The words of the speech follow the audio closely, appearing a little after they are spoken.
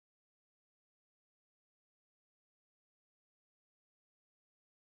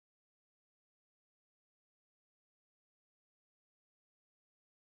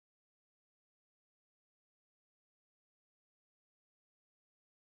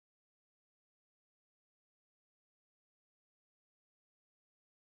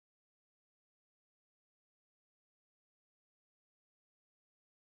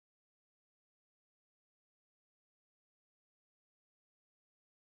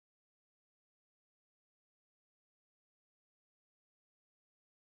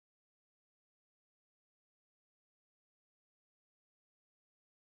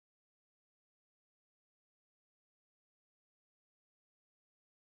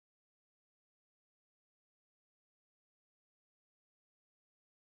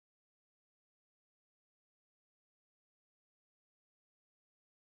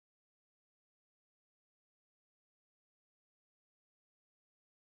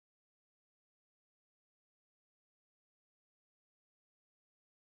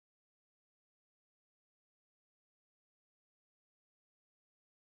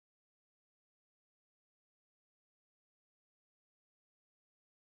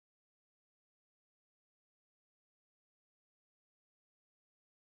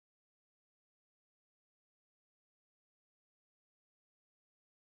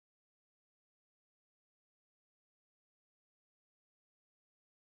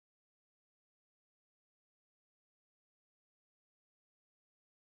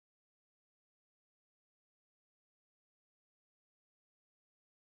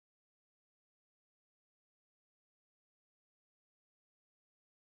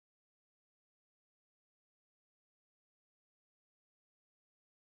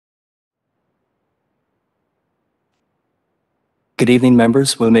Good evening,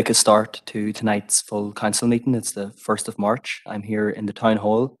 members. We'll make a start to tonight's full council meeting. It's the 1st of March. I'm here in the town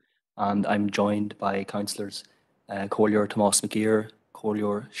hall and I'm joined by councillors Collier Tomás McGeer,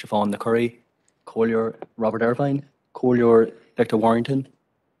 Collier Siobhan McCurry, Collier Robert Irvine, Collier Victor Warrington,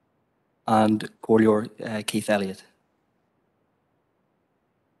 and Collier Keith Elliott.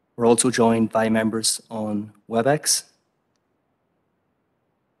 We're also joined by members on WebEx,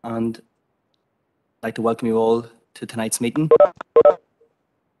 and I'd like to welcome you all to tonight's meeting.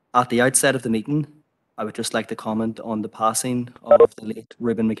 At the outset of the meeting, I would just like to comment on the passing of the late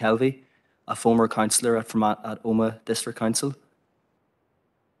Reuben McKelvey, a former councillor at Omagh District Council.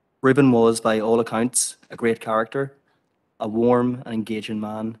 Reuben was, by all accounts, a great character, a warm and engaging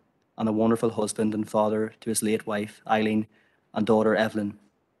man, and a wonderful husband and father to his late wife, Eileen, and daughter, Evelyn.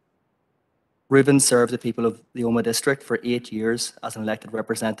 Reuben served the people of the Omagh District for 8 years as an elected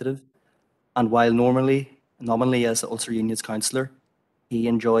representative, and while nominally as Ulster Union's councillor, he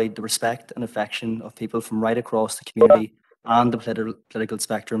enjoyed the respect and affection of people from right across the community and the political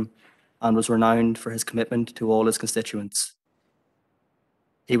spectrum, and was renowned for his commitment to all his constituents.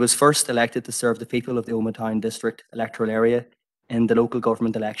 He was first elected to serve the people of the Omagh Town District electoral area in the local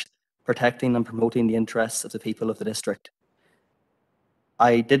government election, protecting and promoting the interests of the people of the district.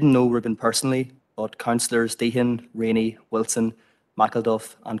 I didn't know Reuben personally, but councillors Deehan, Rainey, Wilson,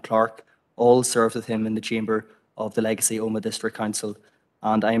 McElduff and Clark all served with him in the chamber of the Legacy Omagh District Council,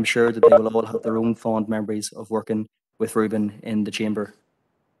 and I am sure that they will all have their own fond memories of working with Reuben in the chamber.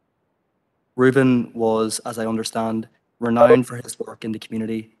 Reuben was, as I understand, renowned for his work in the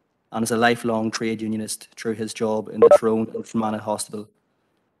community and as a lifelong trade unionist through his job in the Tyrone and Fermanagh Hospital.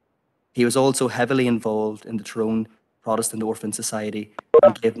 He was also heavily involved in the Tyrone Protestant Orphan Society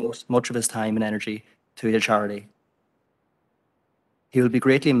and gave much of his time and energy to the charity. He will be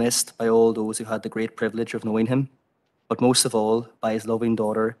greatly missed by all those who had the great privilege of knowing him, but most of all by his loving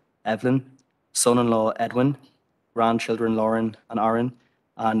daughter, Evelyn, son-in-law, Edwin, grandchildren, Lauren and Aaron,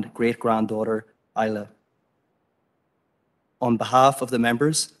 and great-granddaughter, Isla. On behalf of the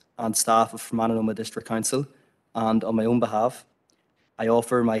members and staff of Fermanagh Omagh District Council, and on my own behalf, I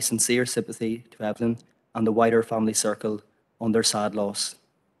offer my sincere sympathy to Evelyn and the wider family circle on their sad loss.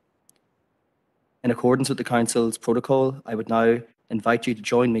 In accordance with the Council's protocol, I would now invite you to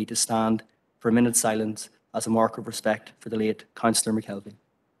join me to stand for a minute's silence as a mark of respect for the late Councillor McKelvey.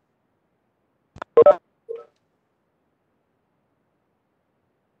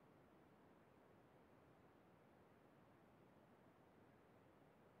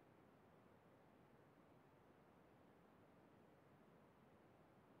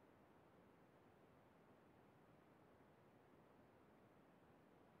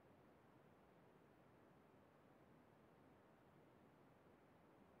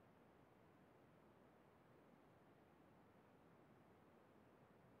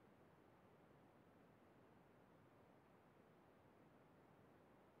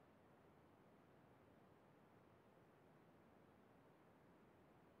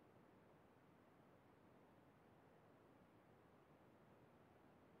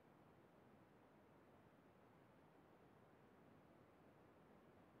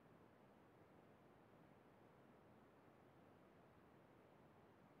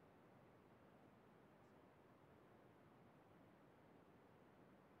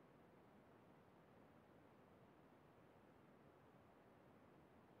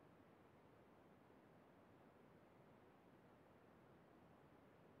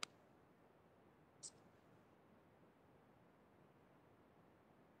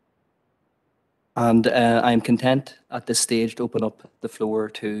 And I am content at this stage to open up the floor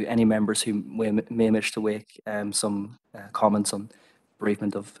to any members who may wish to make some comments on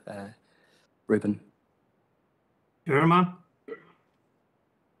bereavement of Reuben. Chairman.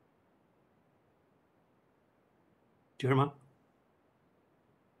 Chairman.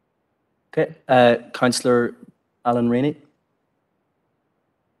 Okay, Councillor Alan Rainey.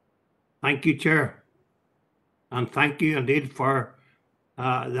 Thank you, Chair. And thank you indeed for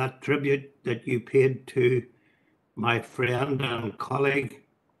that tribute that you paid to my friend and colleague,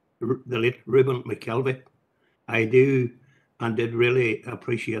 the late Reuben McKelvey. I do and did really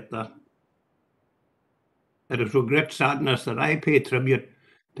appreciate that. It is with great sadness that I pay tribute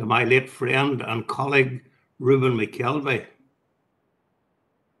to my late friend and colleague, Reuben McKelvey.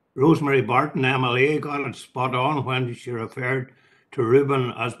 Rosemary Barton, MLA, got it spot on when she referred to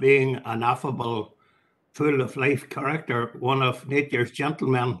Reuben as being an affable, full of life character, one of nature's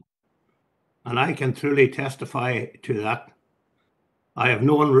gentlemen, and I can truly testify to that. I have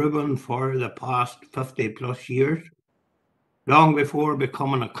known Reuben for the past 50 plus years. Long before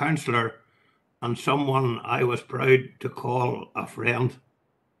becoming a councillor, and someone I was proud to call a friend.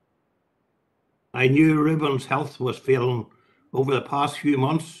 I knew Reuben's health was failing over the past few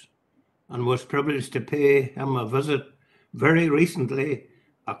months and was privileged to pay him a visit very recently,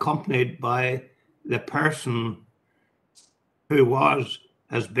 accompanied by the person who was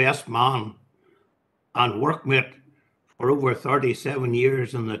his best man and workmate for over 37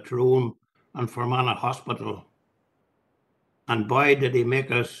 years in the Tyrone and Fermanagh Hospital. And boy, did he make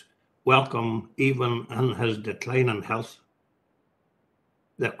us welcome even in his declining health.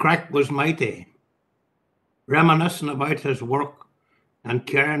 The crack was mighty, reminiscing about his work and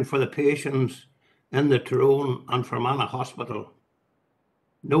caring for the patients in the Tyrone and Fermanagh Hospital.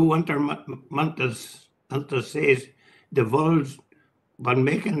 No intermittent says divulged, but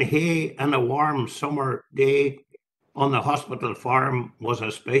making hay in a warm summer day on the hospital farm was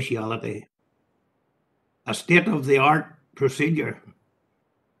a speciality. A state-of-the-art procedure.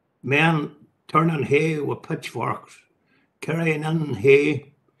 Men turning hay with pitchforks, carrying in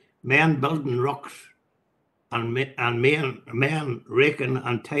hay, men building rocks, and men raking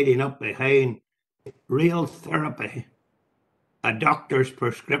and tidying up behind. Real therapy. A doctor's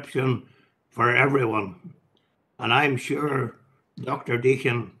prescription for everyone. And I'm sure Dr.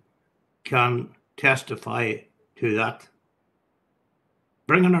 Deacon can testify to that.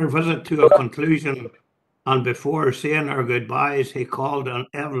 Bringing our visit to a conclusion, and before saying our goodbyes, he called on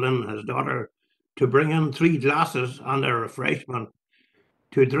Evelyn, his daughter, to bring in 3 glasses and a refreshment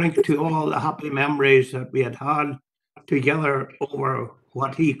to drink to all the happy memories that we had had together over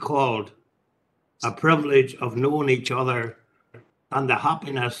what he called a privilege of knowing each other and the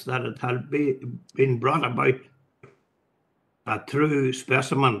happiness that it had been brought about, a true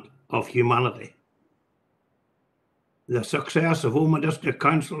specimen of humanity. The success of Omagh District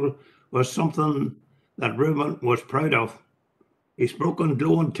Council was something that Reuben was proud of. He spoke in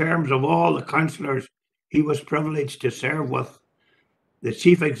glowing terms of all the councillors he was privileged to serve with, the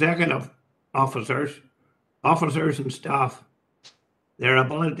chief executive officers and staff, their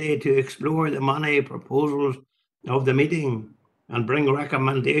ability to explore the many proposals of the meeting and bring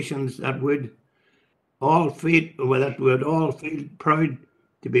recommendations that would all feel proud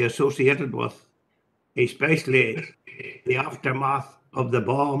to be associated with, especially the aftermath of the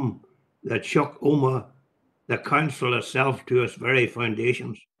bomb that shook Omagh, the council itself, to its very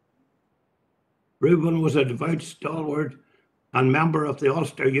foundations. Reuben was a devout stalwart and member of the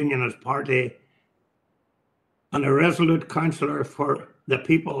Ulster Unionist Party and a resolute councillor for the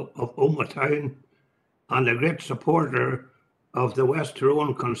people of Omagh Town and a great supporter of the West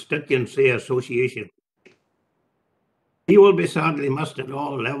Tyrone Constituency Association. He will be sadly missed at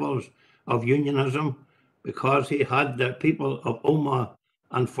all levels of unionism because he had the people of Omagh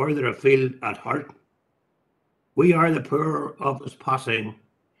and further afield at heart. We are the poor of his passing.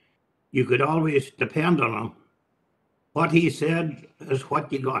 You could always depend on him. What he said is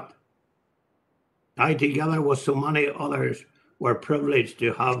what you got. I, together with so many others, were privileged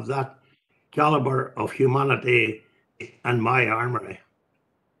to have that calibre of humanity in my armoury.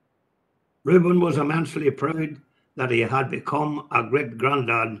 Reuben was immensely proud that he had become a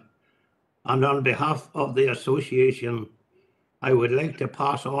great-granddad, and on behalf of the association, I would like to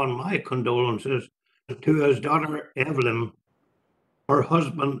pass on my condolences to his daughter Evelyn, her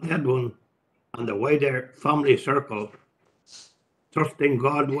husband Edwin, and the wider family circle, trusting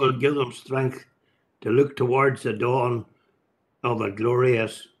God will give them strength to look towards the dawn of a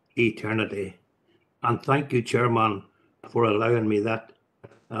glorious eternity. And thank you, Chairman, for allowing me that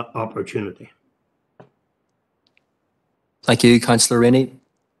opportunity. Thank you, Councillor Rainey.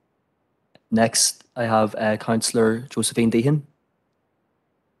 Next, I have Councillor Josephine Deehan.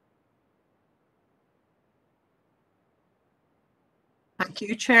 Thank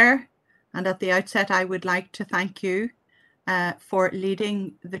you, Chair. And at the outset, I would like to thank you for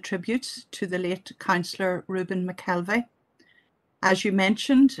leading the tributes to the late Councillor Reuben McKelvey. As you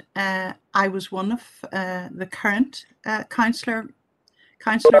mentioned, I was one of the current councillor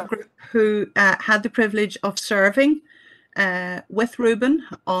group who had the privilege of serving with Reuben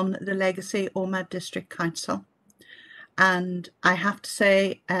on the Legacy Omagh District Council. And I have to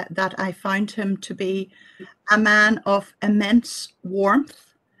say that I found him to be a man of immense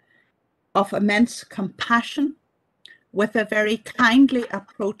warmth, of immense compassion, with a very kindly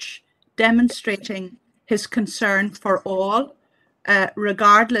approach, demonstrating his concern for all,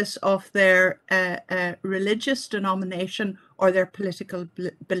 regardless of their religious denomination or their political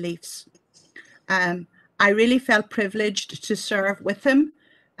beliefs. I really felt privileged to serve with him.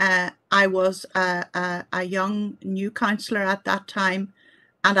 I was a young new councillor at that time,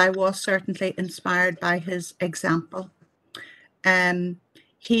 and I was certainly inspired by his example.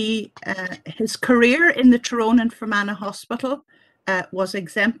 His career in the Tyrone and Fermanagh Hospital was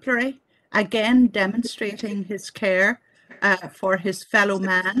exemplary, again demonstrating his care for his fellow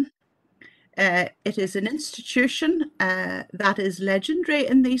man. It is an institution that is legendary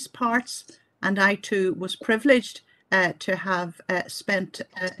in these parts, and I too was privileged to have spent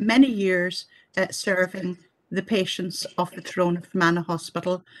many years serving the patients of the Tyrone and Fermanagh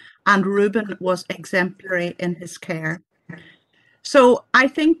Hospital, and Reuben was exemplary in his care. So I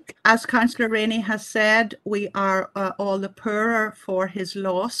think, as Councillor Rainey has said, we are all the poorer for his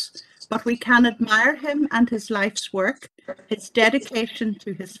loss, but we can admire him and his life's work, his dedication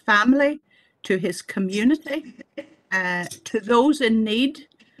to his family, to his community, to those in need,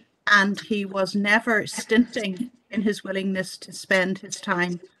 and he was never stinting in his willingness to spend his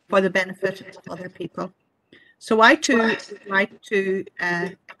time for the benefit of other people. So I too would like to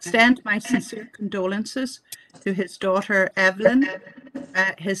extend my sincere condolences to his daughter Evelyn,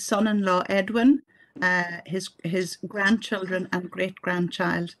 his son-in-law Edwin, his grandchildren and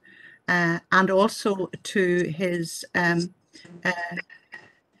great-grandchild, and also to his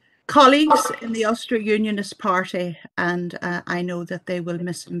colleagues in the Ulster Unionist Party, and I know that they will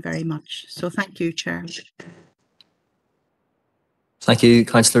miss him very much. So thank you, Chair. Thank you,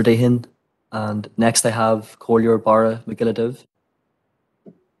 Councillor Dehan. And next I have Collier Barra McGilladiv.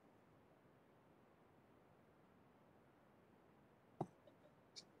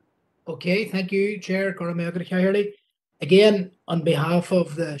 Okay, thank you, Chair Cormac Cahill. Again, on behalf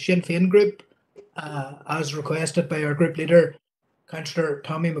of the Sinn Féin group, as requested by our group leader, Councillor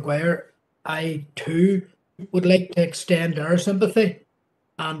Tommy Maguire, I too would like to extend our sympathy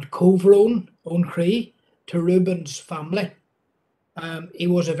and Coverone, Own Cree, to Reuben's family. He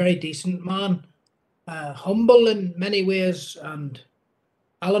was a very decent man, humble in many ways, and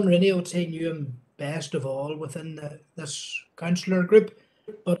Alan Rainey would say knew him best of all within this councillor group.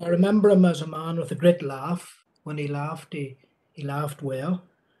 But I remember him as a man with a great laugh. When he laughed, he laughed well.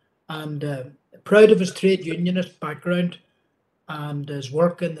 And proud of his trade unionist background and his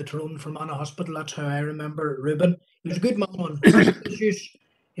work in the Tyrone Fermanagh Hospital. That's how I remember Reuben. He was a good man on issues.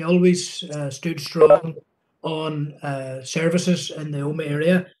 He always stood strong on services in the Omagh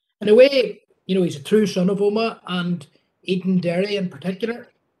area. In a way, you know, he's a true son of Omagh and Eden Derry in particular.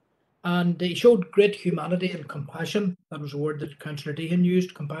 And he showed great humanity and compassion. That was a word that Councillor Dehan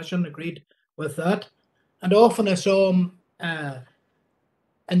used, compassion, agreed with that. And often I saw him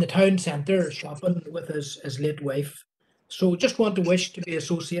in the town centre shopping with his late wife. So just want to wish to be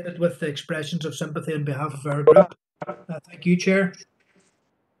associated with the expressions of sympathy on behalf of our group. Thank you, Chair.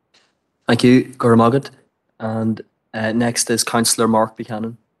 Thank you, Cormac. And next is Councillor Mark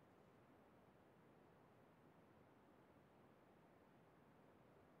Buchanan.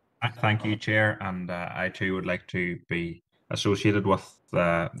 Thank you, Chair, and I too would like to be associated with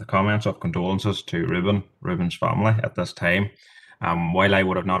the comments of condolences to Reuben's family at this time. While I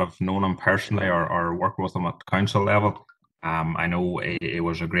would have not have known him personally or worked with him at council level, I know he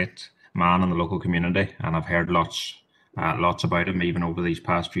was a great man in the local community, and I've heard lots about him even over these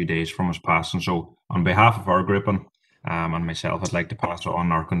past few days from his passing. So on behalf of our group and myself, I'd like to pass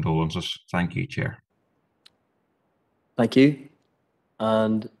on our condolences. Thank you, Chair. Thank you.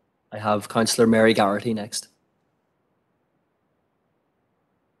 And I have Councillor Mary Garrity next.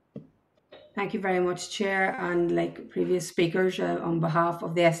 Thank you very much, Chair. And like previous speakers, on behalf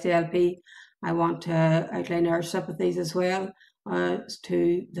of the SDLP, I want to outline our sympathies as well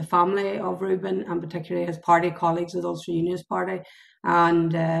to the family of Reuben, and particularly his party colleagues of the Ulster Unionist Party.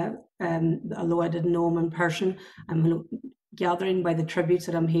 And although I didn't know him in person, I'm gathering by the tributes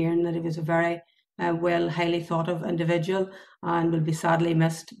that I'm hearing that he was a very highly thought of individual and will be sadly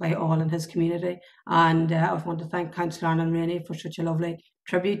missed by all in his community. And I want to thank Councillor Alan Rainey for such a lovely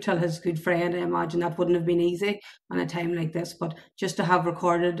tribute to his good friend. I imagine that wouldn't have been easy on a time like this, but just to have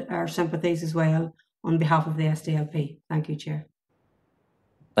recorded our sympathies as well on behalf of the SDLP. Thank you, Chair.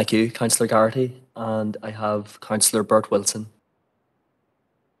 Thank you, Councillor Garrity. And I have Councillor Bert Wilson.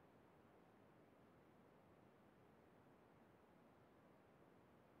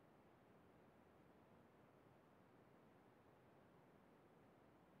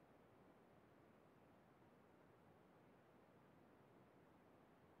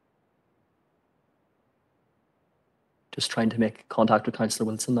 Just trying to make contact with Councillor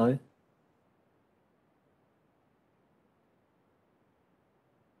Wilson now.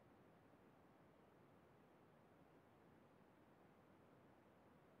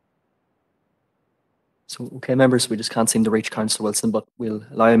 So, okay, members, we just can't seem to reach Councillor Wilson, but we'll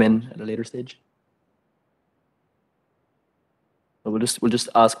allow him in at a later stage. But we'll just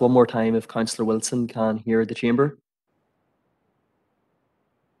ask one more time if Councillor Wilson can hear the chamber.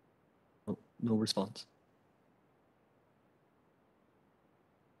 No response.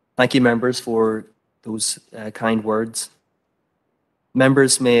 Thank you, members, for those kind words.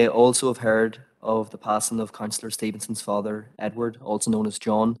 Members may also have heard of the passing of Councillor Stevenson's father, Edward, also known as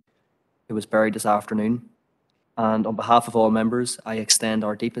John, who was buried this afternoon. And on behalf of all members, I extend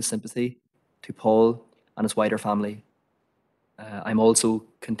our deepest sympathy to Paul and his wider family. I'm also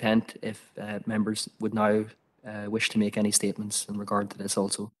content if members would now wish to make any statements in regard to this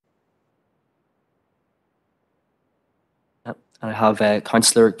also. And I have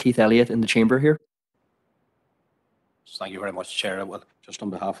Councillor Keith Elliott in the chamber here. Thank you very much, Chair. Well, just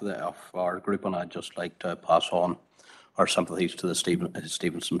on behalf of our group, and I'd just like to pass on our sympathies to the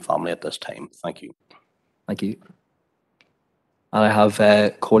Stevenson family at this time. Thank you. Thank you. And I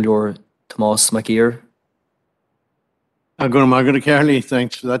have Collier Tomas McGear. Gordon Margaret Carley,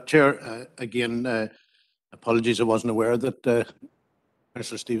 thanks for that, Chair. Again, apologies, I wasn't aware that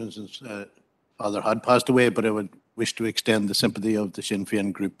Councillor Stevenson's father had passed away, but I would wish to extend the sympathy of the Sinn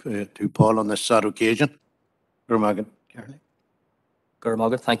Féin group to Paul on this sad occasion. Gordon Margaret Carley. Gordon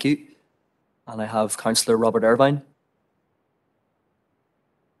Margaret, thank you. And I have Councillor Robert Irvine.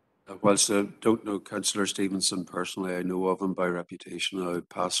 Whilst I don't know Councillor Stevenson personally, I know of him by reputation. I would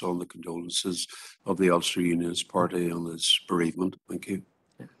pass on the condolences of the Ulster Unionist Party on his bereavement. Thank you.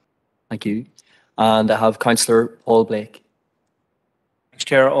 Thank you. And I have Councillor Paul Blake. Thanks,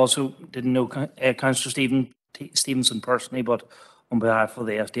 Chair. Also didn't know Councillor Stevenson personally, but on behalf of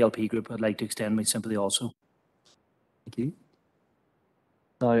the SDLP group, I'd like to extend my sympathy also. Thank you.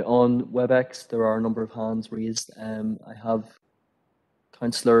 Now on WebEx, there are a number of hands raised. I have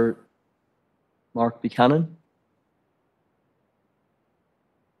Councillor Mark Buchanan.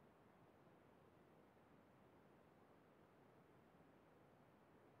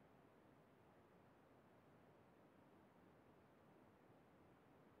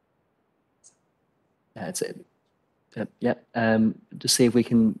 That's it. Yeah. Just see if we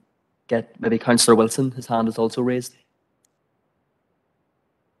can get maybe Councillor Wilson. His hand is also raised.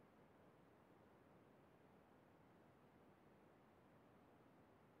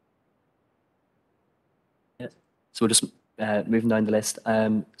 So we're just moving down the list.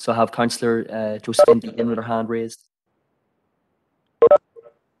 So I have Councillor Josephine Deacon with her hand raised.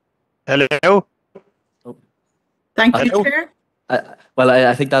 Hello. Oh. Thank Hello. you, Chair. Well,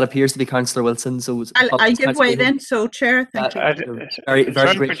 I think that appears to be Councillor Wilson. So I'll give way then. So, Chair, thank you.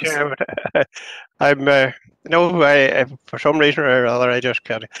 Very gracious. I'm for some reason or other I just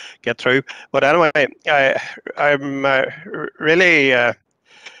can't get through. But anyway, I'm really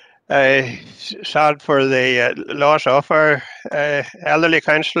sad for the loss of our elderly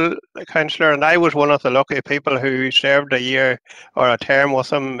councillor, and I was one of the lucky people who served a year or a term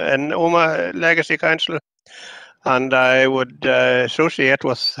with him in Omagh Legacy Council. And I would associate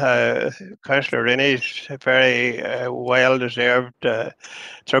with Councillor Rennie's very well-deserved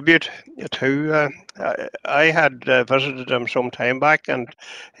tribute to. I had visited him some time back, and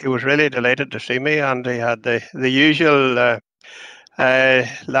he was really delighted to see me, and he had the usual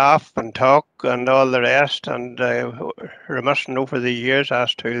laugh and talk and all the rest, and reminiscing over the years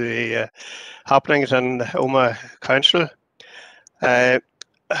as to the happenings in Omagh Council.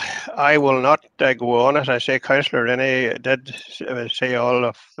 I will not go on. As I say, Councillor Rennie did say all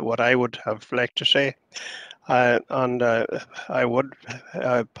of what I would have liked to say, and I would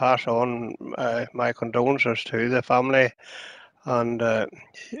pass on my condolences to the family, and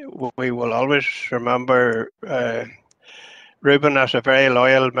we will always remember Reuben as a very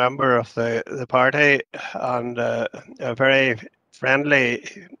loyal member of the party, and a very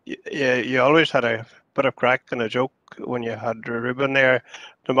friendly. You always had a bit of crack and a joke when you had Reuben there.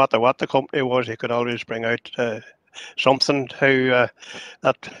 No matter what the company was, he could always bring out something to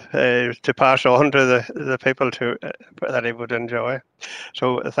pass on to the people that he would enjoy.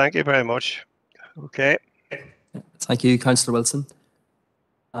 So thank you very much. Okay. Thank you, Councillor Wilson.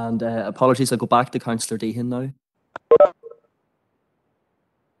 And apologies, I'll go back to Councillor Deehan now.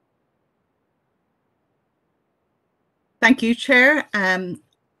 Thank you, Chair. And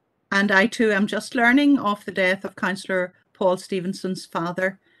I too am just learning of the death of Councillor Paul Stevenson's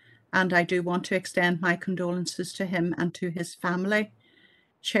father, and I do want to extend my condolences to him and to his family.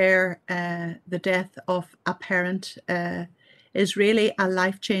 Chair, the death of a parent is really a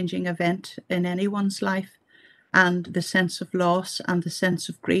life-changing event in anyone's life, and the sense of loss and the sense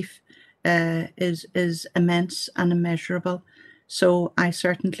of grief is immense and immeasurable. So I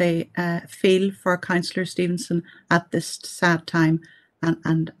certainly feel for Councillor Stevenson at this sad time,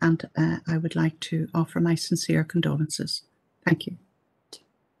 and I would like to offer my sincere condolences. Thank you.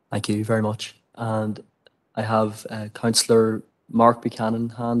 Thank you very much. And I have Councillor Mark Buchanan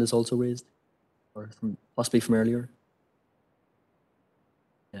hand is also raised. or possibly from earlier?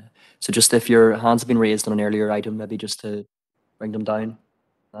 Yeah. So just if your hands have been raised on an earlier item, maybe just to bring them down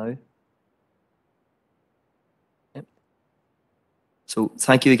now. Yep. So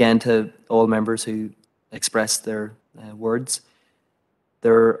thank you again to all members who expressed their words.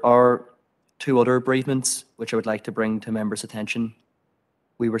 There are two other bereavements which I would like to bring to members' attention.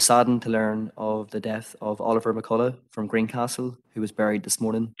 We were saddened to learn of the death of Oliver McCullough from Greencastle, who was buried this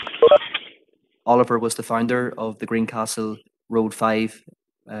morning. Oliver was the founder of the Greencastle Road 5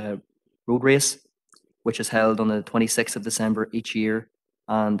 road race, which is held on the 26th of December each year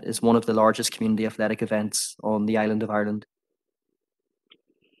and is one of the largest community athletic events on the island of Ireland.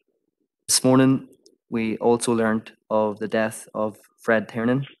 This morning, we also learnt of the death of Fred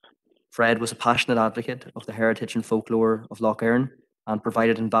Tiernan. Fred was a passionate advocate of the heritage and folklore of Lough Erne and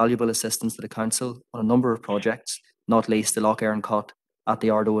provided invaluable assistance to the council on a number of projects, not least the Lough Erne Cot at the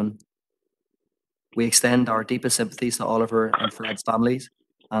Ardoin. We extend our deepest sympathies to Oliver and Fred's families,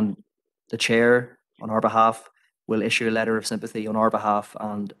 and the chair, on our behalf, will issue a letter of sympathy on our behalf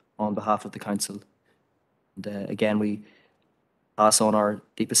and on behalf of the council. And again, we pass on our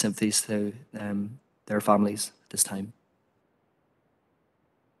deepest sympathies to their families at this time.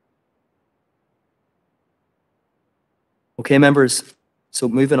 Okay, members, so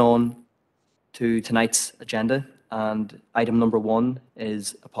moving on to tonight's agenda, and item number 1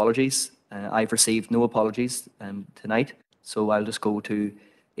 is apologies. I've received no apologies tonight, so I'll just go to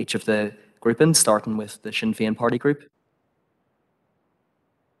each of the groupings, starting with the Sinn Féin party group.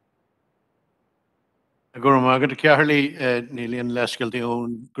 Agora mágad Cearlí nílíon leiscailtí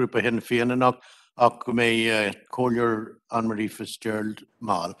ón grúpa Sinn Féin ach go mé Collier Anne-Marie Fitzgerald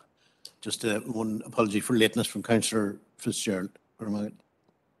Mal. Just one apology for lateness from Councillor Fitzgerald.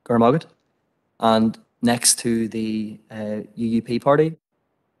 Gurmagad. And next to the UUP party.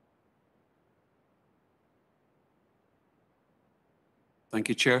 Thank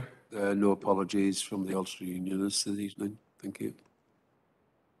you, Chair. No apologies from the Ulster Unionists this evening. Thank you.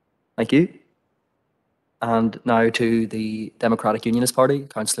 Thank you. And now to the Democratic Unionist Party,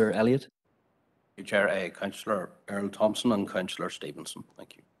 Councillor Elliott. Chair, Councillor Earl Thompson and Councillor Stevenson.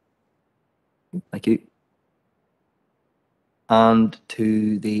 Thank you. Thank you. And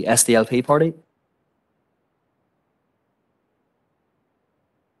to the SDLP party.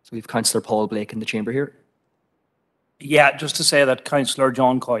 So we have Councillor Paul Blake in the chamber here. Yeah, just to say that Councillor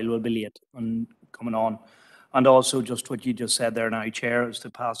John Coyle will be late on coming on. And also just what you just said there now, Chair, is to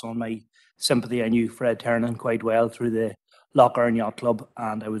pass on my sympathy. I knew Fred Tiernan quite well through the Lough Erne Yacht Club,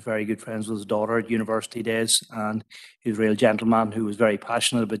 and I was very good friends with his daughter at university days, and he was a real gentleman who was very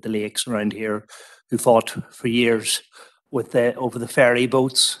passionate about the lakes around here, who fought for years with over the ferry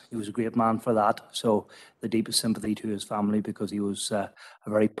boats. He was a great man for that. So the deepest sympathy to his family, because he was a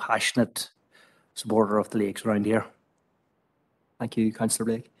very passionate supporter of the lakes around here. Thank you, Councillor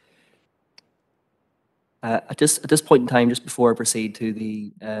Blake. At this point in time, just before I proceed to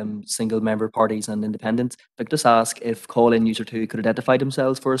the single member parties and independents, I'd like to just ask if call-in user 2 could identify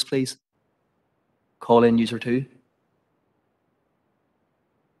themselves for us, please. Call-in user 2.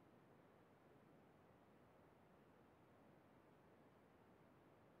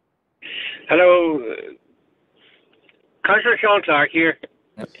 Hello, Councillor Sean Clark here.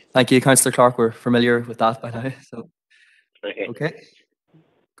 Thank you, Councillor Clark. We're familiar with that by now. So, okay.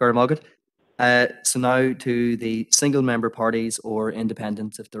 Gurmagad. So now to the single member parties or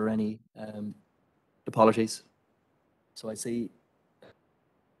independents, if there are any apologies. So I see,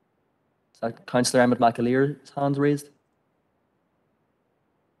 is that Councillor Emmett McAleer's hands raised?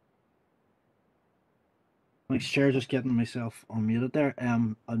 Thanks, Chair. Just getting myself unmuted there.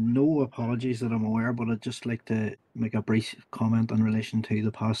 No apologies that I'm aware, but I'd just like to make a brief comment in relation to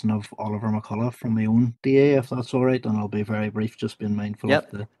the passing of Oliver McCullough from my own DA, if that's all right, and I'll be very brief, just being mindful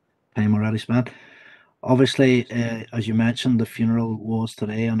of the time already spent. Obviously, as you mentioned, the funeral was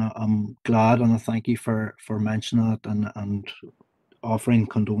today, and I'm glad, and I thank you for mentioning it and offering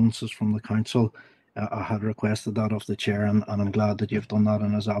condolences from the council. I had requested that of the chair, and I'm glad that you've done that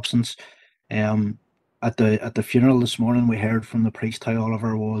in his absence. At the funeral this morning, we heard from the priest how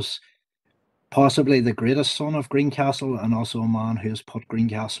Oliver was possibly the greatest son of Greencastle, and also a man who has put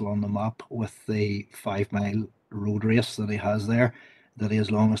Greencastle on the map with the 5-mile road race that he has there, that he has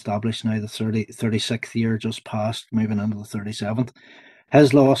long established now, the 36th year just past, moving into the 37th.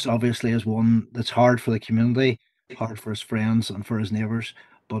 His loss obviously is one that's hard for the community, hard for his friends and for his neighbours,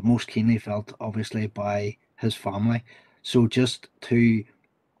 but most keenly felt obviously by his family. So just to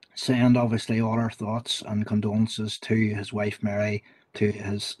send obviously all our thoughts and condolences to his wife Mary, to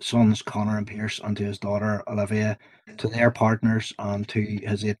his sons Connor and Pierce, and to his daughter Olivia, to their partners and to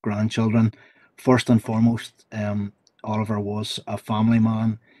his 8 grandchildren first and foremost, Oliver was a family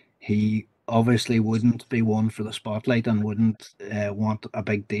man. He obviously wouldn't be one for the spotlight and wouldn't want a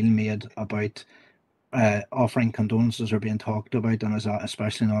big deal made about offering condolences or being talked about, in his,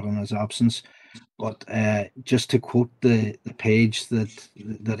 especially not in his absence. But just to quote the page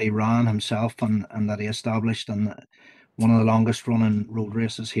that he ran himself and that he established, and one of the longest running road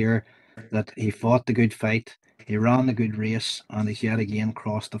races here, that he fought the good fight, he ran the good race, and he's yet again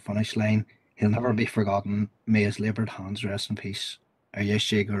crossed the finish line. He'll never be forgotten. May his laboured hands rest in peace.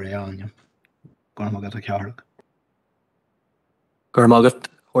 Ayeshe Gorea Anya. Gormagat Akaruk. Gormagat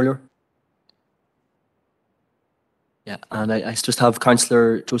Horler. Yeah, and I just have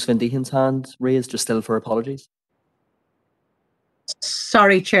Councillor Josephine Deehan's hand raised, just still for apologies.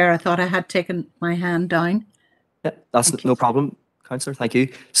 Sorry, Chair, I thought I had taken my hand down. Yeah, that's no problem, Councillor, thank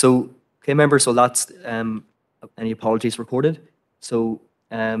you. So, okay, members, so that's any apologies recorded. So,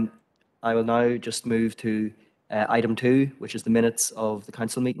 I will now just move to item 2, which is the minutes of the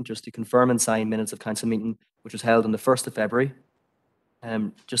council meeting, just to confirm and sign minutes of council meeting, which was held on the 1st of February.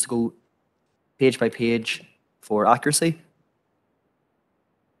 Just to go page by page for accuracy.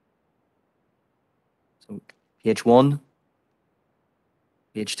 So page 1,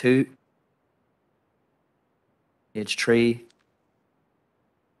 page 2, page 3,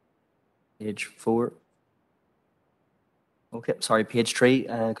 page 4. Okay, sorry, page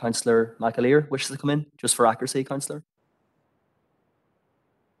 3, Councillor McAleer wishes to come in, just for accuracy, Councillor.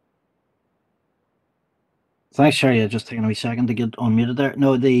 Thanks, Chair. Yeah, just taking a wee second to get unmuted there.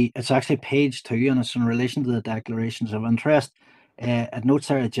 No, it's actually page 2, and it's in relation to the declarations of interest. It notes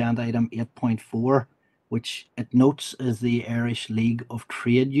our agenda item 8.4, which it notes is the Irish League of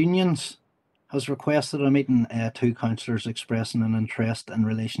Trade Unions has requested a meeting. 2 councillors expressing an interest in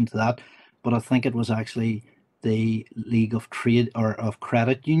relation to that, but I think it was actually the League of Trade or of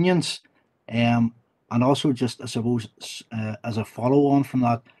Credit Unions. And also, just I suppose as a follow-on from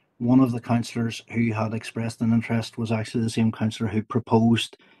that, one of the councillors who had expressed an interest was actually the same councillor who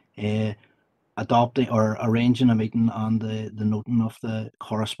proposed adopting or arranging a meeting and the noting of the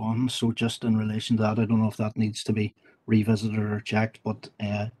correspondence. So just in relation to that, I don't know if that needs to be revisited or checked, but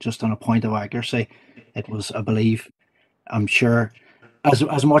just on a point of accuracy, it was, I believe, I'm sure,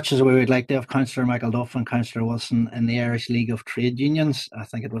 as much as we would like to have Councillor Michael Duff and Councillor Wilson in the Irish League of Trade Unions, I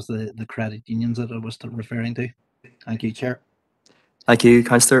think it was the credit unions that I was referring to. Thank you, Chair. Thank you,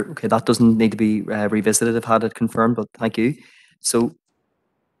 Councillor. Okay, that doesn't need to be revisited. I've had it confirmed, but thank you. So,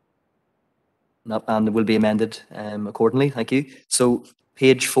 and it will be amended accordingly. Thank you. So,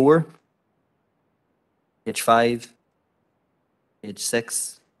 page 4, page 5, page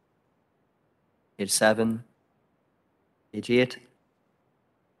 6, page 7, page 8,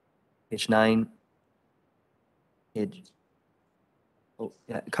 page 9, page... Oh,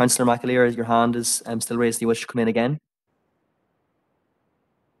 yeah. Councillor McAleer, your hand is still raised. Do you wish to come in again?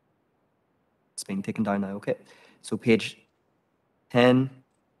 It's being taken down now. Okay. So page 10,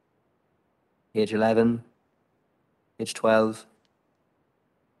 page 11, page 12,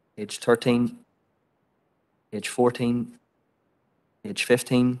 page 13, page 14, page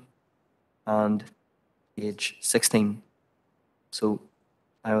 15, and page 16. So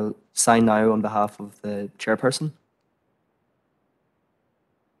I will sign now on behalf of the chairperson.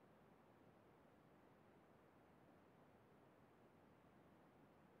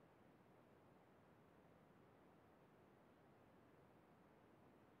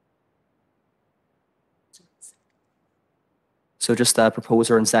 So just a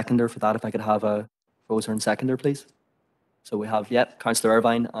proposer and seconder for that, if I could have a proposer and seconder, please. So we have, yep, Councillor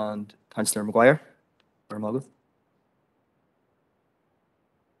Irvine and Councillor Maguire, or Mogul.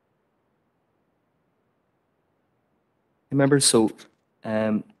 Members, so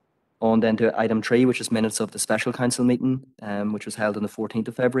on then to item 3, which is minutes of the special council meeting, which was held on the 14th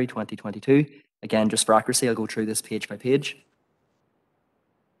of February, 2022. Again, just for accuracy, I'll go through this page by page.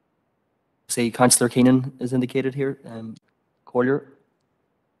 See, Councillor Keenan is indicated here. Collier.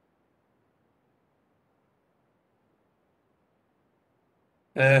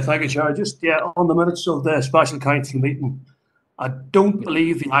 Thank you, Chair. Just on the minutes of the special council meeting, I don't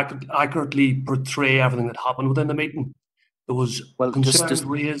believe they accurately portray everything that happened within the meeting. There was concerns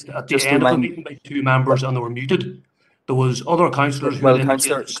raised at the end of the meeting by 2 members, and they were muted. There was other councillors who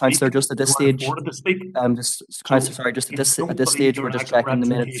Councillor, just at this stage, Councillor, sorry, just at this stage, we're just checking the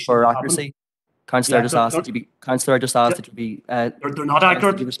minutes for accuracy. Councillor, I just asked that you be. Councillor, I just asked that you be. They're not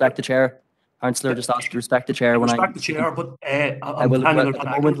accurate. You respect the chair. Councillor, just asked to respect the chair. Respect the chair, but at the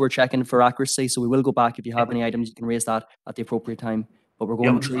moment we're checking for accuracy, so we will go back. If you have any items, you can raise that at the appropriate time. But we're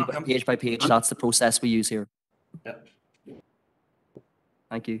going through page by page. That's the process we use here. Yeah.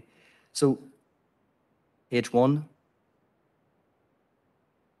 Thank you. So Page 1.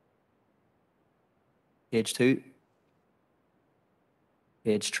 Page 2.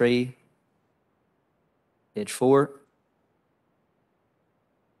 Page 3. Page 4.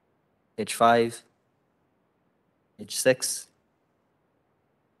 Page 5. Page 6.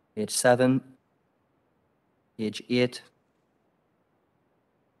 Page 7. Page 8.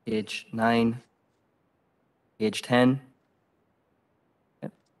 Page 9. Page 10.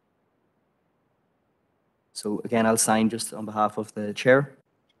 Okay. So again, I'll sign just on behalf of the chair.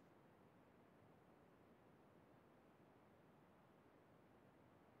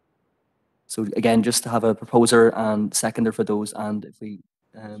 So again, just to have a proposer and seconder for those, and if we,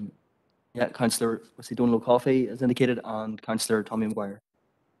 yeah, Councillor Donal Coffey as indicated, and Councillor Tommy Maguire.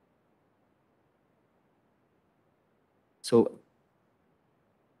 So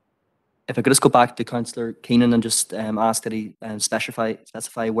if I could just go back to Councillor Keenan and just ask that he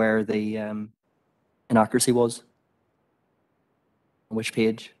specify where the inaccuracy was, on which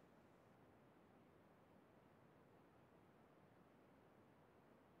page.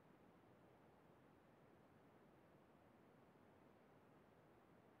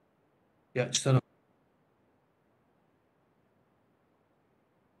 Yeah, just on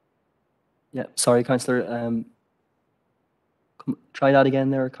Yeah, sorry, Councillor. Try that again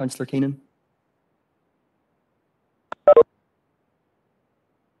there, Councillor Keenan.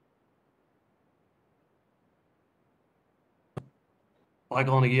 Back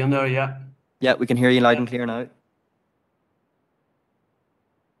on again there, yeah. Yeah, we can hear you loud and clear now.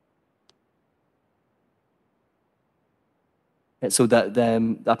 Yeah, so that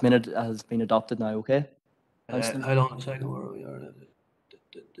that minute has been adopted now, okay? Councillor? Hold on a second, where are we?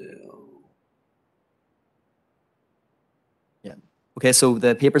 Yeah. Okay, so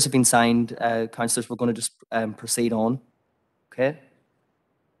the papers have been signed. Councillors, we're going to just proceed on. Okay?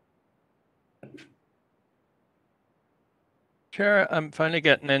 Chair, I'm finally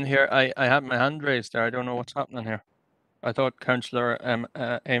getting in here. I have my hand raised there. I don't know what's happening here. I thought Councillor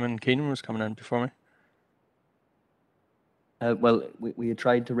Eamon Keenan was coming in before me. Well, we had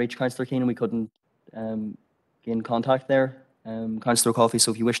tried to reach Councillor Keenan. We couldn't gain contact there. Councillor Coffey,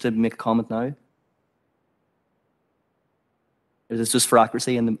 so if you wish to make a comment now. It's just for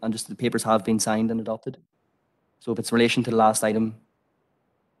accuracy, and just the papers have been signed and adopted. So if it's in relation to the last item.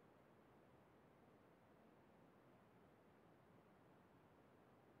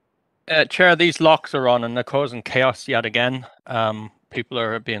 Chair, these locks are on and they're causing chaos yet again. People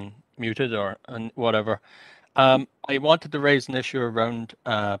are being muted or and whatever. I wanted to raise an issue around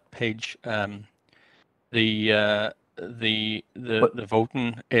page the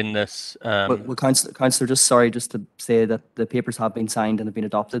voting in this. Well, Councillor, just sorry, just to say that the papers have been signed and have been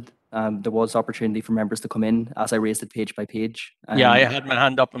adopted. There was opportunity for members to come in as I raised it page by page. Yeah, I had my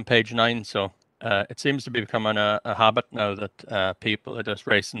hand up on page 9, so it seems to be becoming a habit now that people are just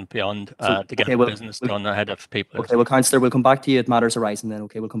racing beyond to get business done ahead of people. Okay, well, Councillor, we'll come back to you at matters arising then.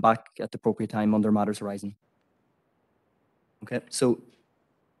 Okay, we'll come back at the appropriate time under matters arising. Okay, so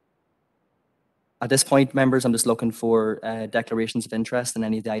at this point, members, I'm just looking for declarations of interest in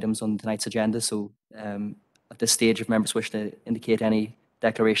any of the items on tonight's agenda. So at this stage, if members wish to indicate any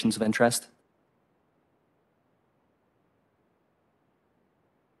declarations of interest.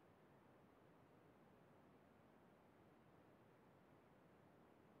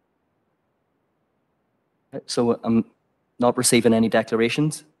 Okay, so I'm not receiving any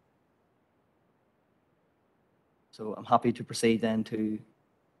declarations. So I'm happy to proceed then to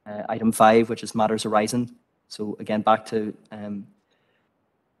item 5, which is matters arising. So again, back to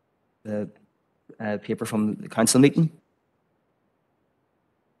the paper from the council meeting.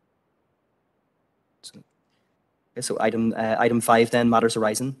 So item 5 then, matters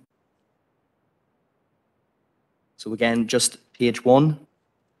arising. So again, just page 1,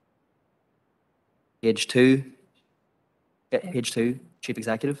 page 2, page 2, Chief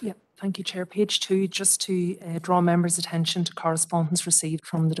Executive. Yeah, thank you, Chair. Page 2, just to draw members' attention to correspondence received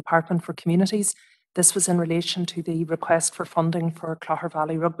from the Department for Communities. This was in relation to the request for funding for Clogher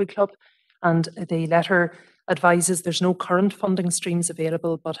Valley Rugby Club, and the letter advises there's no current funding streams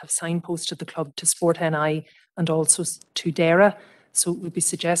available, but have signposted the club to Sport NI and also to DARA. So we'd be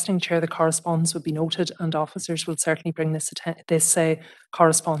suggesting, Chair, the correspondence would be noted, and officers will certainly bring this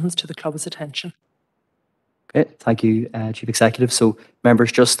correspondence to the club's attention. Okay, thank you, Chief Executive. So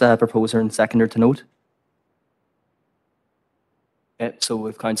members, just proposer and seconder to note. Okay, so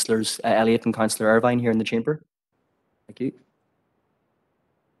with Councillors Elliott and Councillor Irvine here in the chamber. Thank you.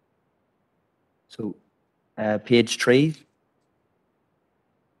 So page 3.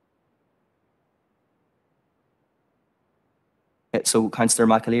 Okay, so Councillor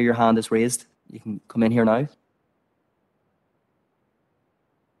McAleer, your hand is raised. you can come in here now.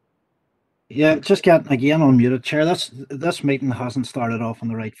 Yeah, just getting again unmuted, Chair. This meeting hasn't started off on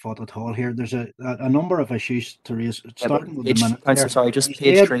the right foot at all here. There's a number of issues to raise, starting with the minutes. Councillor, sorry, just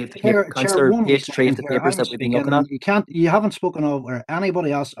page 3 of the paper. Councillor, page 3 of the papers that we've been looking at. You haven't spoken over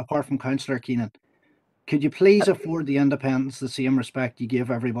anybody else apart from Councillor Keenan. Could you please afford the independents the same respect you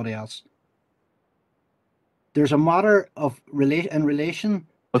give everybody else? There's a matter of in relation.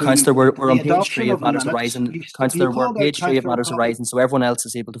 Well, Councillor, we're on page 3 of Matters Arising. Councillor, we're on page 3 of Matters Arising, so everyone else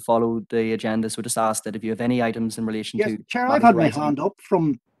is able to follow the agenda. So just ask that if you have any items in relation to. Chair, I've had my hand up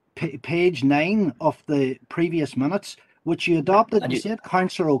from page 9 of the previous minutes, which you adopted. You said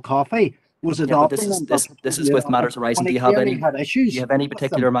Councillor O'Coffey was adopting. This is with Matters Arising. Do you have any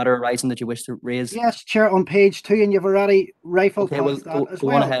particular matter arising that you wish to raise? Yes, Chair, on page 2, and you've already rifled. Okay, well,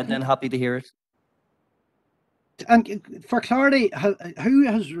 go on ahead then. Happy to hear it. And for clarity, who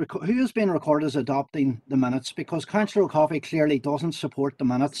has been recorded as adopting the minutes? Because Councillor O'Coffey clearly doesn't support the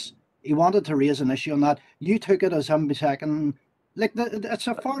minutes. He wanted to raise an issue on that. You took it as him second. Like it's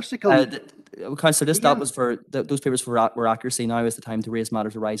a farcical. Councillor, that was for those papers were accuracy. Now is the time to raise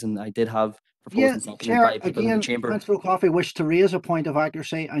Matters Arising. I did have proposals Chair, by people in the chamber. Councillor O'Coffey wished to raise a point of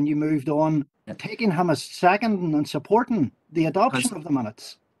accuracy, and you moved on, taking him as second and supporting the adoption of the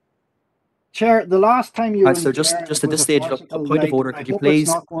minutes. Chair, the last time you Councillor, just at this stage, a point of order. Could you please,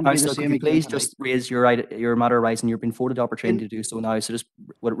 Councillor, could you please just raise your Matter Arising? You've been afforded the opportunity to do so now. So just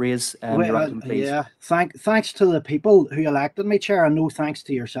raise your item, please. Yeah, thanks to the people who elected me, Chair, and no thanks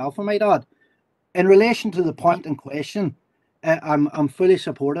to yourself, I might add. In relation to the point in question, I'm fully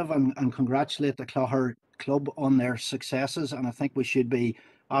supportive and congratulate the Clogher Club on their successes, and I think we should be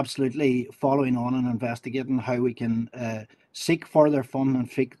absolutely following on and investigating how we can seek further fund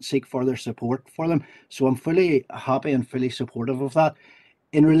and seek further support for them. So I'm fully happy and fully supportive of that.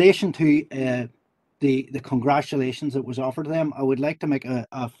 In relation to the congratulations that was offered to them, I would like to make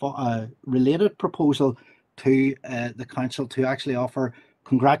a related proposal to the council to actually offer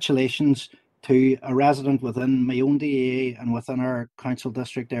congratulations to a resident within my own DAA and within our council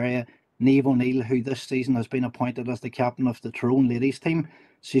district area, Niamh O'Neill, who this season has been appointed as the captain of the Tyrone ladies team.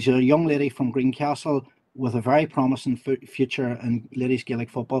 She's a young lady from Greencastle with a very promising future in ladies Gaelic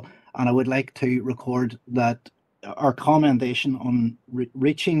football, and I would like to record that our commendation on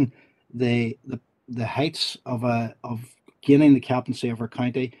reaching the heights of gaining the captaincy of our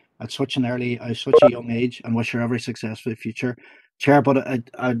county at such a young age, and wish her every success for the future, Chair. But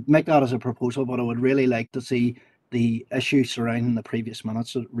I'd make that as a proposal, but I would really like to see the issue surrounding the previous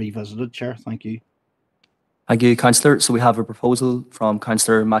minutes revisited, Chair. Thank you. Thank you, Councillor. So we have a proposal from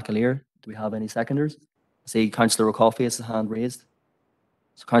Councillor McAleer. Do we have any seconders? I see Councillor O'Coffey has his hand raised.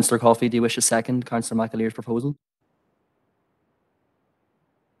 So Councillor O'Coffey, do you wish to second Councillor McAleer's proposal?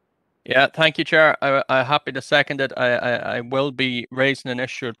 Yeah, thank you, Chair. I'm happy to second it. I will be raising an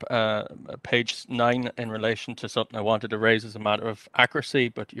issue at page 9 in relation to something I wanted to raise as a matter of accuracy,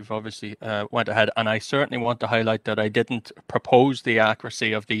 but you've obviously went ahead, and I certainly want to highlight that I didn't propose the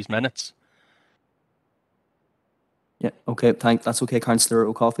accuracy of these minutes. Yeah, okay, that's okay, Councillor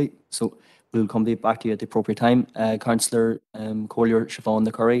O'Coffey. So we'll come back to you at the appropriate time. Councillor Collier Siobhan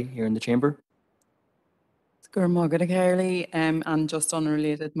the Curry here in the chamber. And just on a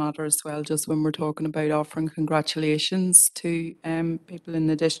related matter as well, just when we're talking about offering congratulations to people in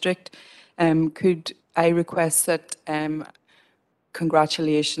the district, could I request that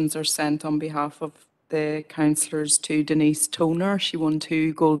congratulations are sent on behalf of the councillors to Denise Toner. She won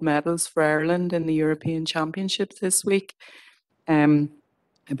 2 gold medals for Ireland in the European Championships this week. I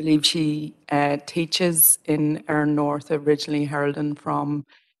believe she teaches in Erin North, originally heralding from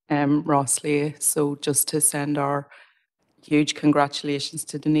Rosslea. So just to send our huge congratulations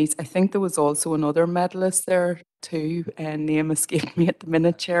to Denise. I think there was also another medalist there too, and name escaped me at the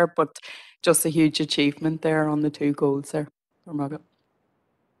minute, Chair, but just a huge achievement there on the 2 golds there.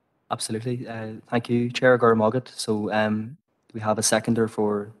 Absolutely. Thank you, Chair Gormagat. So we have a seconder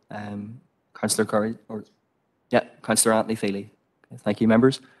for Councillor Curry, Councillor Anthony Feely. Thank you,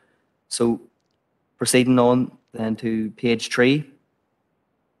 members. So proceeding on then to page 3.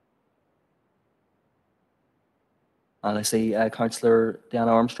 And I see Councillor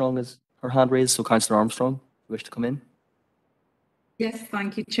Diana Armstrong has her hand raised. So Councillor Armstrong, you wish to come in? Yes,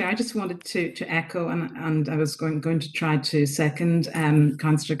 thank you, Chair. I just wanted to echo, and I was going to try to second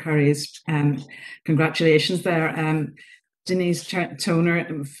Councillor Curry's congratulations there. Denise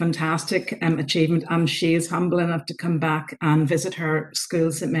Toner, fantastic achievement, and she is humble enough to come back and visit her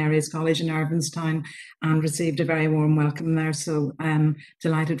school, St Mary's College in Irvinstown, and received a very warm welcome there. So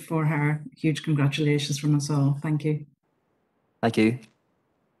delighted for her. Huge congratulations from us all. Thank you. Thank you.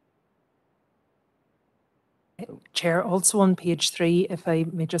 Chair, also on page 3, if I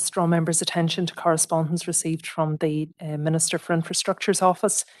may just draw members' attention to correspondence received from the Minister for Infrastructure's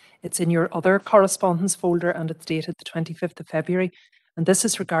office. It's in your other correspondence folder and it's dated the 25th of February. And this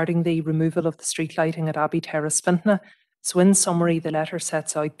is regarding the removal of the street lighting at Abbey Terrace, Vintna. So in summary, the letter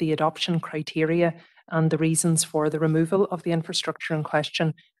sets out the adoption criteria and the reasons for the removal of the infrastructure in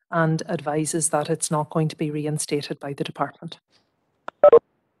question and advises that it's not going to be reinstated by the department.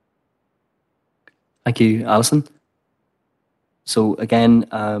 Thank you, Alison. So again,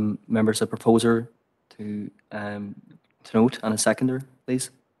 members, a proposer to note and a seconder,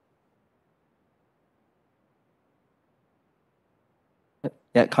 please.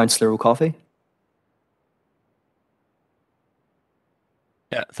 Yeah, Councillor O'Coffey.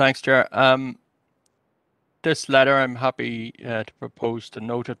 Yeah, thanks, Chair. This letter, I'm happy to propose to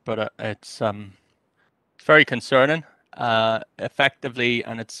note it, but it's very concerning. Effectively,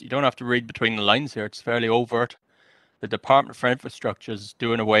 and you don't have to read between the lines here, it's fairly overt. The Department for Infrastructure is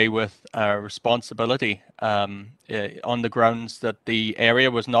doing away with responsibility on the grounds that the area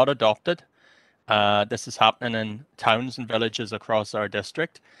was not adopted. This is happening in towns and villages across our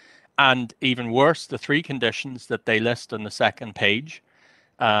district. And even worse, the 3 conditions that they list on the second page,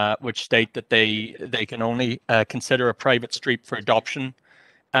 which state that they can only consider a private street for adoption,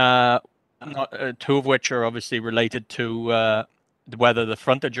 2 of which are obviously related to whether the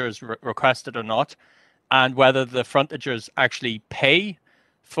frontager is requested or not, and whether the frontagers actually pay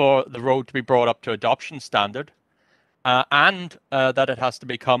for the road to be brought up to adoption standard, and that it has to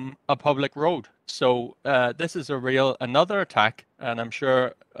become a public road. So this is another attack, and I'm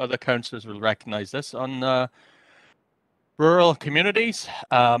sure other councillors will recognise this, on rural communities.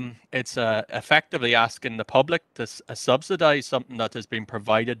 It's effectively asking the public to subsidise something that has been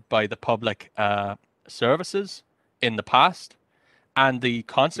provided by the public services in the past. And the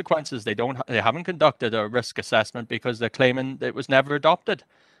consequences, they haven't conducted a risk assessment because they're claiming it was never adopted.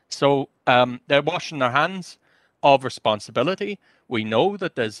 So they're washing their hands of responsibility. We know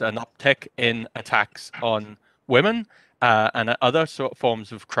that there's an uptick in attacks on women and other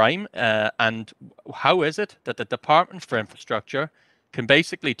forms of crime. And how is it that the Department for Infrastructure can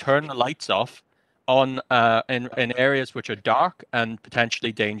basically turn the lights off on in areas which are dark and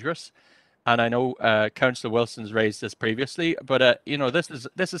potentially dangerous? And I know Councillor Wilson's raised this previously, but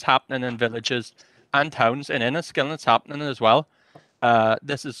this is happening in villages and towns. In Enniskillen, it's happening as well.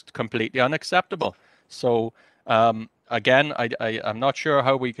 This is completely unacceptable. So again, I'm not sure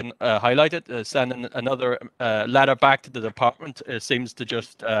how we can highlight it. Sending another letter back to the department seems to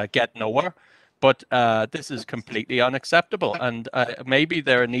just get nowhere. But this is completely unacceptable, and maybe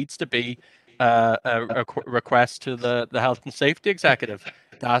there needs to be a request to the Health and Safety Executive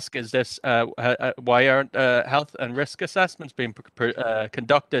to ask, is this why aren't health and risk assessments being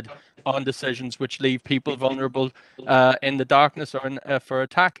conducted on decisions which leave people vulnerable in the darkness or for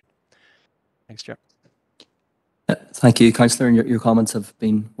attack? Thanks, Chair. Thank you, Councillor, and your comments have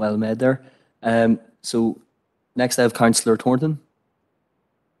been well made there. So next I have Councillor Thornton.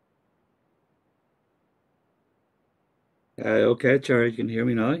 Okay, Chair, you can hear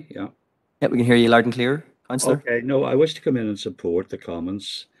me now? Yeah. Yeah, we can hear you loud and clear, Councillor. Okay, no, I wish to come in and support the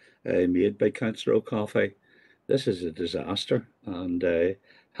comments made by Councillor O'Coffey. This is a disaster, and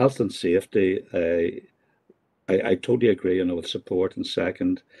health and safety, I totally agree, and I would support and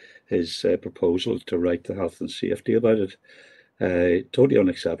second his proposal to write to health and safety about it. Totally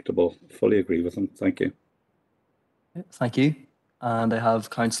unacceptable. Fully agree with him. Thank you. Thank you. And I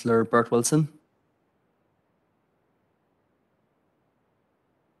have Councillor Bert Wilson.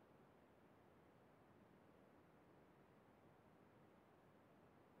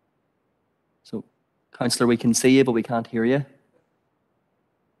 So, Councillor, we can see you, but we can't hear you.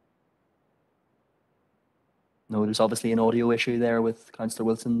 No, there's obviously an audio issue there with Councillor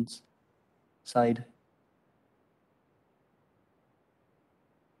Wilson's side.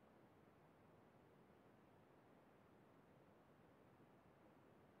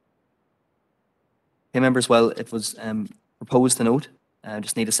 Okay, members, well, it was proposed to note.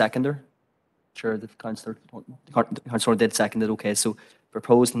 Just need a seconder. Sure, the Councillor did second it. Okay, so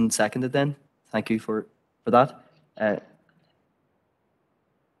proposed and seconded then. Thank you for that.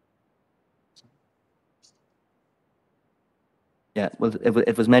 Yeah, well,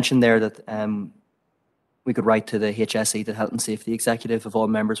 it was mentioned there that we could write to the HSE, the Health and Safety Executive, if all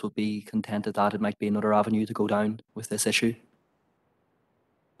members would be content at that. It might be another avenue to go down with this issue.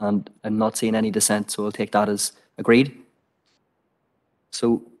 And I'm not seeing any dissent, so I'll take that as agreed.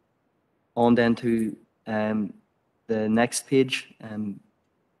 So on then to the next page,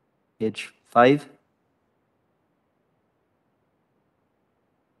 page 5.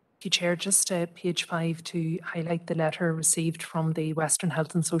 Thank you, Chair. Just page 5 to highlight the letter received from the Western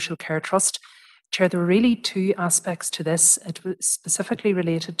Health and Social Care Trust. Chair, there were really two aspects to this. It was specifically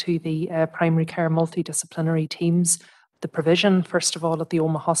related to the primary care multidisciplinary teams, the provision, first of all, at the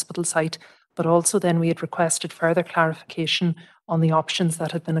Omagh Hospital site, but also then we had requested further clarification on the options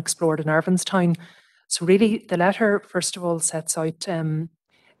that had been explored in Irvinstown. So really, the letter, first of all, sets out,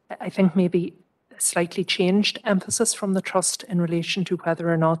 I think, maybe a slightly changed emphasis from the Trust in relation to whether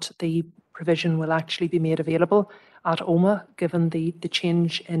or not the provision will actually be made available at Omagh, given the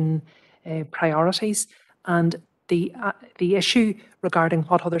change in priorities. And the issue regarding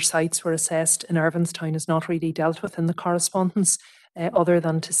what other sites were assessed in Irvinstown is not really dealt with in the correspondence, other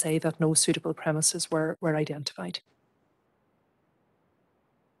than to say that no suitable premises were identified.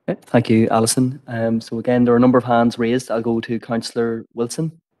 Okay, thank you, Alison. So again, there are a number of hands raised. I'll go to Councillor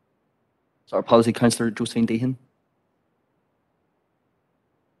Wilson. Sorry, apology, Councillor Josephine Deehan.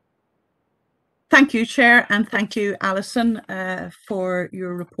 Thank you, Chair, and thank you, Alison, for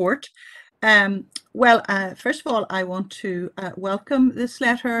your report. First of all, I want to welcome this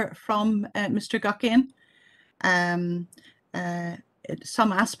letter from Mr. Guckian.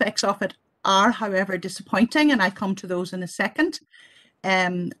 Some aspects of it are, however, disappointing, and I come to those in a second.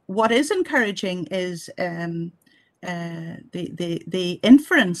 What is encouraging is the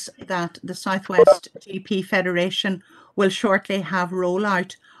inference that the Southwest GP Federation will shortly have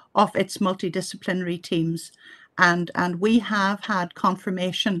rollout of its multidisciplinary teams, and we have had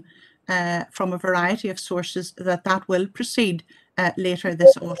confirmation from a variety of sources that that will proceed later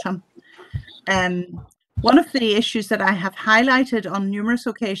this autumn. One of the issues that I have highlighted on numerous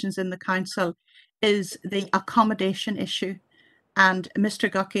occasions in the Council is the accommodation issue. And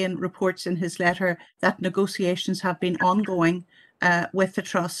Mr. Guckian reports in his letter that negotiations have been ongoing with the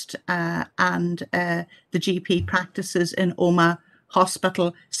Trust and the GP practices in Omagh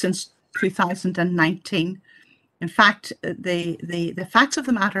Hospital since 2019. In fact, the facts of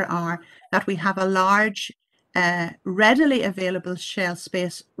the matter are that we have a large, readily available shell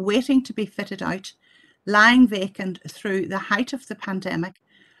space waiting to be fitted out, lying vacant through the height of the pandemic,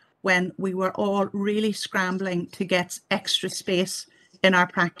 when we were all really scrambling to get extra space in our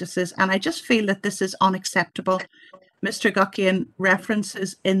practices. And I just feel that this is unacceptable. Mr. Guckian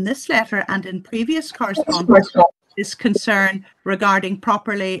references in this letter and in previous correspondence his concern regarding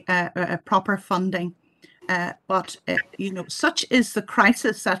proper funding. But such is the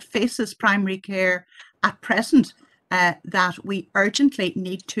crisis that faces primary care at present, that we urgently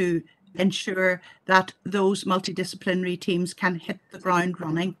need to ensure that those multidisciplinary teams can hit the ground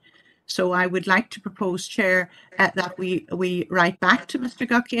running. So I would like to propose, Chair, that we write back to Mr.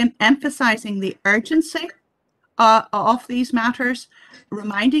 Guckian, emphasising the urgency of these matters,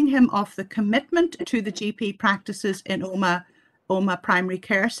 reminding him of the commitment to the GP practices in Omagh Primary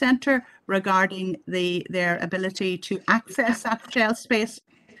Care Centre regarding their ability to access that shell space,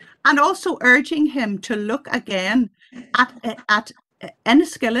 and also urging him to look again at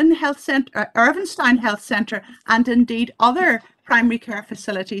Enniskillen Health Centre, Irvinstown Health Centre, and indeed other primary care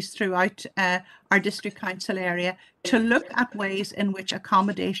facilities throughout our district council area, to look at ways in which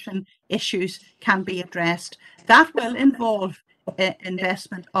accommodation issues can be addressed. That will involve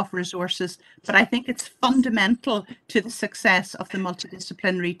investment of resources, but I think it's fundamental to the success of the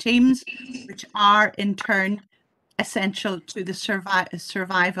multidisciplinary teams, which are in turn essential to the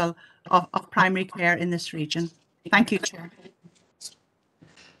survival of primary care in this region. Thank you, Chair.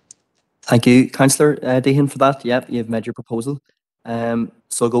 Thank you, Councillor Deehan, for that. Yep, you've made your proposal.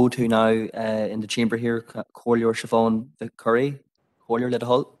 So I'll go to now in the chamber here, Collier Siobhan Curry. Collier, let a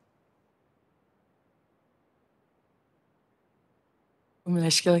halt.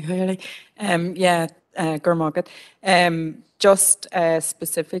 Just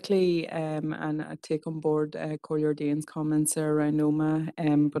specifically, and I take on board Collier Dean's comments there around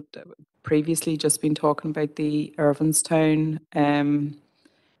Omagh, but previously just been talking about the Irvinstown and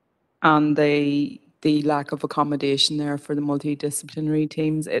the lack of accommodation there for the multidisciplinary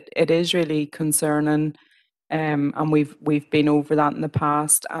teams. It is really concerning, and we've been over that in the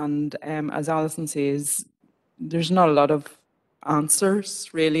past. And as Alison says, there's not a lot of answers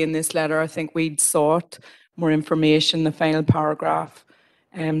really in this letter. I think we'd sought more information. The final paragraph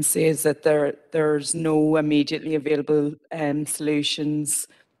says that there's no immediately available solutions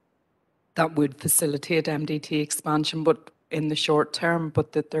that would facilitate MDT expansion, but in the short term,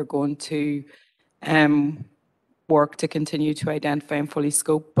 but that they're going to work to continue to identify and fully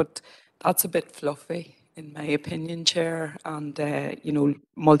scope. But that's a bit fluffy, in my opinion, Chair. And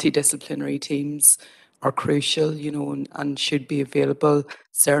multidisciplinary teams are crucial, and should be available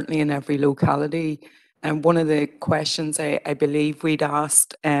certainly in every locality. And one of the questions I believe we'd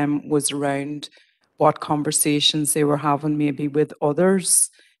asked was around what conversations they were having maybe with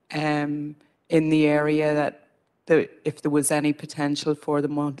others in the area, that if there was any potential for the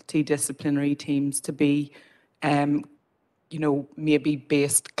multidisciplinary teams to be, you know, maybe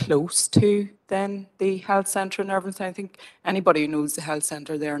based close to then the health centre in Irvinstown. I think anybody who knows the health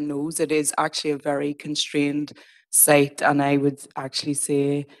centre there knows it is actually a very constrained site, and I would actually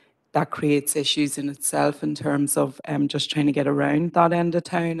say that creates issues in itself in terms of just trying to get around that end of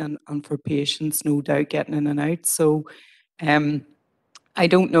town, and for patients, no doubt, getting in and out. So I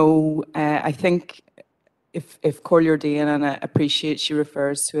don't know. I think if Collier Dean, and I appreciate she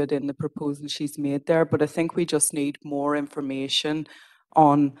refers to it in the proposal she's made there, but I think we just need more information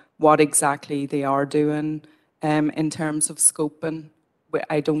on what exactly they are doing in terms of scoping.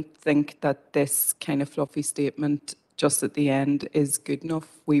 I don't think that this kind of fluffy statement just at the end is good enough.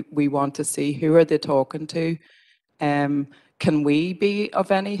 We want to see who are they talking to. Can we be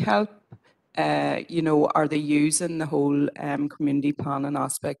of any help? You know, are they using the whole community planning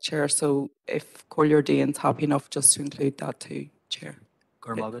aspect, Chair? So if Collier Dean's happy enough just to include that too, Chair.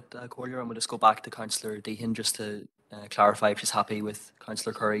 Collier, and we'll just go back to Councillor Deehan just to clarify if she's happy with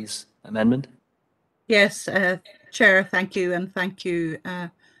Councillor Curry's amendment. Yes, Chair, thank you, and thank you,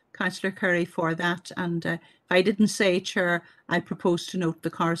 Councillor Curry, for that. And if I didn't say, Chair, I propose to note the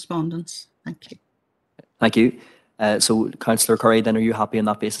correspondence. Thank you. Thank you. So, Councillor Curry, then are you happy on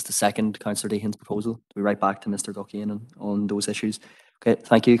that basis to second Councillor Deehan's proposal? We'll be right back to Mr. Guckian on those issues. Okay,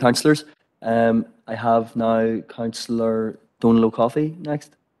 thank you, councillors. I have now Councillor Donal O'Coffey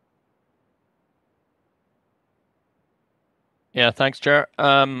next. Yeah, thanks, Chair.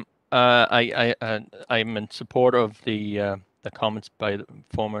 I'm in support of the comments by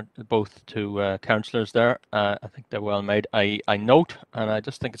both two councillors there. I think they're well made. I note, and I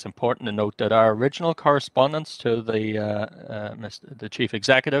just think it's important to note, that our original correspondence to the Chief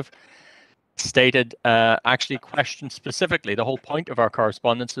Executive stated, actually questioned specifically, the whole point of our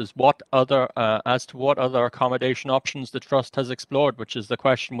correspondence is as to what other accommodation options the Trust has explored, which is the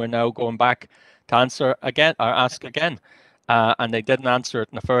question we're now going back to answer again, or ask again. And they didn't answer it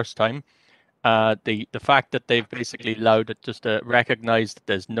in the first time. The fact that they've basically allowed it just to recognise that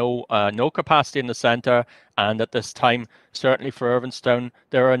there's no capacity in the centre, and at this time, certainly for Irvinstown,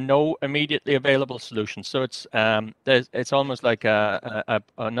 there are no immediately available solutions. So it's almost like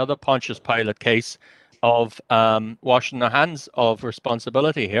another Pontius Pilate case of washing their hands of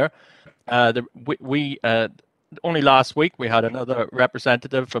responsibility here. Only last week, we had another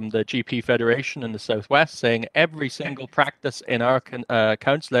representative from the GP Federation in the Southwest saying every single practice in our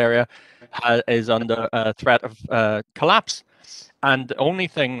council area is under threat of collapse. And the only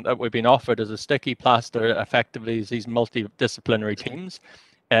thing that we've been offered as a sticky plaster, effectively, is these multidisciplinary teams.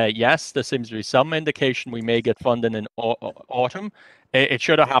 Yes, there seems to be some indication we may get funding in autumn. It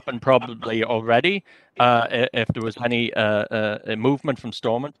should have happened probably already if there was any movement from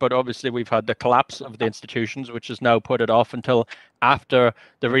Stormont, but obviously we've had the collapse of the institutions, which has now put it off until after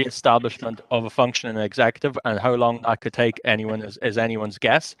the re-establishment of a functioning executive, and how long that could take is anyone's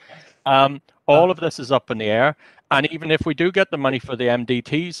guess. All of this is up in the air, and even if we do get the money for the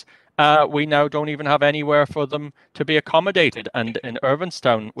MDTs, we now don't even have anywhere for them to be accommodated. And in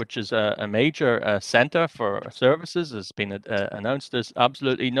Irvinstown, which is a major centre for services, has been announced, there's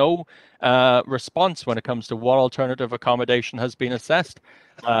absolutely no response when it comes to what alternative accommodation has been assessed.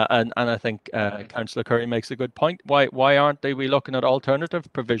 And I think Councillor Curry makes a good point. Why aren't we looking at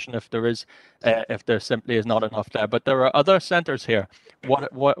alternative provision if there simply is not enough there? But there are other centres here.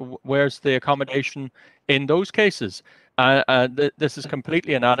 Where's the accommodation in those cases? This is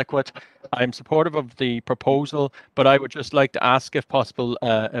completely inadequate. I'm supportive of the proposal, but I would just like to ask, if possible,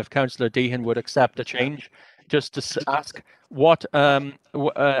 if Councillor Deehan would accept a change, just to ask what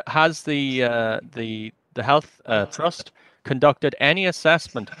has the Health Trust conducted any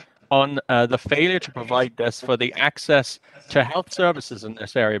assessment on the failure to provide this for the access to health services in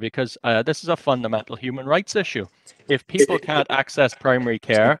this area, because this is a fundamental human rights issue. If people can't access primary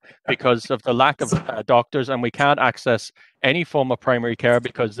care because of the lack of doctors, and we can't access any form of primary care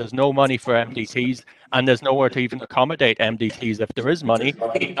because there's no money for MDTs, and there's nowhere to even accommodate MDTs if there is money,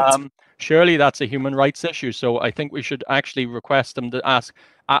 surely that's a human rights issue. So I think we should actually request them to ask,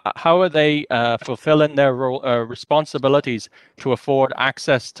 how are they fulfilling their responsibilities to afford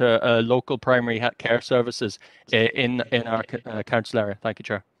access to local primary care services in our council area? Thank you,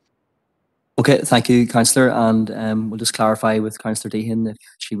 Chair. Okay, thank you, Councillor, and we'll just clarify with Councillor Deehan if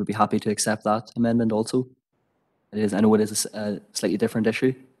she would be happy to accept that amendment also. I know it is a slightly different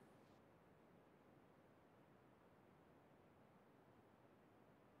issue.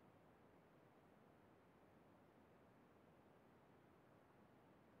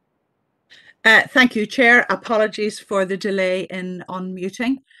 Thank you, Chair. Apologies for the delay in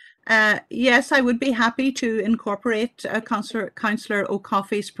unmuting. Yes, I would be happy to incorporate Councillor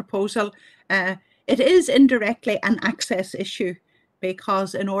O'Coffey's proposal. It is indirectly an access issue,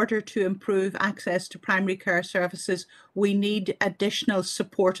 because in order to improve access to primary care services, we need additional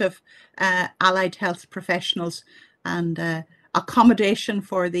supportive allied health professionals, and accommodation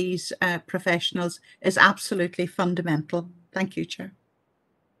for these professionals is absolutely fundamental. Thank you, Chair.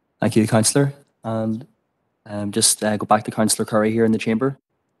 Thank you, Councillor. And just go back to Councillor Curry here in the chamber.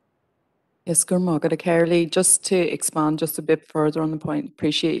 Yes, Gurmagad Kerley, just to expand just a bit further on the point,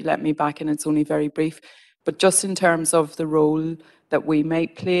 appreciate you letting me back in, it's only very brief, but just in terms of the role that we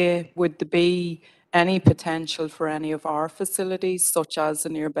might play, would there be any potential for any of our facilities, such as the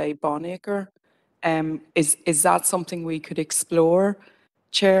nearby Bonacre? Is that something we could explore,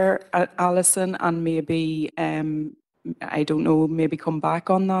 Chair Alison, and maybe, I don't know, maybe come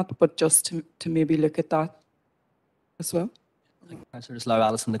back on that, but just to maybe look at that as well? Councillor, just allow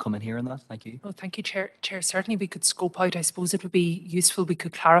Alison to come in here on that. Thank you. Oh, thank you, Chair. Certainly we could scope out. I suppose it would be useful. We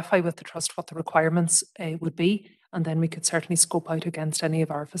could clarify with the Trust what the requirements would be, and then we could certainly scope out against any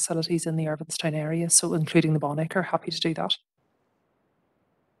of our facilities in the Irvinstown area, so including the Bonacre. Happy to do that.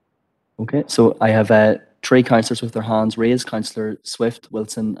 Okay, so I have 3 councillors with their hands raised: Councillor Swift,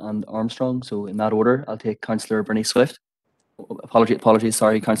 Wilson and Armstrong. So in that order, I'll take Councillor Bernice Swift. Apologies,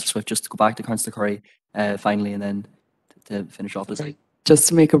 sorry, Councillor Swift, just to go back to Councillor Curry finally, and then to finish off this. Just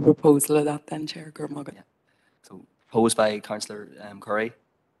to make a proposal of that then, Chair Gurmagad. Yeah. So proposed by Councillor Curry.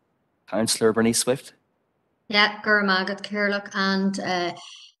 Councillor Bernice Swift. Yeah, Gurmagad Kerlock, and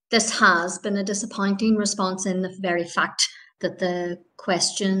this has been a disappointing response in the very fact that the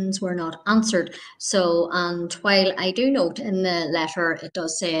questions were not answered. So, and while I do note in the letter, it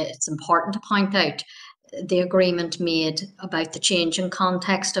does say it's important to point out the agreement made about the change in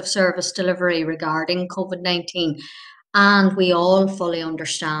context of service delivery regarding COVID-19, and we all fully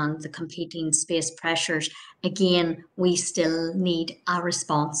understand the competing space pressures. Again, we still need a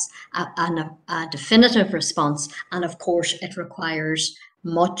response, a definitive response, and of course it requires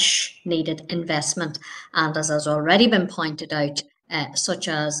much needed investment. And as has already been pointed out, such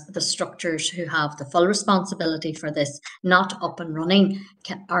as the structures who have the full responsibility for this not up and running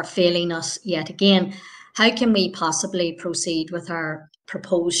are failing us yet again. How can we possibly proceed with our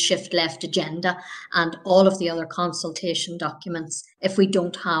proposed shift left agenda and all of the other consultation documents if we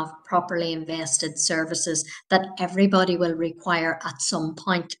don't have properly invested services that everybody will require at some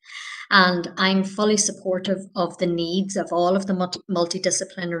point? And I'm fully supportive of the needs of all of the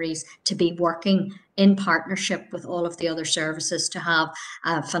multidisciplinaries to be working in partnership with all of the other services to have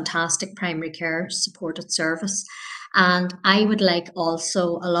a fantastic primary care supported service. And I would like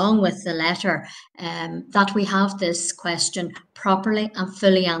also, along with the letter, that we have this question properly and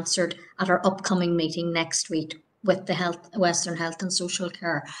fully answered at our upcoming meeting next week with the Western Health and Social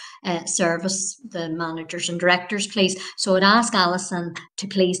Care Service, the managers and directors, please. So I'd ask Alison to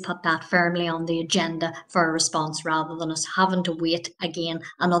please put that firmly on the agenda for a response, rather than us having to wait again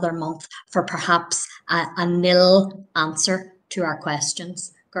another month for perhaps a nil answer to our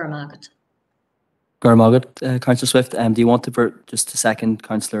questions. Gurmagad. Gurmagad, Councillor Swift, do you want to just to second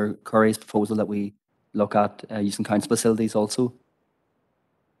Councillor Curry's proposal that we look at using council facilities also?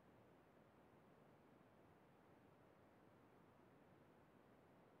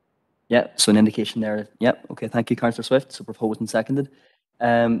 Yeah, so an indication there. Yep, okay, thank you, Councillor Swift. So proposed and seconded.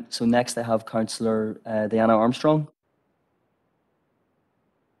 So next I have Councillor Diana Armstrong.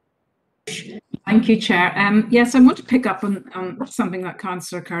 Thank you, Chair. Yes, I want to pick up on something that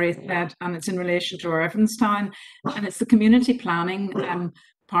Councillor Curry said, and it's in relation to our Irvinstown, and it's the community planning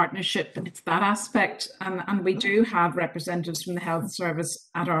partnership. It's that aspect, and we do have representatives from the health service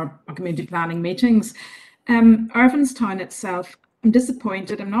at our community planning meetings. Irvinstown itself, I'm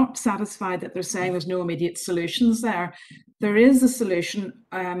disappointed. I'm not satisfied that they're saying there's no immediate solutions there. There is a solution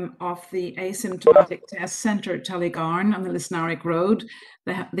of the asymptomatic test centre at Tullygarn on the Lisnarrick Road.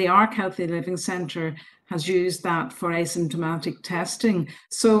 The Ark Healthy Living Centre has used that for asymptomatic testing.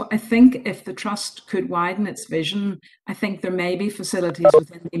 So I think if the Trust could widen its vision, I think there may be facilities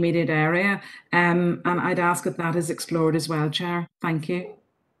within the immediate area. And I'd ask that that is explored as well, Chair. Thank you.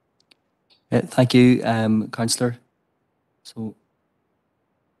 Thank you, Councillor. So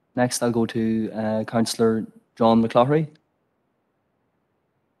next I'll go to Councillor John McCloughery.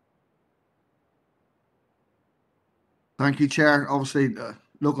 Thank you, Chair. Obviously,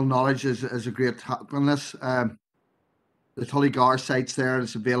 local knowledge is a great help in this. The Tullygar site's there,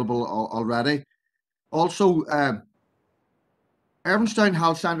 it's available already. Also, Irvinstown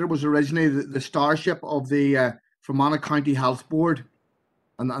Health Centre was originally the starship of the Fermanagh County Health Board.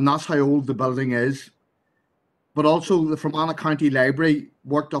 and that's how old the building is. But also the Fermanagh County Library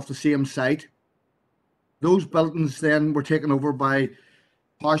worked off the same site. Those buildings then were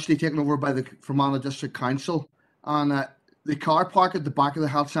partially taken over by the Fermanagh District Council, and the car park at the back of the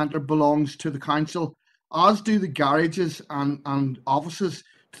health centre belongs to the council, as do the garages and offices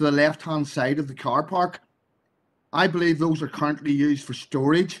to the left-hand side of the car park. I believe those are currently used for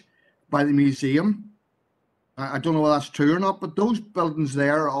storage by the museum. I don't know whether that's true or not, but those buildings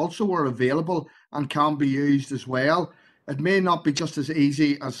there also are available and can be used as well. It may not be just as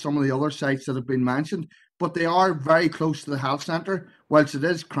easy as some of the other sites that have been mentioned, but they are very close to the health centre. Whilst it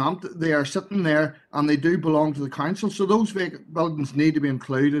is cramped, they are sitting there and they do belong to the council. So those vacant buildings need to be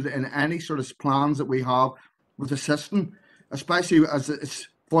included in any sort of plans that we have with the system, especially as it's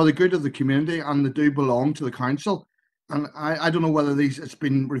for the good of the community and they do belong to the council. And I don't know whether it's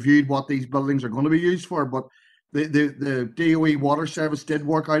been reviewed what these buildings are going to be used for, but the DOE water service did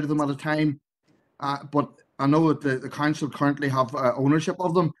work out of them at a time. But I know that the council currently have ownership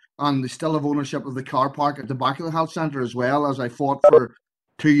of them, and they still have ownership of the car park at the back of the health centre as well, as I fought for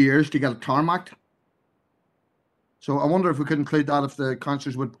 2 years to get it tarmacked. So I wonder if we could include that, if the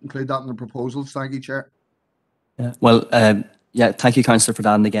councillors would include that in the proposals. Thank you, Chair. Yeah, well, yeah, thank you, Councillor, for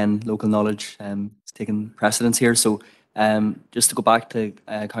that. And again, local knowledge is taking precedence here. So just to go back to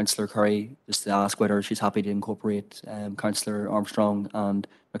Councillor Curry, just to ask whether she's happy to incorporate Councillor Armstrong and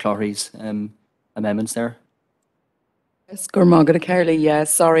McCloughery's amendments there. Yes, Gormagada Carly,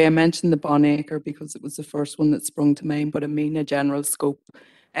 yes. Sorry, I mentioned the Bonacre because it was the first one that sprung to mind, but I mean a general scope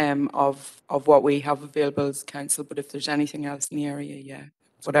of what we have available as council. But if there's anything else in the area, yeah,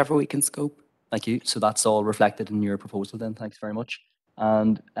 whatever we can scope. Thank you. So that's all reflected in your proposal then. Thanks very much.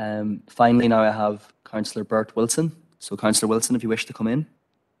 And finally, now I have Councillor Bert Wilson. So Councillor Wilson, if you wish to come in.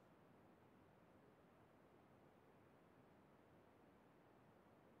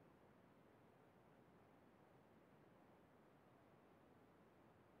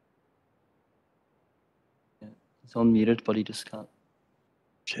 It's unmuted, but he just can't.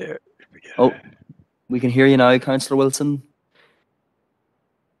 Chair. Oh, we can hear you now, Councillor Wilson.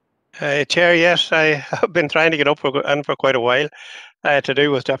 Chair, yes, I have been trying to get up for quite a while to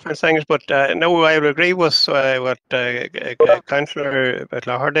do with different things, but no, I would agree with what Councillor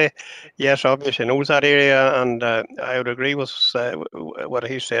McClougherty. Yes, obviously knows that area, and I would agree with what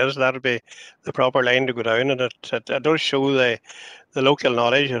he says. That would be the proper line to go down, and it does show the local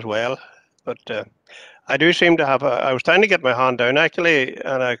knowledge as well. But I do seem to have. I was trying to get my hand down actually,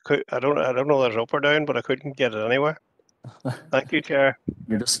 and I don't know whether it's up or down, but I couldn't get it anywhere. Thank you, Chair.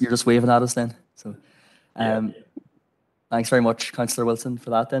 You're just waving at us then. So, thanks very much, Councillor Wilson, for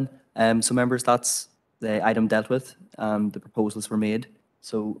that then. So members, that's the item dealt with and the proposals were made.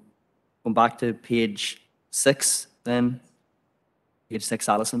 So going back to page 6 then. Page 6,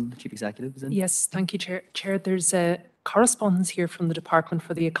 Alison, Chief Executive, is in. Yes, thank you, Chair. There's a correspondence here from the Department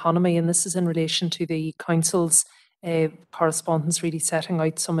for the Economy, and this is in relation to the Council's correspondence really setting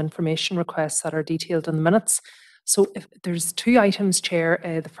out some information requests that are detailed in the minutes. So if there's 2 items, Chair.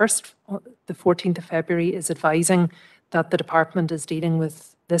 The first, the 14th of February, is advising that the department is dealing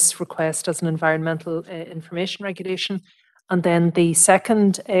with this request as an environmental information regulation. And then the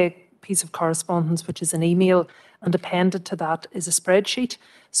second piece of correspondence, which is an email, and appended to that is a spreadsheet.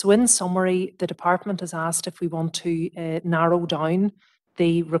 So in summary, the department has asked if we want to narrow down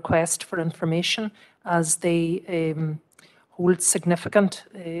the request for information, as they hold significant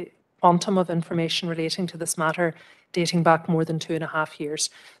quantum of information relating to this matter dating back more than 2.5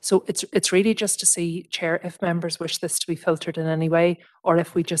 years. So it's really just to see, Chair, if members wish this to be filtered in any way, or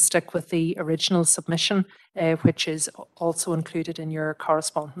if we just stick with the original submission, which is also included in your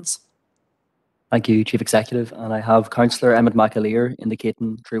correspondence. Thank you, Chief Executive. And I have Councillor Emmett McAleer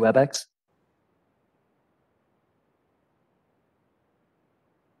indicating through WebEx.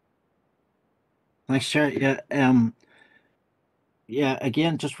 Thanks, Chair. Yeah,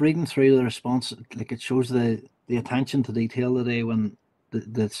 again, just reading through the response, like it shows the attention to detail today when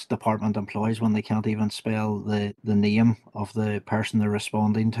this department employs when they can't even spell the name of the person they're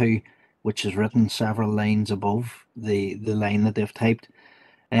responding to, which is written several lines above the line that they've typed.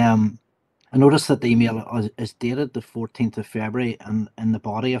 I noticed that the email is dated the 14th of February, and in the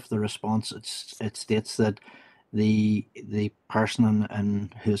body of the response, it states that the person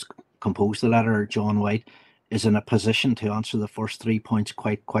who's composed the letter, John White, is in a position to answer the first 3 points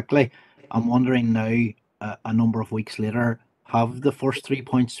quite quickly. I'm wondering now, a number of weeks later, have the first 3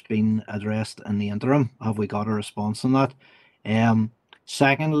 points been addressed in the interim? Have we got a response on that?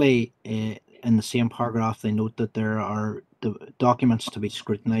 Secondly, in the same paragraph, they note that there are the documents to be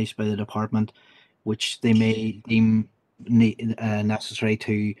scrutinised by the department, which they may deem necessary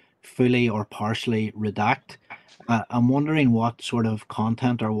to fully or partially redact. I'm wondering what sort of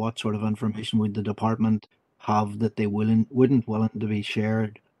content or what sort of information would the department have that they wouldn't willing to be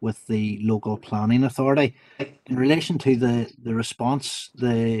shared with the local planning authority in relation to the response,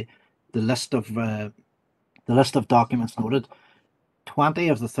 the list of documents noted. 20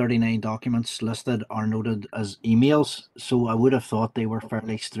 of the 39 documents listed are noted as emails, so I would have thought they were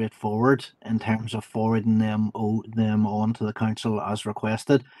fairly straightforward in terms of forwarding them on to the council as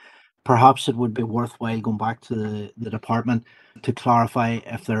requested. Perhaps it would be worthwhile going back to the department to clarify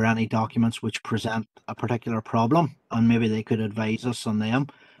if there are any documents which present a particular problem, and maybe they could advise us on them.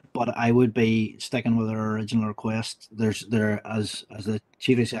 But I would be sticking with our original request. As the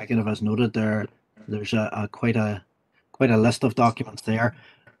chief executive has noted, there's quite a list of documents there.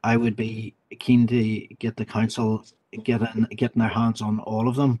 I would be keen to get the council getting their hands on all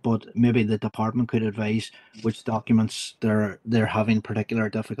of them, but maybe the department could advise which documents they're having particular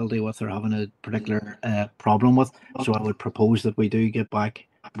difficulty with or having a particular problem with. So I would propose that we do get back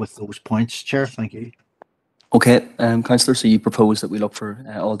with those points, Chair. Thank you. Okay, Councillor, so you propose that we look for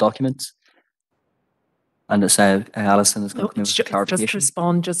all documents? And as Alison is going to come in with clarification. Just to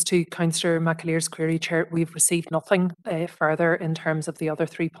respond just to Councillor McAleer's query, Chair, we've received nothing further in terms of the other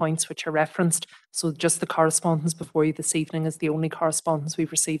 3 points which are referenced. So just the correspondence before you this evening is the only correspondence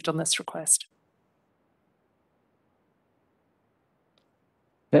we've received on this request.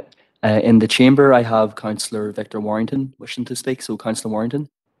 Okay. In the chamber, I have Councillor Victor Warrington wishing to speak. So Councillor Warrington.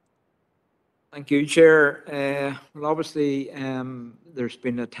 Thank you, Chair. Well, obviously, there's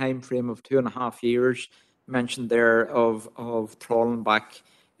been a time frame of 2.5 years mentioned there of trawling back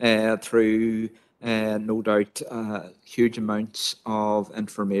through no doubt huge amounts of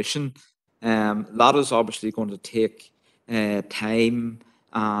information. That is obviously going to take time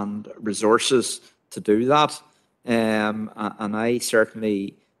and resources to do that. And I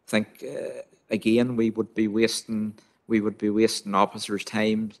certainly think again we would be wasting officers'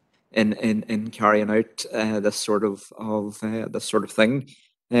 time in carrying out this sort of thing.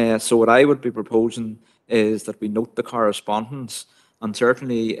 So what I would be proposing is that we note the correspondence, and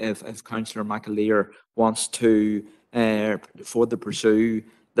certainly if Councillor McAleer wants to further pursue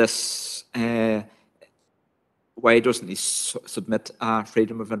this, why doesn't he submit a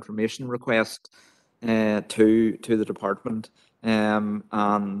freedom of information request to the department? And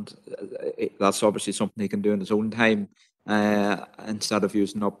that's obviously something he can do in his own time, instead of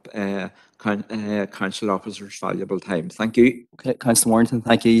using up council officers' valuable time. Thank you. Okay, Councillor Warrington,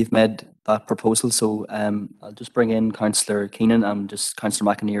 thank you. You've made that proposal. So I'll just bring in Councillor Keenan, and just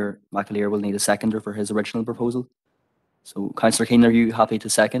Councillor McAleer will need a seconder for his original proposal. So Councillor Keenan, are you happy to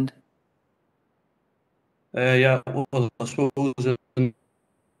second? Yeah, well, I suppose in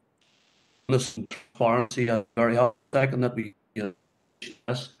this transparency, I'm very happy to second that we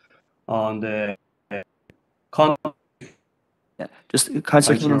on the yeah, just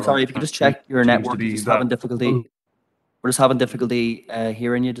Councillor Keenan, sorry, if you could just check your network, we're just having difficulty. We're just having difficulty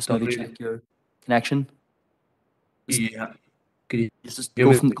hearing you. Just maybe check your connection. Yeah. Just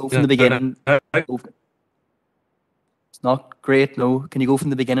go from the beginning. It's not great. No, can you go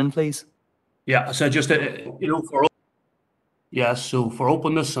from the beginning, please? Yeah. So just so for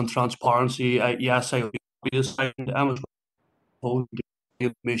openness and transparency, yes, I would be deciding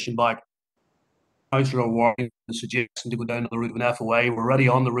information back. Councillor Warren suggesting to go down the route of an FOI. We're already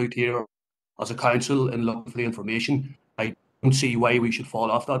on the route here as a council in looking for the information. I don't see why we should fall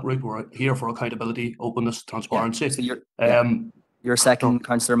off that route. We're here for accountability, openness, transparency. Yeah, so your second,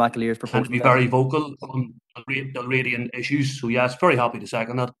 Councillor McAleer's proposal. And to be very vocal on the radiant issues. So yes, very happy to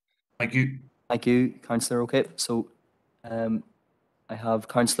second that. Thank you. Thank you, Councillor. Okay, so I have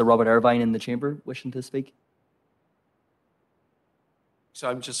Councillor Robert Irvine in the chamber wishing to speak. So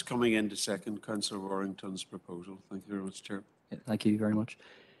I'm just coming in to second Councillor Warrington's proposal. Thank you very much, Chair. Yeah, thank you very much.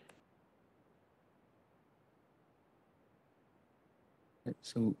 Okay,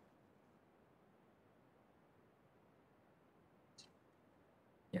 so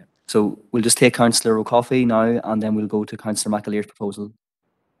yeah, so we'll just take Councillor O'Coffey now, and then we'll go to Councillor McAleer's proposal.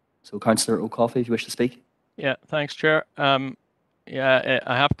 So Councillor O'Coffey, if you wish to speak. Yeah, thanks, Chair. Yeah,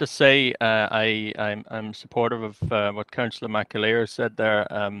 I have to say I'm supportive of what Councillor McAleer said there,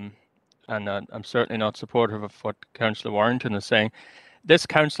 and I'm certainly not supportive of what Councillor Warrington is saying. This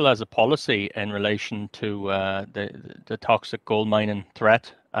council has a policy in relation to the toxic gold mining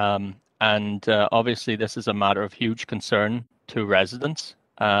threat, and obviously this is a matter of huge concern to residents.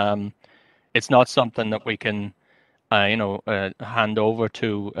 It's not something that we can hand over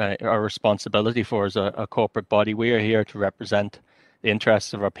to our responsibility for as a corporate body. We are here to represent the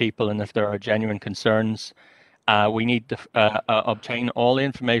interests of our people, and if there are genuine concerns We need to obtain all the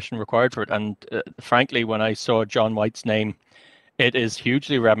information required for it. And frankly, when I saw John White's name, it is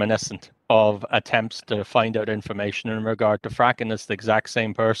hugely reminiscent of attempts to find out information in regard to fracking. It's the exact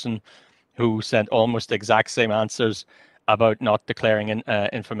same person who sent almost the exact same answers about not declaring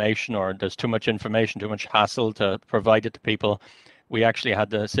information, or there's too much information, too much hassle to provide it to people. We actually had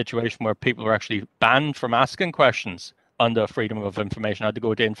the situation where people were actually banned from asking questions under Freedom of Information. I had to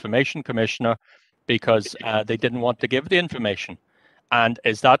go to Information Commissioner because they didn't want to give the information. And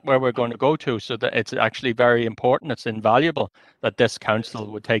is that where we're going to go to? So that it's actually very important, it's invaluable that this council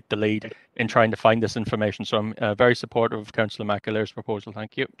would take the lead in trying to find this information. So I'm very supportive of Councillor McAleer's proposal.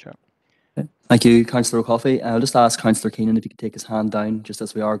 Thank you, Chair. Thank you, Councillor O'Coffey. I'll just ask Councillor Keenan if he could take his hand down, just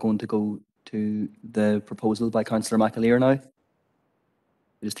as we are going to go to the proposal by Councillor McAleer now.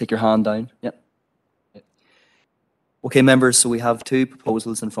 Just take your hand down. Yep. Okay, members, so we have two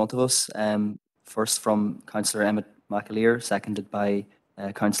proposals in front of us. First from Councillor Emmett McAleer, seconded by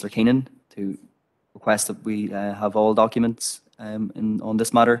Councillor Keenan, to request that we have all documents on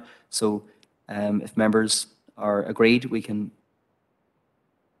this matter. So if members are agreed, we can.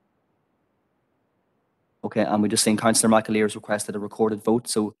 Okay, and we just seen Councillor McAleer has requested a recorded vote,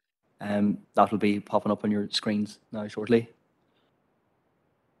 so that will be popping up on your screens now shortly.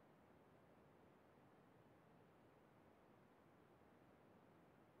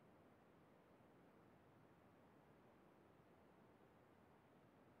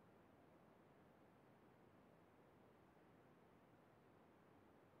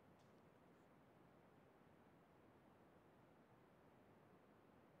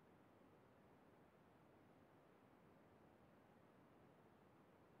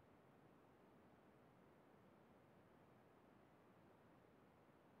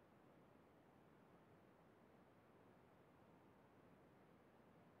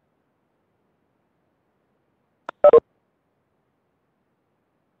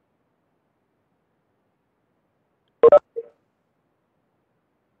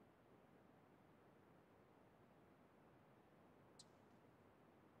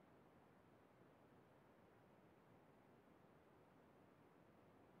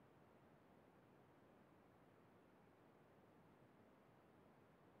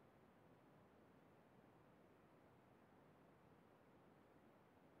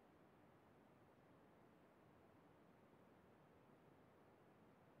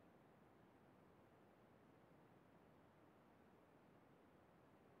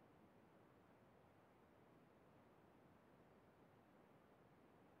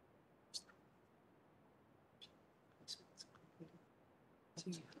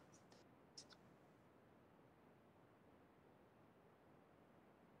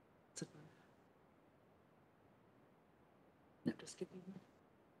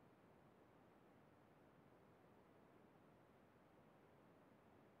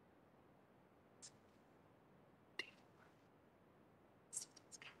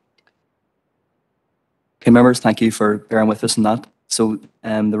 Okay, members, thank you for bearing with us on that. So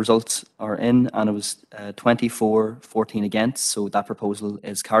the results are in, and it was 24-14 against, so that proposal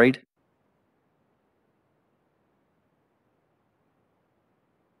is carried.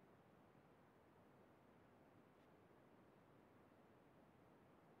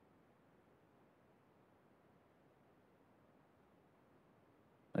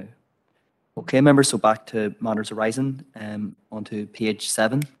 Okay, members, so back to matters arising, onto page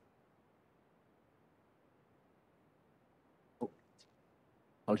 7.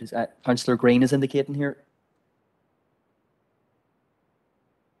 Apologies. Councillor Green is indicating here.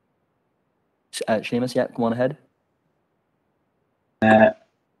 Seamus, yeah, go on ahead.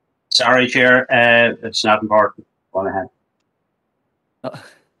 Sorry, Chair, it's not important. Go on ahead.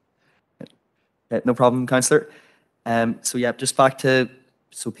 No problem, Councillor. So yeah, just back to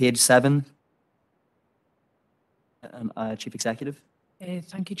page 7. Chief Executive.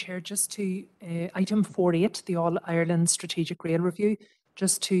 Thank you, Chair. Just to item 48, the All Ireland Strategic Rail Review.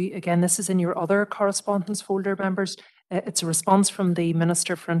 Just to, again, this is in your other correspondence folder, members. It's a response from the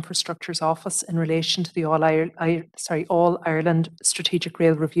Minister for Infrastructure's office in relation to the All Ireland Strategic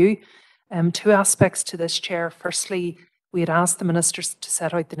Rail Review. Two aspects to this, Chair. Firstly, we had asked the Minister to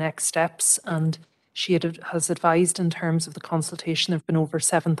set out the next steps, and she has advised in terms of the consultation there have been over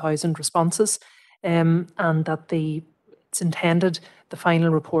 7,000 responses, and that it's intended the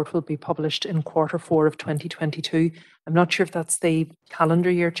final report will be published in Q4 of 2022. I'm not sure if that's the calendar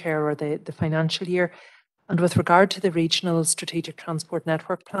year, Chair, or the financial year. And with regard to the regional strategic transport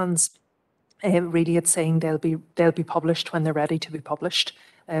network plans, really it's saying they'll be published when they're ready to be published,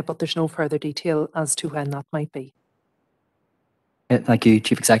 but there's no further detail as to when that might be. Thank you,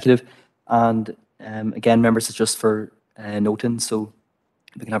 Chief Executive. And Again, members, it's just for noting, so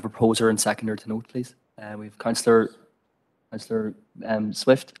we can have a proposer and seconder to note, please. We have Councillor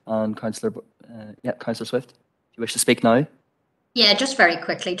Swift and Councillor Swift. Do you wish to speak now? Yeah, just very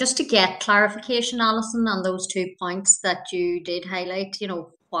quickly, just to get clarification, Alison, on those 2 points that you did highlight.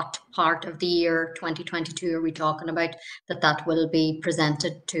 What part of the year 2022 are we talking about that will be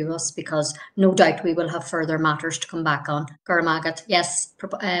presented to us? Because no doubt we will have further matters to come back on. Gurmagat, yes,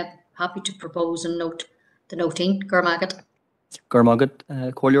 happy to propose and note the noting. Gurmagat.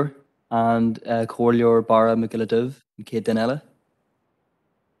 Gurmagat, Collier, and Collier, Barra, McGilladuv, and Kate Danella.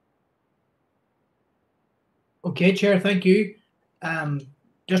 Okay, Chair, thank you.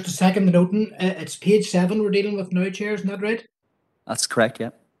 Just to second the noting, it's page 7 we're dealing with now, Chair, isn't that right? That's correct,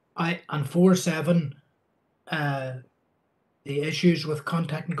 yeah. And 4.7, the issues with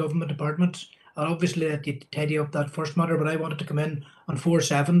contacting government departments. I'll obviously let you tidy up that first matter, but I wanted to come in on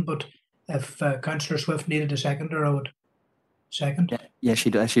 4.7, but if Councillor Swift needed a seconder, I would second. Yeah,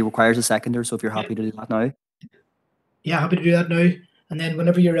 she requires a seconder, so if you're happy to do that now. Yeah, happy to do that now. And then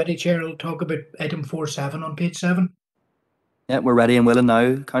whenever you're ready, Chair, I'll talk about item 4.7 on page 7. Yeah, we're ready and willing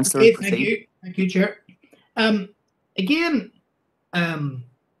now, Councillor. Okay, thank you. Thank you, Chair. Again,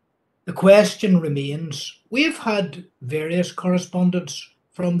 the question remains, we've had various correspondence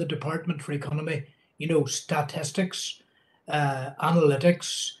from the Department for Economy, statistics,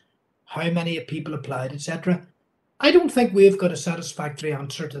 analytics, how many people applied, etc. I don't think we've got a satisfactory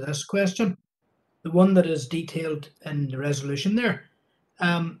answer to this question, the one that is detailed in the resolution there.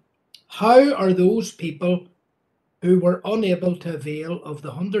 How are those people who were unable to avail of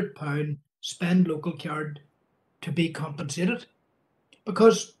the £100 spend local card to be compensated?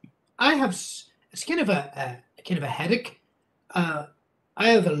 Because it's kind of a headache. I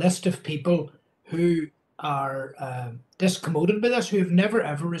have a list of people who are discommoded by this, who have never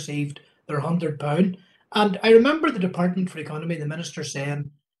ever received their £100. And I remember the Department for Economy, the Minister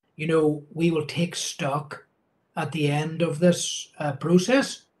saying, we will take stock at the end of this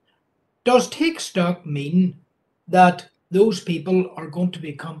process. Does take stock mean that those people are going to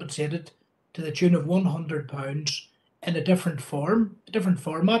be compensated to the tune of £100 in a different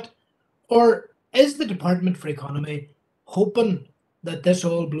format? Or is the Department for Economy hoping that this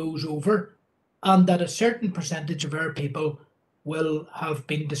all blows over and that a certain percentage of our people will have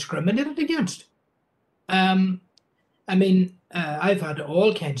been discriminated against? I've had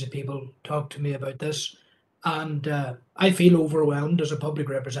all kinds of people talk to me about this, and I feel overwhelmed as a public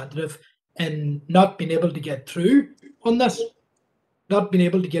representative in not being able to get through on this, not being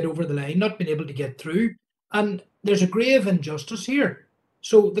able to get over the line, not being able to get through. And there's a grave injustice here.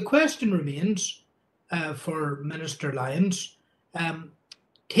 So the question remains for Minister Lyons,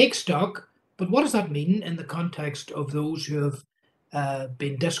 take stock, but what does that mean in the context of those who have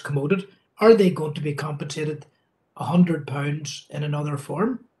been discommoded? Are they going to be compensated £100 in another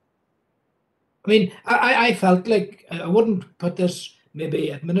form? I felt like I wouldn't put this maybe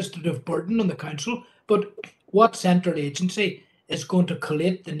administrative burden on the council, but what central agency is going to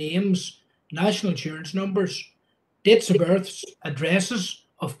collate the names, national insurance numbers, dates of births, addresses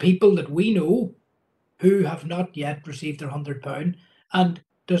of people that we know who have not yet received their £100? And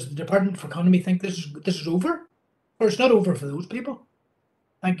does the Department for Economy think this is over? Or it's not over for those people?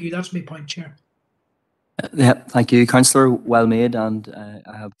 Thank you. That's my point, Chair. Yeah, thank you, Councillor. Well made, and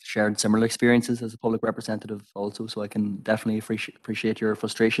I have shared similar experiences as a public representative also, so I can definitely appreciate your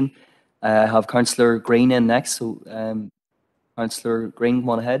frustration. I have Councillor Green in next, so Councillor Green, come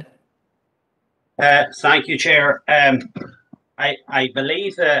on ahead. Thank you, Chair. I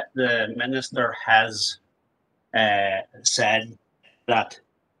believe that the Minister has said that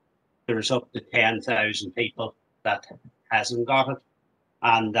there's up to 10,000 people that hasn't got it,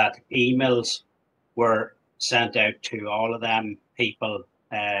 and that emails were sent out to all of them people,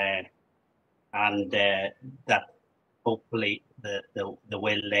 and that hopefully the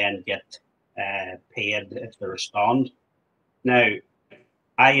will then get paid if they respond. Now,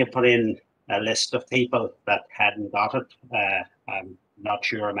 I have put in a list of people that hadn't got it. I'm not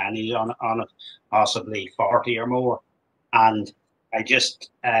sure how many on it, possibly 40 or more. And I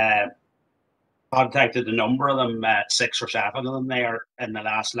just contacted a number of them, 6 or 7 of them there in the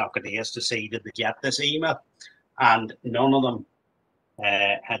last lot of days to see did they get this email, and none of them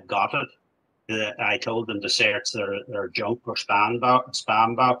had got it. I told them to search their junk or spam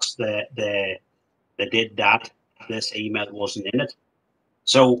box. They did that. This email wasn't in it.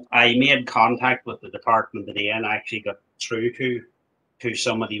 So I made contact with the department today and actually got through to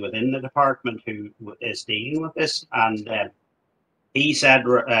somebody within the department who is dealing with this, and he said,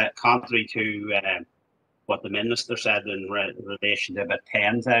 contrary to what the minister said in relation to about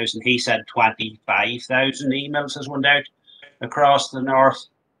 10,000. He said 25,000 emails has went out across the north,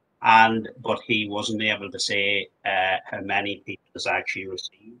 but he wasn't able to say how many people has actually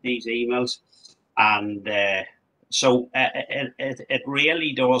received these emails. And so it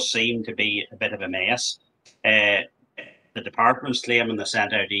really does seem to be a bit of a mess. The department's claiming they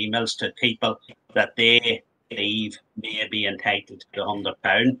sent out emails to people that they believe may be entitled to the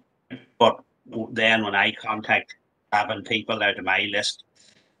 £100, but then when I contact 7 people out of my list,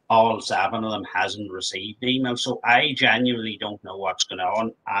 all 7 of them hasn't received email. So I genuinely don't know what's going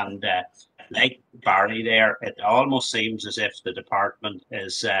on. And like Barry there, it almost seems as if the department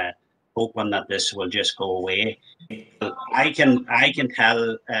is hoping that this will just go away. I can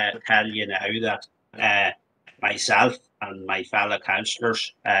tell you now that myself and my fellow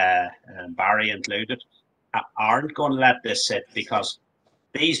councillors, Barry included, aren't going to let this sit, because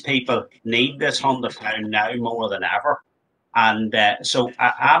these people need this £100 now more than ever. And so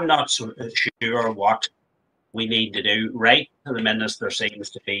I'm not so sure what we need to do. Right to the minister seems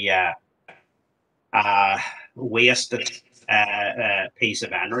to be a wasted piece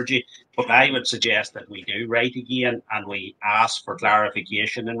of energy. But I would suggest that we do write again and we ask for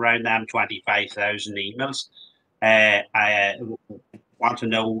clarification around them 25,000 emails. I want to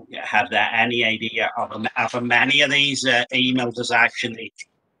know, have they any idea of how many of these emails is actually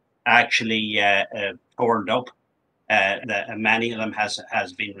turned up? Many of them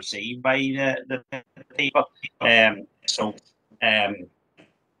has been received by the people. That's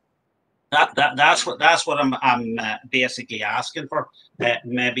what I'm basically asking for.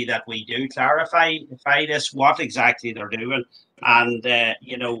 Maybe that we do clarify this, what exactly they're doing, and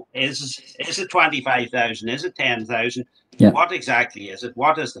you know, is it 25,000? Is it 10,000? Yeah. What exactly is it?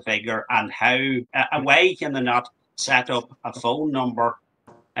 What is the figure? And how? Why can they not set up a phone number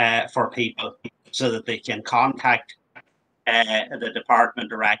for people so that they can contact the department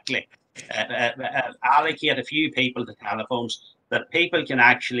directly? Allocate a few people to telephones that people can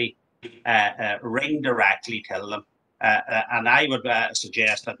actually ring directly to them. And I would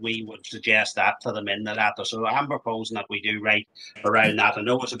suggest that we would suggest that to them in the letter. So I'm proposing that we do write around that. I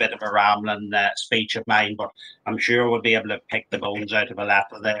know it's a bit of a rambling speech of mine, but I'm sure we'll be able to pick the bones out of a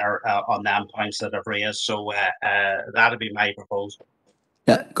letter there on them points that I've raised. So that'll be my proposal.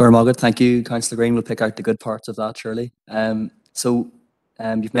 Yeah, Gormagat, thank you, Councillor Green. We'll pick out the good parts of that, surely.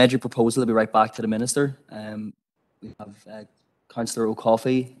 You've made your proposal. I'll be right back to the Minister. We have Councillor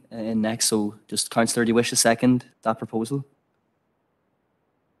O'Coffey in next. So just, Councillor, do you wish to second that proposal?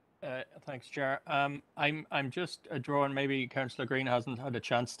 Thanks, Chair. I'm just drawing, maybe Councillor Green hasn't had a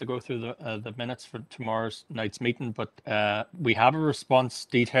chance to go through the minutes for tomorrow's night's meeting, but we have a response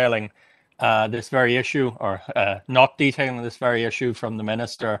detailing this very issue, or not detailing this very issue, from the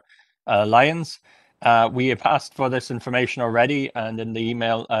Minister Lyons. We have asked for this information already, and in the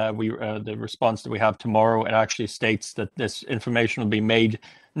email, the response that we have tomorrow, it actually states that this information will be made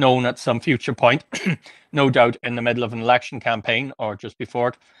known at some future point, no doubt in the middle of an election campaign or just before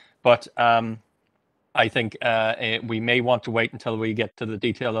it. But I think we may want to wait until we get to the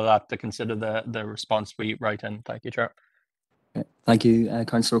detail of that to consider the response we write in. Thank you, Chair. Okay. Thank you,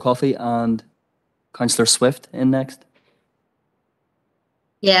 Councillor O'Coffey. And Councillor Swift in next.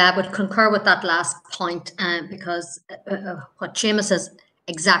 Yeah, I would concur with that last point, because what Seamus has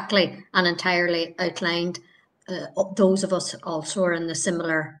exactly and entirely outlined, those of us also are in the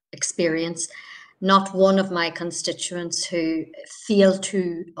similar experience. Not one of my constituents who fail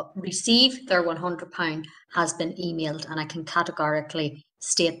to receive their £100 has been emailed, and I can categorically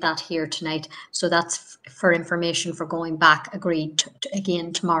state that here tonight. So that's for information for going back, agreed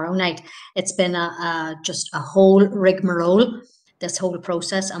again tomorrow night. It's been just a whole rigmarole, this whole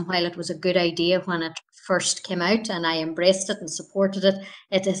process, and while it was a good idea when it first came out and I embraced it and supported it,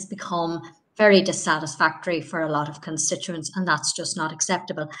 it has become very dissatisfactory for a lot of constituents, and that's just not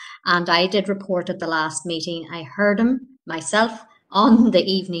acceptable. And I did report at the last meeting, I heard him myself on the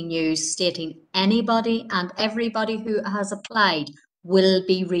evening news stating anybody and everybody who has applied will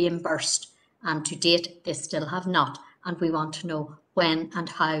be reimbursed, and to date they still have not, and we want to know when and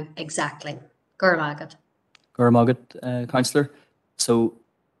how exactly. Gormagat. Councillor. So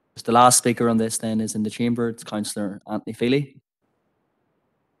the last speaker on this then is in the chamber. It's Councillor Anthony Feely.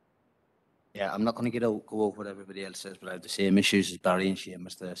 Yeah, I'm not going to go over what everybody else says, but I have the same issues as Barry and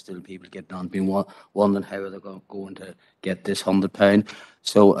Seamus. There are still people getting on, being wondering how they're going to get this £100.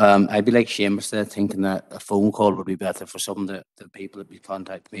 So I'd be like Seamus there, thinking that a phone call would be better for some of the people that would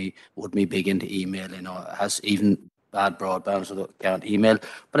contact me, would be big into emailing, or has even bad broadband so they can't email.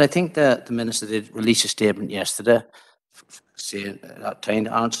 But I think that the Minister did release a statement yesterday trying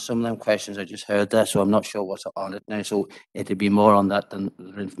to answer some of them questions I just heard there, so I'm not sure what's on it now. So it'll be more on that than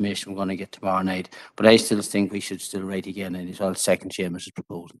the information we're going to get tomorrow night. But I still think we should still write again, and as well second Seamus's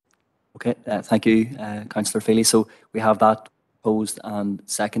proposal. Okay, thank you, Councillor Feely. So we have that proposed and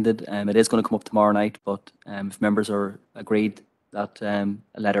seconded. It is going to come up tomorrow night, but if members are agreed that a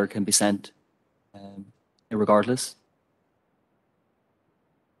letter can be sent regardless.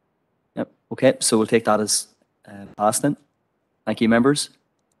 Yep. Okay, so we'll take that as passed then. Thank you, members.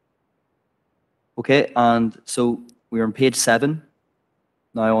 Okay, and so we're on page 7.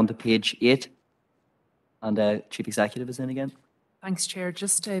 Now on to page 8. And Chief Executive is in again. Thanks, Chair.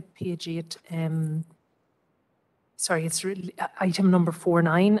 Just page 8. Sorry, it's really item number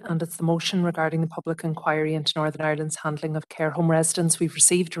 49, and it's the motion regarding the public inquiry into Northern Ireland's handling of care home residents. We've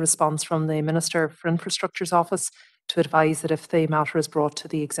received a response from the Minister for Infrastructure's office to advise that if the matter is brought to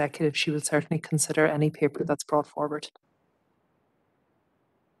the Executive, she will certainly consider any paper that's brought forward.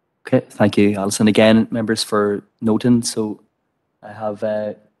 Okay, thank you, Alison. Again, members, for noting. So I have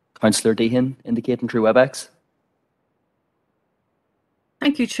Councillor Deehan indicating through WebEx.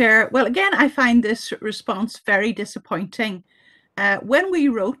 Thank you, Chair. Well, again, I find this response very disappointing. When we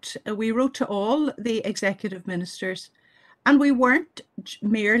wrote to all the executive ministers, and we weren't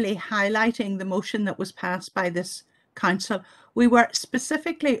merely highlighting the motion that was passed by this council. We were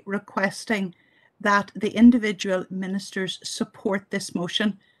specifically requesting that the individual ministers support this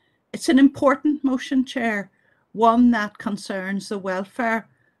motion. It's an important motion, Chair, one that concerns the welfare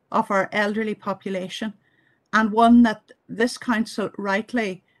of our elderly population, and one that this council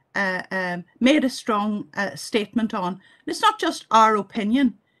rightly made a strong statement on. And it's not just our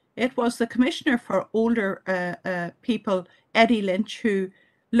opinion. It was the Commissioner for Older People, Eddie Lynch, who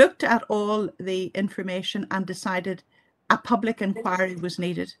looked at all the information and decided a public inquiry was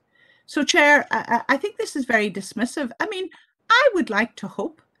needed. So, Chair, I think this is very dismissive. I mean, I would like to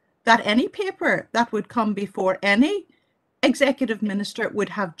hope that any paper that would come before any executive minister would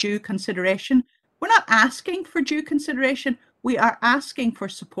have due consideration. We're not asking for due consideration. We are asking for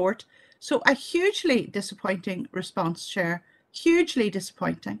support. So a hugely disappointing response, Chair. Hugely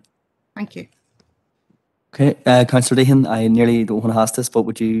disappointing. Thank you. Okay, Councillor Deehan, I nearly don't want to ask this, but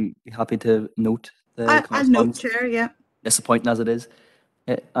would you be happy to note the I'll note, Chair, yeah. Disappointing as it is.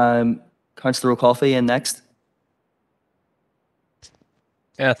 Councillor O'Coffey in next.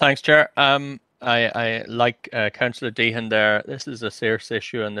 Yeah, thanks, Chair. I like Councillor Deehan there. This is a serious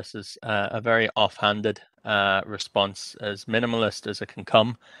issue, and this is a very offhanded response, as minimalist as it can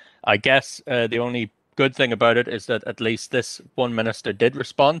come. I guess the only good thing about it is that at least this one minister did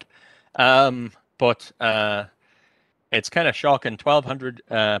respond, but it's kind of shocking. 1,200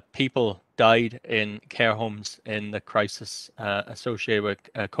 people died in care homes in the crisis associated with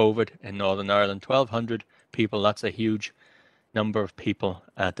COVID in Northern Ireland. 1,200 people, that's a huge number of people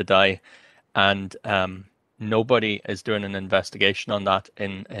to die. And nobody is doing an investigation on that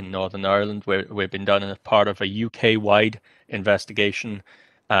in Northern Ireland. We've been done as part of a UK-wide investigation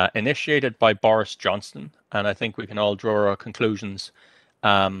initiated by Boris Johnson. And I think we can all draw our conclusions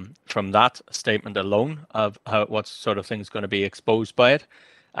from that statement alone of what sort of things going to be exposed by it.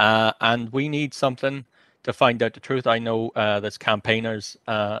 And we need something to find out the truth. I know there's campaigners.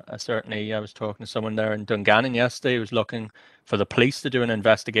 Certainly, I was talking to someone there in Dungannon yesterday who was looking for the police to do an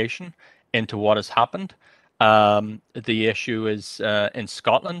investigation into what has happened. The issue is in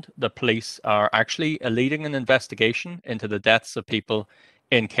Scotland, the police are actually leading an investigation into the deaths of people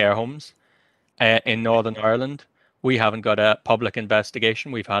in care homes. In Northern Ireland, we haven't got a public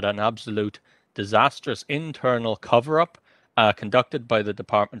investigation. We've had an absolute disastrous internal cover-up conducted by the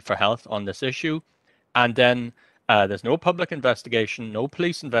Department for Health on this issue. And then there's no public investigation, no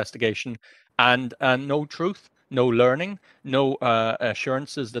police investigation, and no truth, no learning, no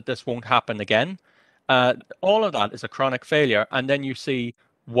assurances that this won't happen again. All of that is a chronic failure. And then you see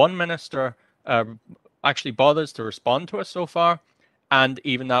one minister actually bothers to respond to us so far, and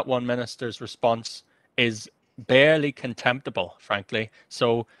even that one minister's response is barely contemptible, frankly.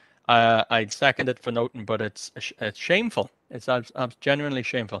 So I'd second it for noting, but it's shameful. It's genuinely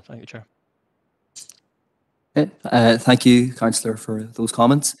shameful. Thank you, Chair. Okay. Thank you, Councillor, for those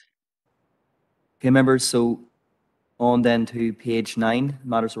comments. Okay, members, so on then to page 9,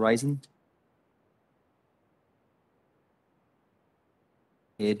 Matters Arising.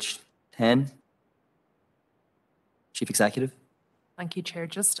 Page 10, Chief Executive. Thank you, Chair.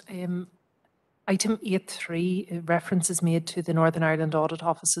 Just item 8.3, reference is made to the Northern Ireland Audit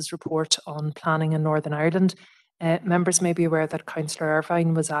Office's report on planning in Northern Ireland. Members may be aware that Councillor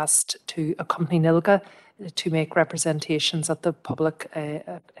Irvine was asked to accompany NILGA to make representations at the public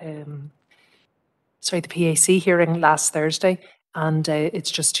the PAC hearing last Thursday, and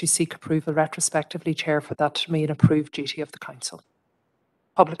it's just to seek approval retrospectively, Chair, for that to be an approved duty of the Council.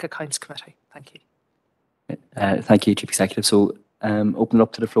 Public Accounts Committee. Thank you. Thank you, Chief Executive. So open it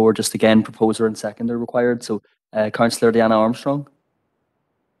up to the floor. Just again, proposer and seconder required. So Councillor Diana Armstrong.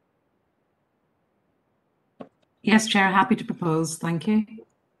 Yes, Chair, happy to propose. Thank you.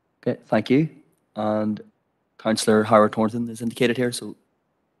 Okay, thank you. And Councillor Howard Thornton is indicated here. So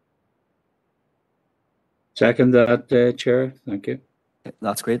second that, Chair. Thank you.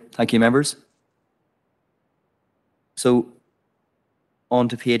 That's great. Thank you, members. So on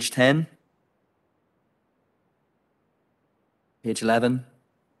to page 10, page 11,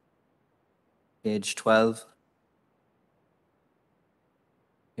 page 12,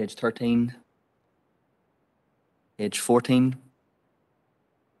 page 13, page 14,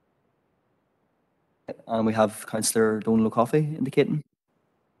 and we have Councillor Donal O'Coffey indicating.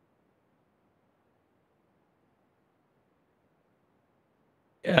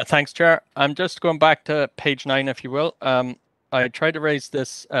 Yeah, thanks, Chair. I'm just going back to page 9, if you will. I tried to raise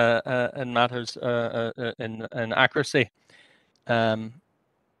this in matters in accuracy. There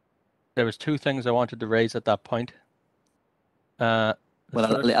was 2 things I wanted to raise at that point. Well,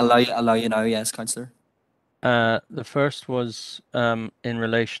 I'll allow you now, yes, Councillor. The first was in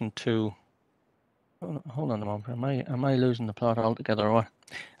relation to. Hold on a moment. Am I losing the plot altogether or what?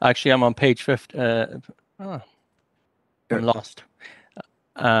 Actually, I'm on page 50. I'm lost.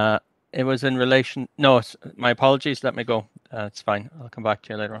 It was in relation. No, my apologies. Let me go. It's fine. I'll come back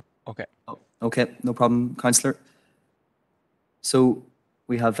to you later on. Okay. Okay, no problem, Councillor. So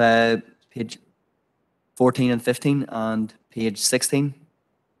we have page 14 and 15 and page 16.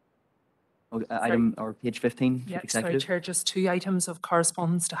 Item or page 15. Yeah, sorry, Chair, just 2 items of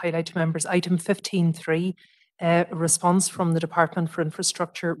correspondence to highlight to members. Item 15.3, a response from the Department for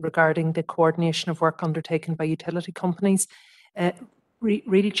Infrastructure regarding the coordination of work undertaken by utility companies.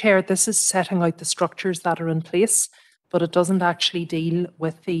 Really, Chair, this is setting out the structures that are in place, but it doesn't actually deal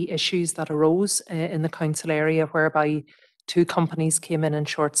with the issues that arose in the council area whereby 2 companies came in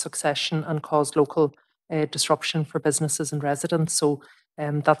short succession and caused local disruption for businesses and residents. So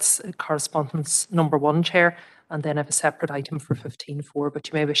that's correspondence number 1, Chair, and then I have a separate item for 15.4, but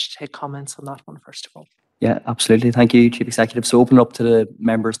you may wish to take comments on that one first of all. Yeah, absolutely. Thank you, Chief Executive. So open up to the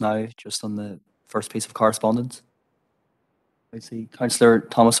members now, just on the first piece of correspondence. I see Councillor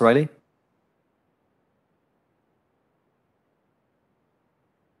Thomas O'Reilly.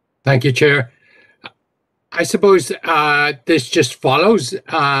 Thank you, Chair. I suppose this just follows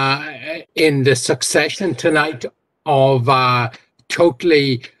in the succession tonight of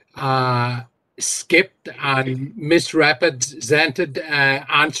totally skipped and misrepresented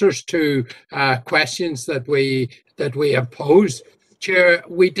answers to questions that we have posed. Chair,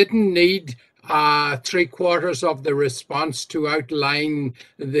 we didn't need 3/4 of the response to outline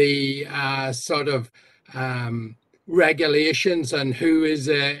the sort of regulations and who is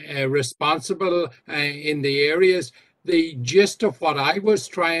responsible in the areas. The gist of what I was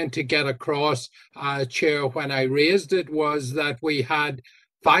trying to get across, Chair, when I raised it was that we had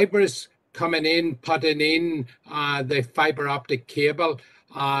Fibrus coming in, putting in the fibre optic cable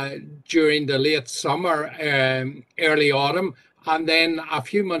during the late summer, early autumn. And then a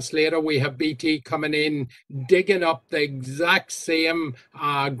few months later, we have BT coming in, digging up the exact same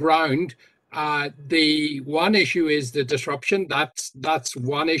ground. The one issue is the disruption. That's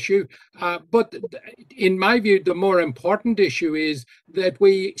one issue. But in my view, the more important issue is that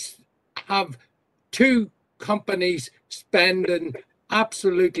we have 2 companies spending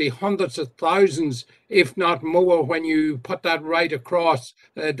absolutely hundreds of thousands, if not more, when you put that right across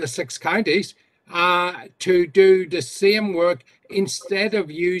the 6 counties, to do the same work instead of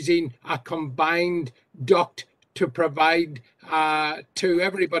using a combined duct to provide to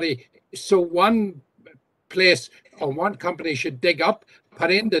everybody. So one place or one company should dig up, put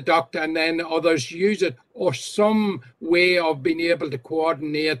in the duct, and then others use it, or some way of being able to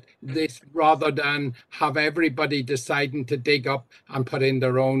coordinate this rather than have everybody deciding to dig up and put in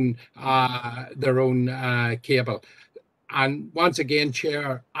their own cable. And once again,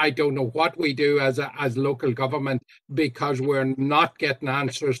 Chair, I don't know what we do as local government, because we're not getting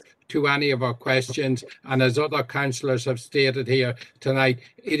answers to any of our questions. And as other councillors have stated here tonight,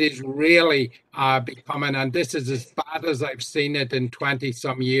 it is really becoming, and this is as bad as I've seen it in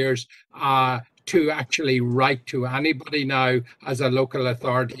 20-some years, to actually write to anybody now as a local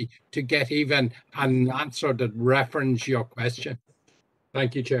authority to get even an answer that references your question.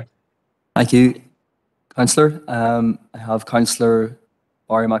 Thank you, Chair. Thank you, Councillor. I have Councillor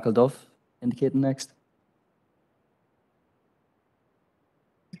Barry McElduff indicating next.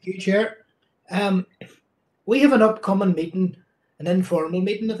 Thank you, Chair. We have an upcoming meeting, an informal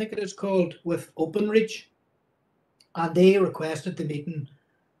meeting, I think it is called, with Openreach, and they requested the meeting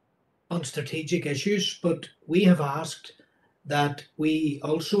on strategic issues, but we have asked that we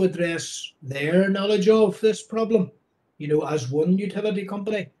also address their knowledge of this problem, you know, as one utility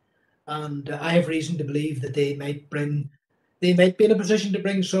company. And I have reason to believe that they might be in a position to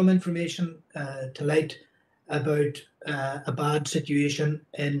bring some information to light about a bad situation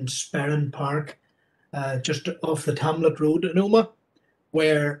in Sperrin Park, just off the Tamlet Road in Omagh,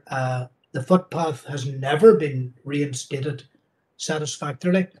 where the footpath has never been reinstated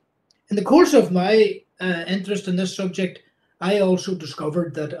satisfactorily. In the course of my interest in this subject, I also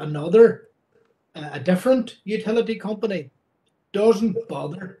discovered that a different utility company doesn't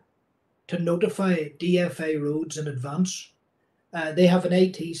bother to notify DFA roads in advance. They have an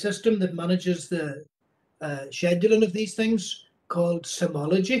IT system that manages the scheduling of these things called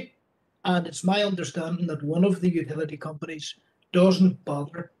Simology, and it's my understanding that one of the utility companies doesn't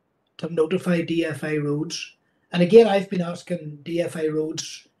bother to notify DFA roads. And again, I've been asking DFA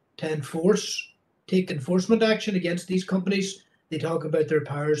roads to take enforcement action against these companies. They talk about their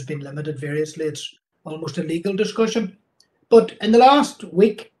powers being limited variously. It's almost a legal discussion. But in the last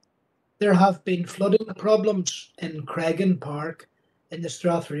week, there have been flooding problems in Cregan Park in the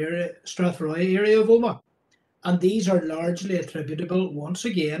Strathroy area of Omagh. And these are largely attributable, once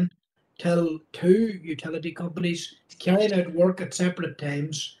again, to two utility companies carrying out work at separate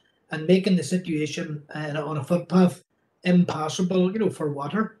times and making the situation on a footpath impassable, you know, for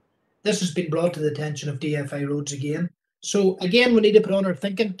water. This has been brought to the attention of DFA roads again. So again, we need to put on our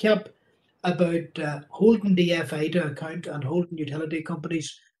thinking cap about holding DFA to account and holding utility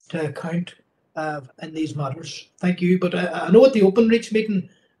companies to account in these matters. Thank you. But I know at the Openreach meeting,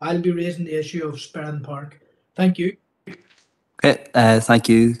 I'll be raising the issue of Sperrin Park. Thank you. Okay, thank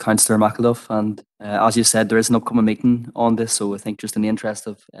you, Councillor McElduff. And as you said, there is an upcoming meeting on this, so I think just in the interest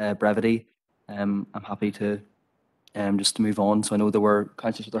of brevity, I'm happy to just to move on. So I know there were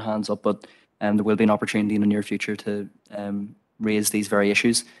councillors with their hands up, but there will be an opportunity in the near future to raise these very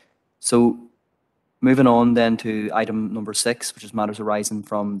issues. So moving on then to item number 6, which is matters arising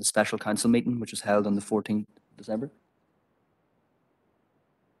from the special council meeting, which was held on the 14th of December.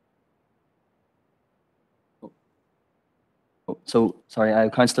 So, sorry,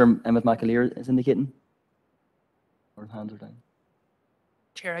 Councillor Emmett McAleer is indicating. Or hands are down.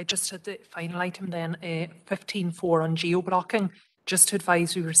 Chair, I just had the final item then, 15.4 on geo-blocking. Just to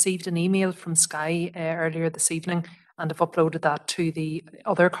advise, we received an email from Sky earlier this evening and have uploaded that to the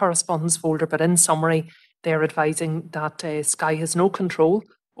other correspondence folder. But in summary, they're advising that Sky has no control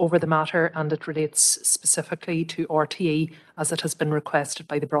over the matter and it relates specifically to RTE as it has been requested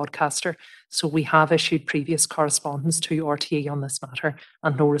by the broadcaster. So we have issued previous correspondence to RTE on this matter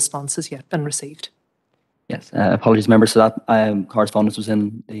and no response has yet been received. Yes, apologies members, so that correspondence was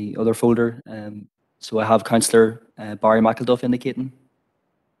in the other folder. So I have Councillor Barry McElduff indicating.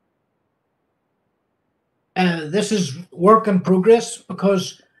 This is work in progress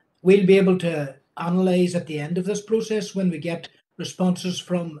because we'll be able to analyse at the end of this process when we get responses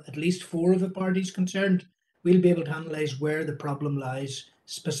from at least 4 of the parties concerned. We'll be able to analyse where the problem lies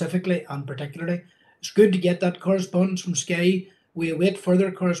specifically and particularly. It's good to get that correspondence from Sky. We await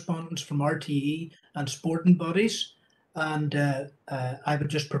further correspondence from RTE and sporting bodies. And I would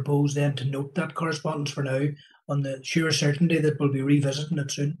just propose then to note that correspondence for now on the sure certainty that we'll be revisiting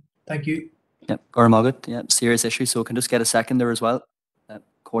it soon. Thank you. Yep, Gormagat, yeah, serious issue. So can just get a second there as well.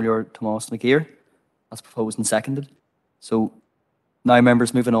 Collier Tomas McGear, that's proposed and seconded. So now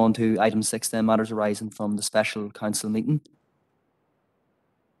members, moving on to item 6 then, matters arising from the special council meeting.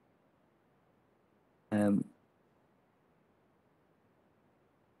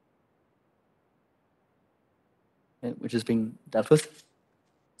 Which is being dealt with.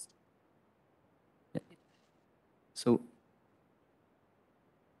 So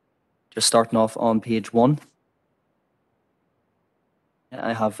just starting off on page 1.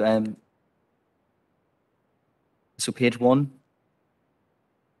 I have so page 1,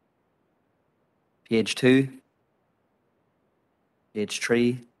 page 2, page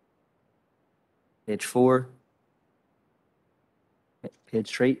 3, page 4, page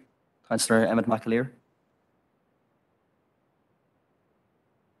 3. Councillor Emmett McAleer.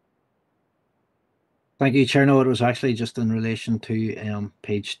 Thank you, Chair. No, it was actually just in relation to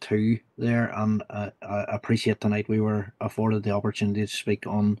page 2 there, and I appreciate tonight we were afforded the opportunity to speak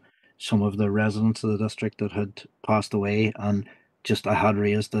on some of the residents of the district that had passed away, and just I had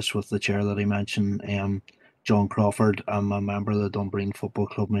raised this with the Chair that I mentioned John Crawford. I'm a member of the Dunbreen Football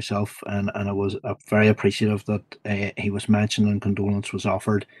Club myself, and I was very appreciative that he was mentioned and condolence was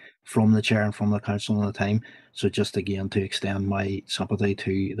offered from the chair and from the council at the time. So just again to extend my sympathy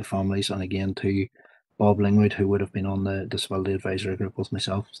to the families, and again to Bob Lingwood, who would have been on the Disability Advisory Group with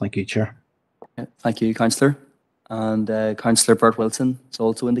myself. Thank you, Chair. Yeah, thank you, Councillor. And Councillor Bert Wilson is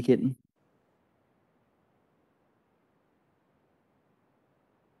also indicating.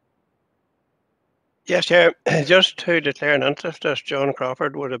 Yes, Chair. Just to declare an interest, as John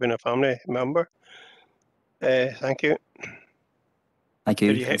Crawford would have been a family member. Thank you. Thank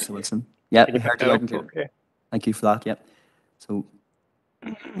you, Councillor Wilson. Yeah, we heard you loud and clear. Okay. Thank you for that. Yeah. So,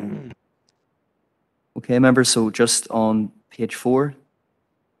 okay, members. So just on page 4,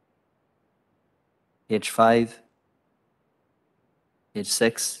 page 5, page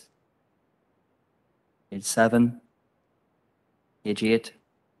 6, page 7, page 8,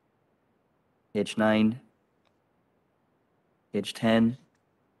 page 9, page 10.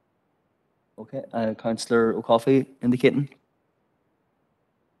 Okay, Councillor O'Coffey indicating.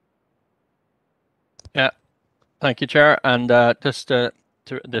 Yeah, thank you, Chair. And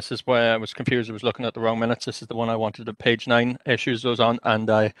this is why I was confused. I was looking at the wrong minutes. This is the one I wanted the page 9 issues those on, and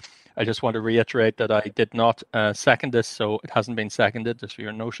I just want to reiterate that I did not second this, so it hasn't been seconded, just for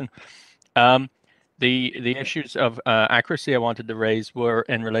your notion. The issues of accuracy I wanted to raise were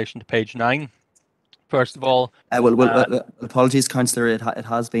in relation to page 9. First of all, apologies, Councillor. It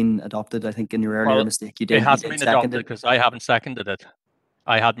has been adopted. I think in your earlier mistake you did. It hasn't been adopted because I haven't seconded it.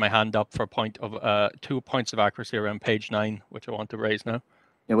 I had my hand up for 2 points of accuracy around page 9, which I want to raise now.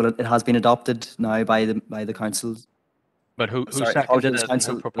 Yeah, well, it has been adopted now by the council. But who Sorry, seconded it?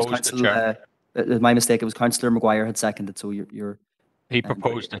 council, Who proposed council, it, Chair? My mistake. It was Councillor Maguire had seconded. So you're. He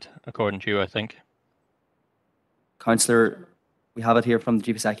proposed it, according to you, I think. Councillor, we have it here from the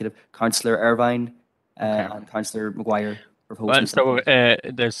Chief Executive. Councillor Irvine and Councillor Maguire proposed. Well, so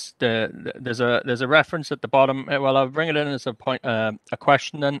there's a reference at the bottom. Well, I'll bring it in as a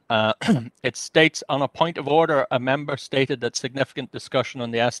question then. It states on a point of order, a member stated that significant discussion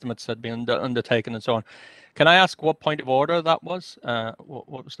on the estimates had been undertaken and so on. Can I ask what point of order that was?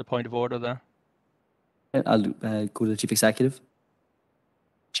 What was the point of order there? I'll go to the Chief Executive.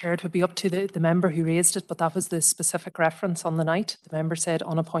 Chair, it would be up to the member who raised it, but that was the specific reference on the night. The member said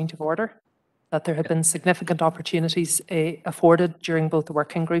on a point of order that there had been significant opportunities afforded during both the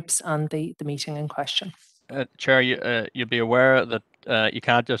working groups and the meeting in question. Chair, you'll be aware that you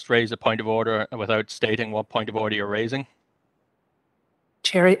can't just raise a point of order without stating what point of order you're raising.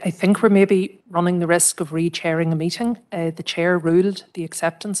 Chair, I think we're maybe running the risk of re-chairing a meeting. The chair ruled the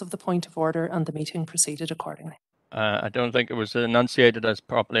acceptance of the point of order and the meeting proceeded accordingly. I don't think it was enunciated as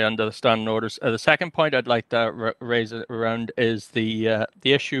properly under the standing orders. The second point I'd like to raise around is the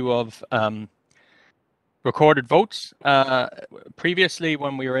issue of recorded votes. Previously,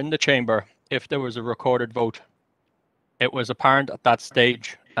 when we were in the chamber, if there was a recorded vote, it was apparent at that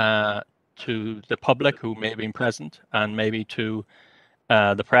stage to the public who may have been present and maybe to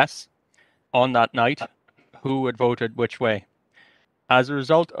the press on that night who had voted which way. As a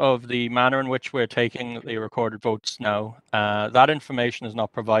result of the manner in which we're taking the recorded votes now, that information is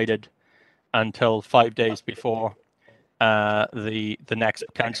not provided until 5 days before the next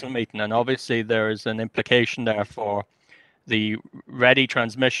council meeting. And obviously there is an implication there for the ready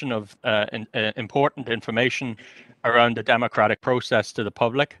transmission of important information around the democratic process to the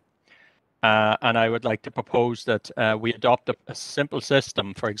public. And I would like to propose that we adopt a simple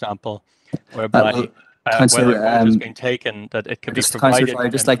system, for example, whereby when a vote has been taken, that it can be provided. Councillor,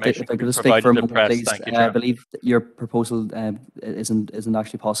 I'd just like to, if I could just speak for a moment, please. I believe that your proposal isn't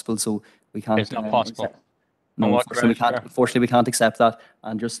actually possible, so we can't. It's not possible. No, unfortunately, we can't accept that.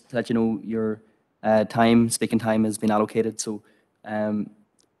 And just to let you know, your speaking time has been allocated. So,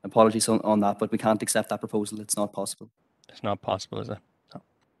 apologies on that, but we can't accept that proposal. It's not possible. It's not possible, is it? No.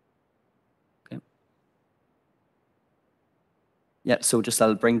 Okay. Yeah. So just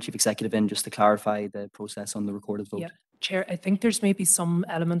I'll bring Chief Executive in just to clarify the process on the recorded vote. Yeah. Chair, I think there's maybe some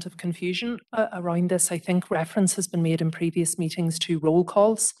element of confusion around this. I think reference has been made in previous meetings to roll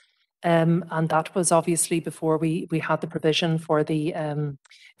calls. And that was obviously before we had the provision for the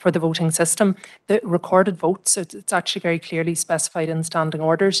voting system. The recorded votes, it's actually very clearly specified in standing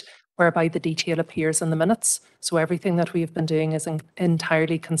orders, whereby the detail appears in the minutes. So everything that we have been doing is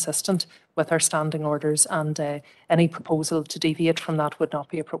entirely consistent with our standing orders, and any proposal to deviate from that would not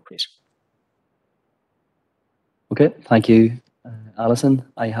be appropriate. Okay, thank you, Alison.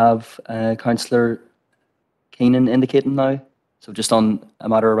 I have Councillor Keenan indicating now. So just on a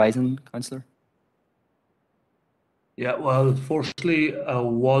matter arising, Councillor. Yeah, well, firstly, I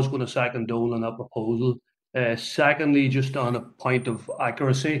was going to second Dole on that proposal, Secondly, just on a point of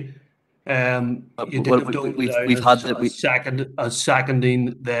accuracy, you did well, have done we've had the,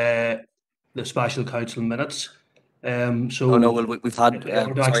 seconding the special council minutes. So no, well, we've had, they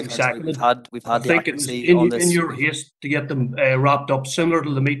weren't sorry, actually Councillor, we've seconded. had I the think it was accuracy on in this. your haste to get them wrapped up, similar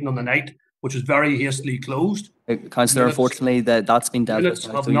to the meeting on the night, which was very hastily closed. Councillor, Minutes- unfortunately, that's been dealt with Minutes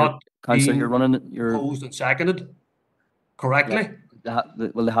now. have So you're, not Councillor, been you're running, you're, proposed and seconded correctly.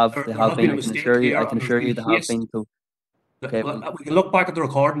 well, they have There been, has been a I can mistake assure you, here, I can and there's assure you been they have haste. been, so, okay, Well, well, we can look back at the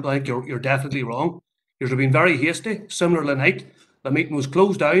recording, but I think you're definitely wrong. You've been very hasty, similar to the night. The meeting was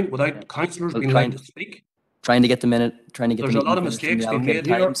closed down without councillors well, being allowed to speak. trying to get the minute, trying to get There's the a meeting lot of finished in the mistakes being allocated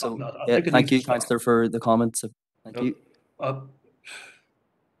made here. time, so, I yeah, think it thank needs you, to stop. Councillor, for the comments, thank you.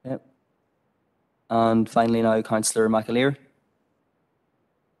 Yeah. And finally now, Councillor McAleer.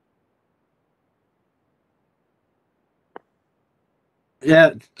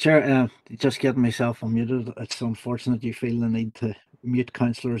 Yeah, Chair, just getting myself unmuted. It's unfortunate you feel the need to mute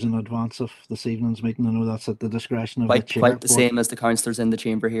councillors in advance of this evening's meeting. I know that's at the discretion of the chair. Quite the same as the councillors in the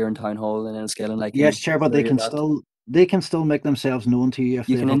chamber here in Town Hall in Enniskillen. Like, Yes, Chair, but they can still make themselves known to you if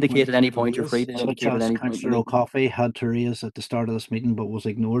you they can have indicate at points any to point. You're free raise, to such indicate at as any point. in the Councillor meeting. O'Coffey had to raise at the start of this meeting, but was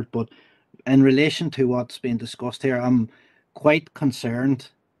ignored. But in relation to what's being discussed here, I'm quite concerned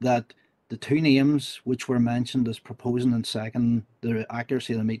that the two names which were mentioned as proposing and second the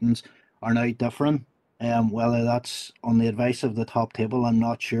accuracy of the meetings are now different. Whether that's on the advice of the top table, I'm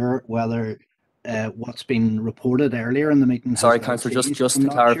not sure. Whether what's been reported earlier in the meeting. Sorry, has now Councillor, changed, just I'm to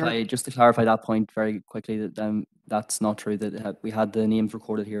not clarify, sure. just to clarify that point very quickly, that that's not true. That we had the names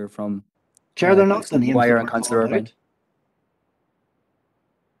recorded here from Chair, they're not the Councillor names Maguire that and were Councillor called Irvine. out.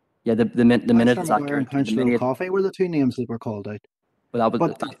 Yeah, the minute Councillor is Maguire accurate. and The Councillor minute, O'Coffey were the two names that were called out. well, that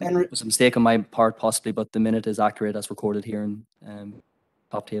But was a mistake on my part, possibly, but the minute is accurate as recorded here in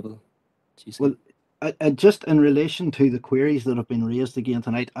top table. Well, just in relation to the queries that have been raised again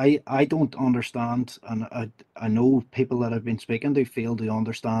tonight, I don't understand, and I know people that I've been speaking to fail to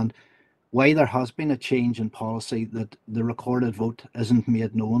understand why there has been a change in policy that the recorded vote isn't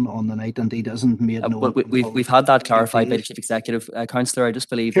made known on the night, indeed isn't made known. Well, we've had that clarified by the Chief Executive. Councillor, I just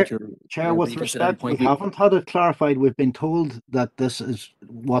believe that Chair, with respect, we haven't had it clarified. We've been told that this is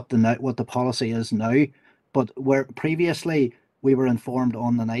what the policy is now, but where previously we were informed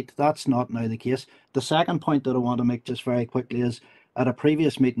on the night, that's not now the case. The second point that I want to make just very quickly is, at a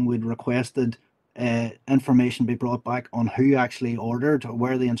previous meeting, we'd requested information be brought back on who actually ordered or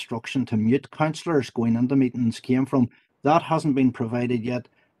where the instruction to mute councillors going into meetings came from. That hasn't been provided yet,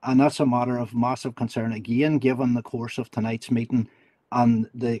 and that's a matter of massive concern again, given the course of tonight's meeting and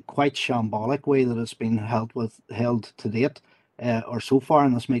the quite shambolic way that it's been held to date, or so far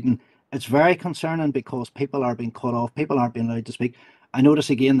in this meeting. It's very concerning because people are being cut off, people aren't being allowed to speak. I notice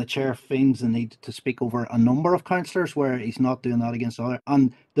again the chair feigns the need to speak over a number of councillors where he's not doing that against other.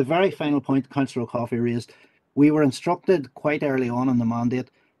 And the very final point Councillor O'Coffey raised, we were instructed quite early on in the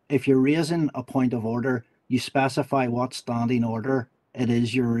mandate, if you're raising a point of order, you specify what standing order it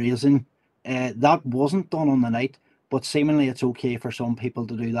is you're raising. That wasn't done on the night, but seemingly it's okay for some people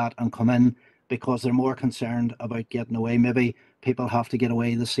to do that and come in because they're more concerned about getting away. Maybe people have to get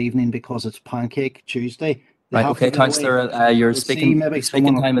away this evening because it's Pancake Tuesday. Right, okay, Councillor, your speaking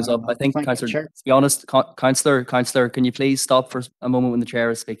time is up. I think, Councillor, to be honest, Councillor, can you please stop for a moment when the chair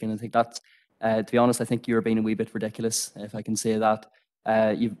is speaking? I think that's, to be honest, I think you're being a wee bit ridiculous, if I can say that.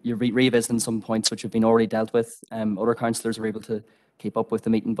 You're revisiting some points which have been already dealt with. Other councillors were able to keep up with the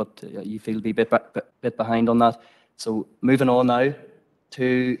meeting, but you feel to be a bit behind on that. So moving on now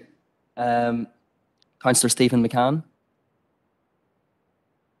to Councillor Stephen McCann.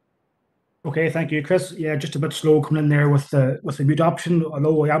 Okay, thank you, Chris. Yeah, just a bit slow coming in there with the mute option.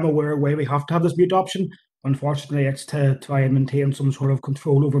 Although I am aware why we have to have this mute option. Unfortunately, it's to try and maintain some sort of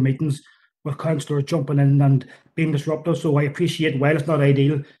control over meetings with councillors jumping in and being disruptive. So I appreciate, while it's not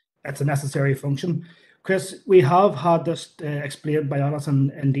ideal, it's a necessary function. Chris, we have had this explained by Alison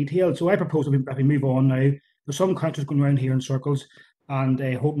in detail. So I propose that we move on now. There's some councillors going around here in circles and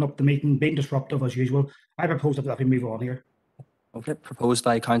holding up the meeting, being disruptive as usual. I propose that we move on here. Okay, proposed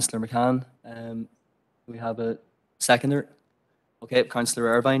by Councillor McCann. We have a seconder. Okay, Councillor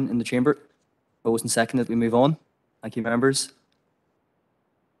Irvine in the chamber. Proposed and seconded. We move on. Thank you, members.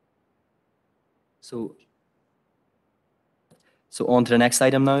 So on to the next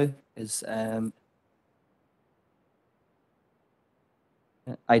item now is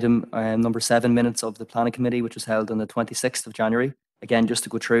item number 7, minutes of the Planning Committee, which was held on the 26th of January. Again, just to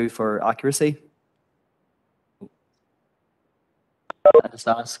go through for accuracy. I just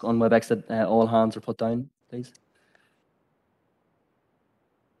ask on WebEx that all hands are put down, please.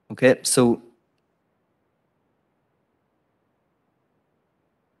 Okay, so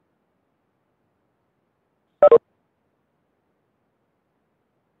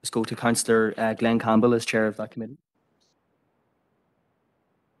just go to Councillor Glenn Campbell as chair of that committee.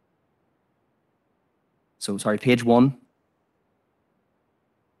 So sorry, page 1,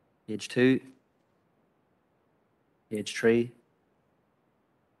 page 2, page 3,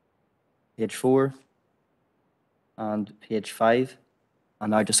 page 4, and page 5.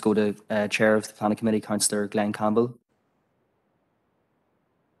 And now just go to chair of the planning committee, Councillor Glenn Campbell.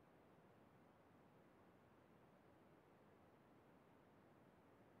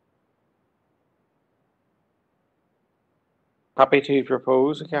 Happy to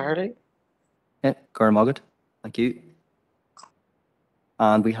propose, Carly. Yeah, Gordon Mogget. Thank you.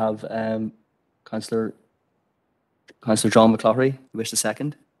 And we have Councillor John McCloughery, who wishes to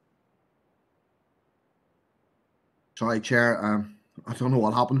second. Sorry, Chair. I don't know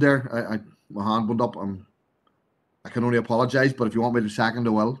what happened there. My hand went up. I can only apologise, but if you want me to second, I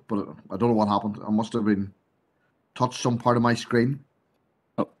will. But I don't know what happened. I must have been touched some part of my screen.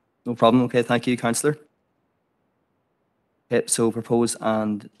 Oh, no problem. Okay, thank you, Councillor. Okay, so propose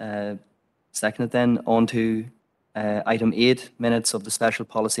and seconded then. On to item 8, minutes of the Special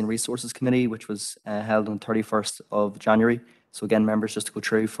Policy and Resources Committee, which was held on 31st of January. So again, members, just to go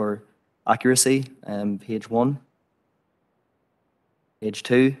through for accuracy, page 1, page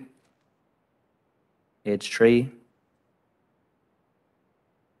 2, page 3.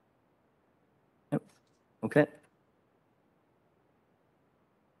 Yep. Okay.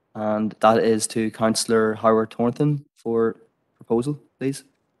 And that is to Councillor Howard Thornton for proposal, please.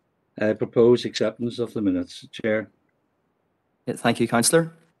 I propose acceptance of the minutes, Chair. Yeah, thank you,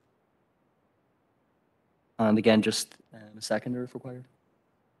 Councillor. And again, just a seconder if required.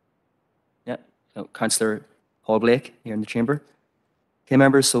 Yeah, so Councillor Paul Blake here in the chamber. Okay,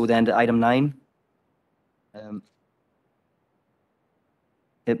 members, so then to item 9.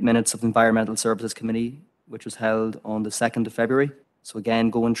 Minutes of the Environmental Services Committee, which was held on the 2nd of February. So again,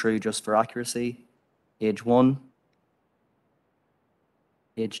 going through just for accuracy, page 1,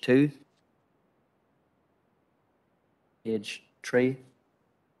 page 2, page 3,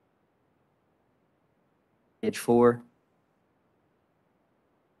 page 4,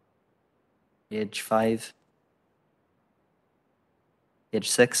 page 5, page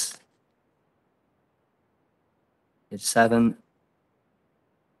 6, page 7,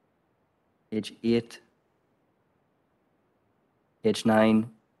 page 8, page 9,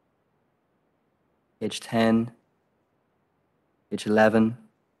 page 10, page 11,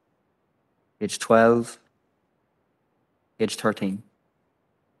 page 12, page 13.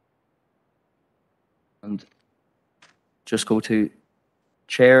 And just go to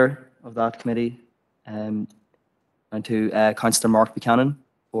chair of that committee and to Councillor Mark Buchanan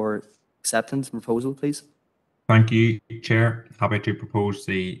for acceptance and proposal, please. Thank you, Chair. Happy to propose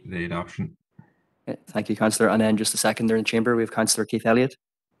the adoption. Okay, thank you, Councillor. And then just a second there in the chamber, we have Councillor Keith Elliott.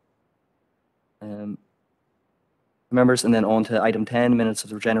 Members, and then on to item 10, minutes of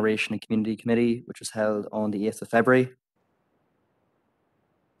the Regeneration and Community Committee, which was held on the 8th of February.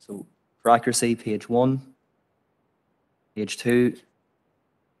 So for accuracy, page 1, page 2,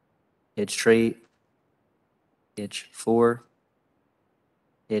 page 3, page 4,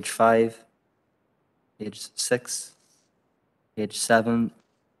 page 5, page 6, page 7,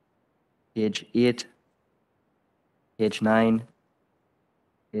 page 8, page 9,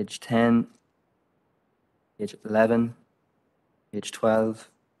 page 10, page 11, page 12,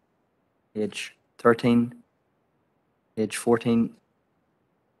 page 13, page 14,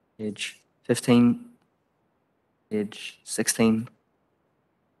 page 15, page 16,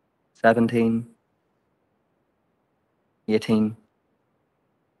 17, 18,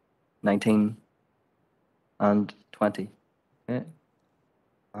 19, and 20. Okay.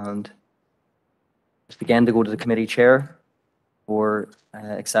 And let's begin to go to the committee chair for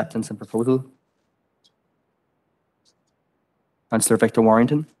acceptance and proposal. Councillor Victor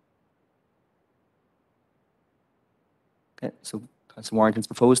Warrington. Okay, so Councillor Warrington's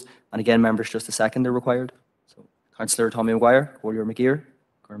proposed. And again, members, just a second are required. So Councillor Tommy Maguire, Collier McGear,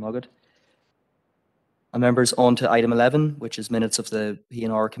 Gordon Mogget. And members, on to item 11, which is minutes of the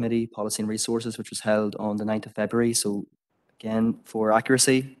P&R Committee, Policy and Resources, which was held on the 9th of February. So again, for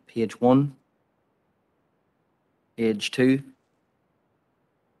accuracy, page 1, page 2,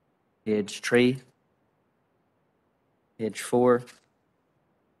 page 3, page 4,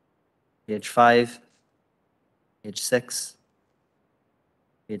 page 5, page 6,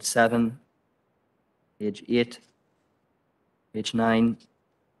 page 7, page 8, page 9,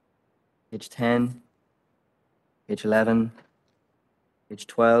 page 10, page 11, page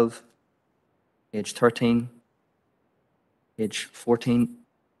 12, page 13, page 14,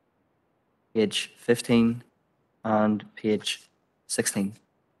 page 15, and page 16.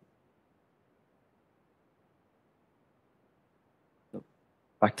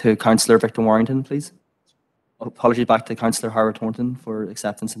 Back to Councillor Victor Warrington, please. Apologies back to Councillor Howard Thornton for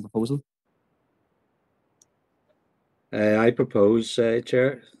acceptance and proposal. I propose,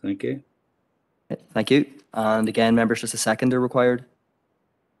 Chair. Thank you. Thank you. And again, members, just a seconder required.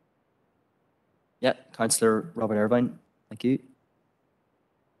 Yeah, Councillor Robert Irvine. Thank you.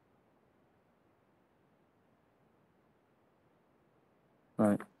 All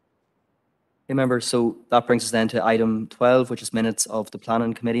right. Okay, members, so that brings us then to item 12, which is minutes of the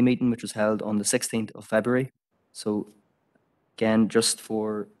Planning Committee meeting, which was held on the 16th of February. So again, just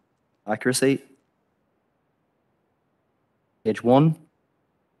for accuracy, page 1,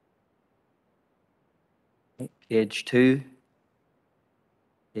 page 2,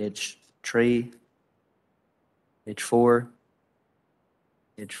 page 3, page 4,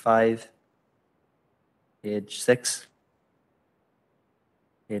 page 5, page 6,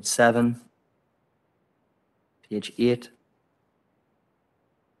 page 7, page 8,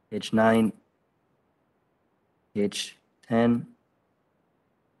 page 9, page 10,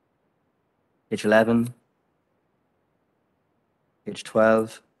 page 11, page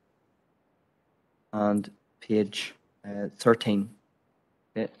 12, and page 13.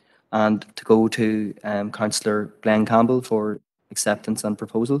 Okay. And to go to Councillor Glenn Campbell for acceptance and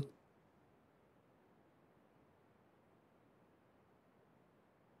proposal.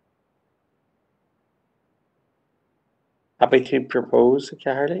 Happy to propose,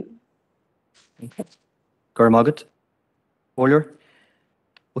 Carly. Gormagat. Order.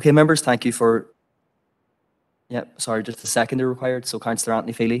 Okay, members, thank you for. Yeah, sorry, just a seconder required. So, Councillor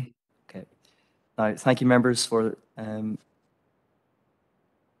Anthony Feely. Okay. Now, thank you, members, for pairing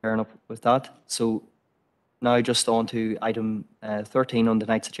up with that. So, now just on to item 13 on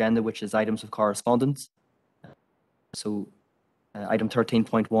tonight's agenda, which is items of correspondence. So, item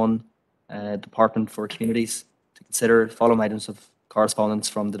 13.1, Department for Communities, to consider following items of correspondence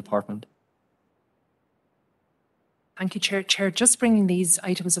from the department. Thank you, Chair. Just bringing these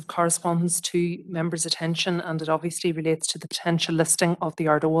items of correspondence to members' attention, and it obviously relates to the potential listing of the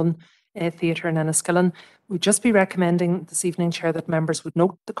Ardone Theatre in Enniskillen. We'd just be recommending this evening, Chair, that members would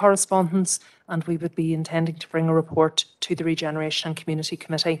note the correspondence, and we would be intending to bring a report to the Regeneration and Community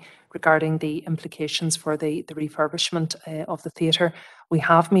Committee regarding the implications for the refurbishment of the theatre. We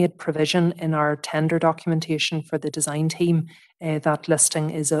have made provision in our tender documentation for the design team that listing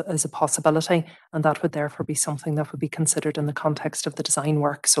is a possibility, and that would therefore be something that would be considered in the context of the design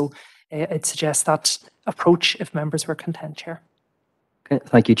work. So I'd suggest that approach if members were content, Chair. Okay,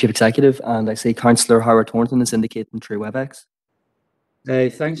 thank you, Chief Executive. And I see Councillor Howard Thornton is indicating through WebEx.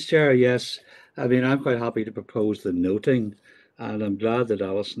 Thanks, Chair. Yes, I mean, I'm quite happy to propose the noting, and I'm glad that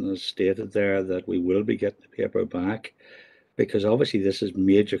Alison has stated there that we will be getting the paper back, because obviously this has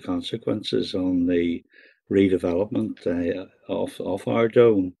major consequences on the redevelopment of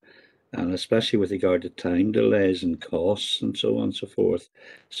Ardone, and especially with regard to time delays and costs and so on and so forth.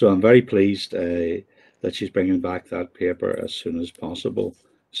 So I'm very pleased that she's bringing back that paper as soon as possible.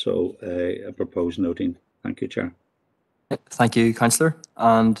 So I propose noting. Thank you, Chair. Thank you, Councillor.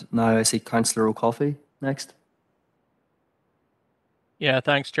 And now I see Councillor O'Coffey next. Yeah,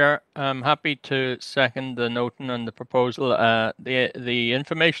 thanks, Chair. I'm happy to second the noting and the proposal. The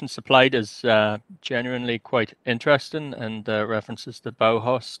information supplied is genuinely quite interesting, and references the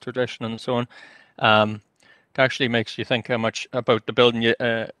Bauhaus tradition and so on. It actually makes you think how much about the building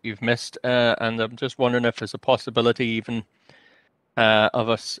you've missed, and I'm just wondering if there's a possibility even of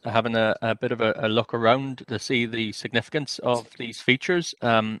us having a bit of a look around to see the significance of these features.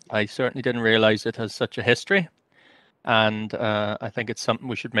 I certainly didn't realize it has such a history, and I think it's something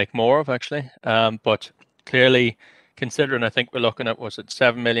we should make more of, actually. But clearly, considering I think we're looking at, was it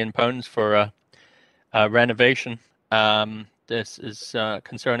 £7 million for a renovation, this is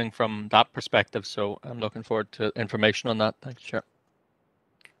concerning from that perspective, so I'm looking forward to information on that. Thanks, Chair.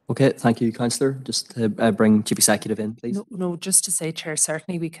 Okay, thank you, Councillor. Just to bring Chief Executive in, please. No, just to say, Chair,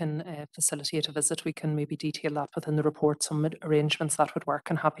 certainly we can facilitate a visit. We can maybe detail that within the report, some arrangements that would work,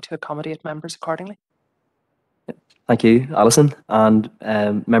 and happy to accommodate members accordingly. Thank you, Alison. And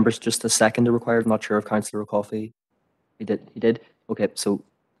members, just a seconder required. I'm not sure if Councillor O'Coffey, he did. Okay, so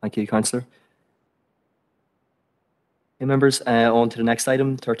thank you, Councillor. Okay, members, on to the next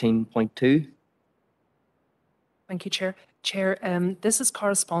item, 13.2. Thank you, Chair. Chair, this is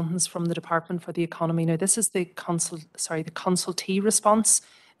correspondence from the Department for the Economy. Now, this is the consultee response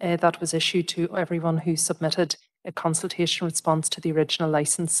that was issued to everyone who submitted a consultation response to the original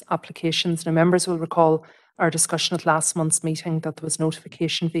licence applications. Now, members will recall our discussion at last month's meeting that there was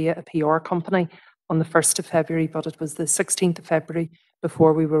notification via a PR company on the 1st of February, but it was the 16th of February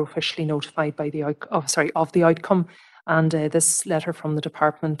before we were officially notified by the of the outcome. And this letter from the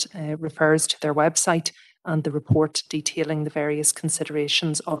department refers to their website and the report detailing the various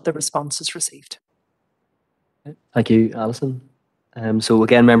considerations of the responses received. Thank you, Alison. So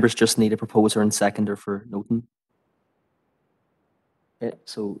again, members just need a proposer and seconder for noting. Okay,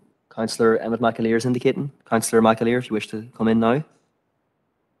 so Councillor Emmett McAleer is indicating. Councillor McAleer, if you wish to come in now.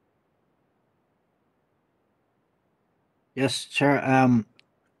 Yes, Chair.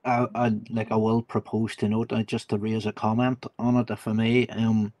 I will propose to note, just to raise a comment on it, if I may.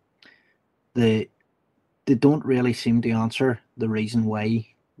 They don't really seem to answer the reason why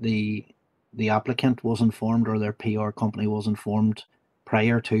the applicant was informed or their PR company was informed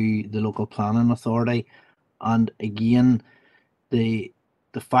prior to the local planning authority. And again, the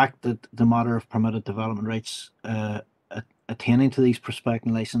fact that the matter of permitted development rights attaining to these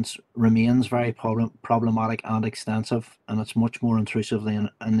prospecting license remains very problematic and extensive, and it's much more intrusive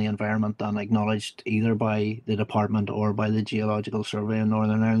in the environment than acknowledged either by the department or by the Geological Survey of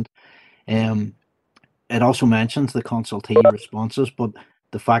Northern Ireland. It also mentions the consultee responses, but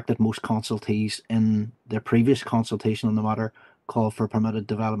the fact that most consultees in their previous consultation on the matter call for permitted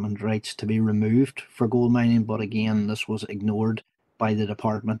development rights to be removed for gold mining, but again, this was ignored by the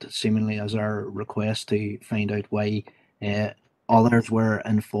department, seemingly as our request to find out why others were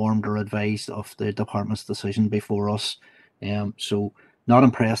informed or advised of the department's decision before us. So not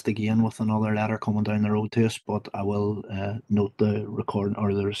impressed again with another letter coming down the road to us, but I will note the recording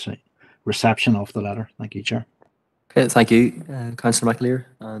or the reception of the letter. Thank you, Chair. Okay, thank you, Councillor McAleer.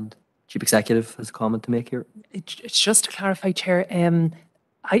 And Chief Executive has a comment to make here. It's just to clarify, Chair.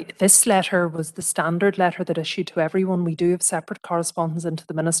 This letter was the standard letter that issued to everyone. We do have separate correspondence into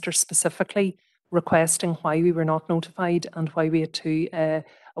the Minister specifically requesting why we were not notified and why we had to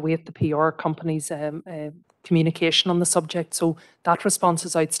await the PR company's communication on the subject. So that response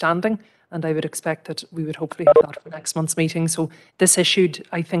is outstanding, and I would expect that we would hopefully have that for next month's meeting. So this issued,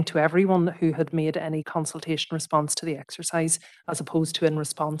 I think, to everyone who had made any consultation response to the exercise, as opposed to in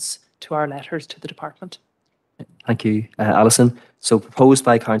response to our letters to the department. Thank you, Alison. So proposed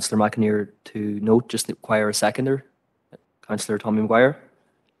by Councillor McAleer to note, just require a seconder. Councillor Tommy Maguire.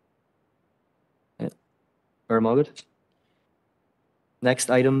 Margaret.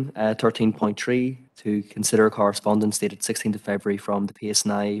 Next item, 13.3, to consider correspondence dated 16th of February from the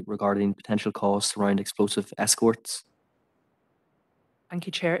PSNI regarding potential costs around explosive escorts. Thank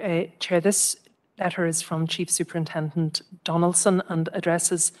you, Chair. Chair, this letter is from Chief Superintendent Donaldson and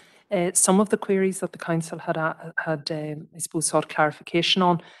addresses some of the queries that the Council had I suppose, sought clarification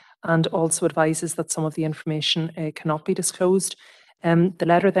on, and also advises that some of the information cannot be disclosed. The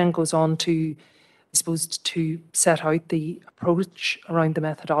letter then goes on to, I suppose, to set out the approach around the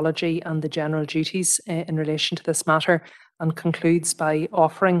methodology and the general duties in relation to this matter, and concludes by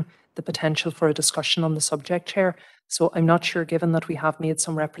offering the potential for a discussion on the subject, Chair. So I'm not sure, given that we have made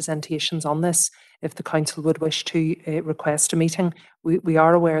some representations on this, if the Council would wish to request a meeting. We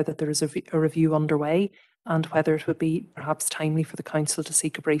are aware that there is a review underway, and whether it would be perhaps timely for the Council to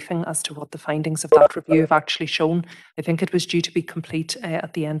seek a briefing as to what the findings of that review have actually shown. I think it was due to be complete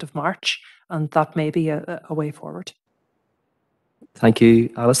at the end of March, and that may be a way forward. Thank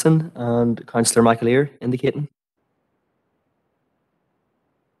you, Alison. And Councillor McAleer indicating.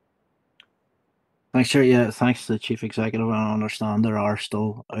 Thanks, Chair. Yeah, thanks to the Chief Executive. I understand there are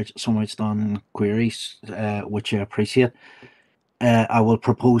still some outstanding queries, which I appreciate. I will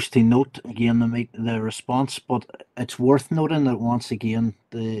propose to note again the response, but it's worth noting that once again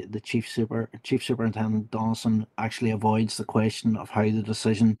the Chief Superintendent Donaldson actually avoids the question of how the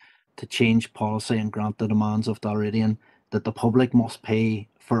decision to change policy and grant the demands of Dalradian that the public must pay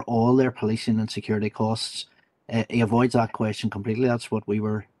for all their policing and security costs. He avoids that question completely. That's what we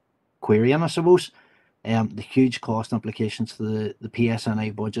were querying, I suppose. The huge cost implications to the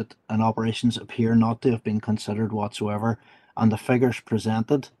PSNI budget and operations appear not to have been considered whatsoever, and the figures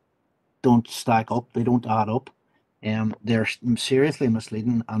presented don't stack up, they don't add up. They're seriously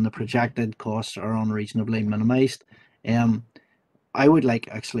misleading, and the projected costs are unreasonably minimised. I would like,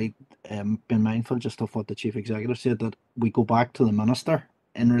 actually, being mindful just of what the Chief Executive said, that we go back to the Minister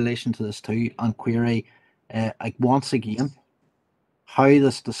in relation to this too and query once again how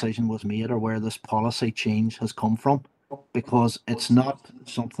this decision was made or where this policy change has come from, because it's not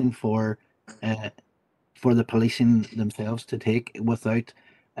something for the policing themselves to take without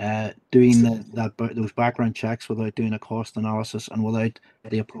doing those background checks, without doing a cost analysis, and without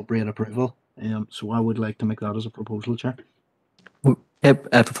the appropriate approval. So I would like to make that as a proposal, Chair.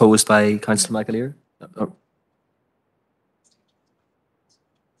 Proposed by Councillor McAleer.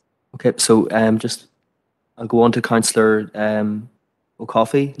 Okay, so I'll go on to Councillor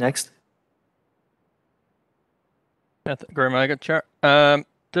O'Coffey next. Yeah, very much, Chair.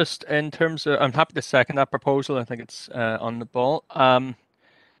 Just in terms of, I'm happy to second that proposal. I think it's on the ball.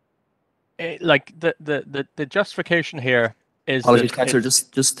 Like the justification here is Apologies, that Councillor. it's-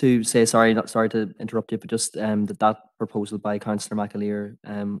 Just to say sorry, not sorry to interrupt you, but just that proposal by Councillor McAleer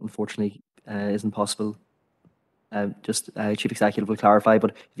unfortunately isn't possible. Chief Executive will clarify,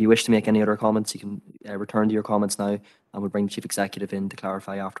 but if you wish to make any other comments, you can return to your comments now, and we'll bring the Chief Executive in to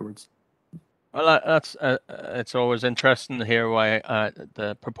clarify afterwards. Well, that's it's always interesting to hear why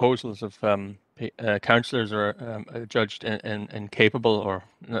the proposals of councillors are judged incapable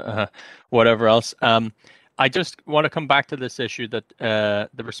or whatever else. I just want to come back to this issue that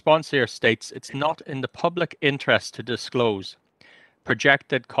the response here states it's not in the public interest to disclose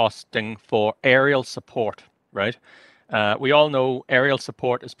projected costing for aerial support, right? We all know aerial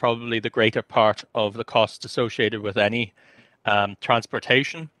support is probably the greater part of the costs associated with any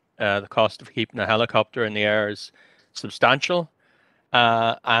transportation. The cost of keeping a helicopter in the air is substantial.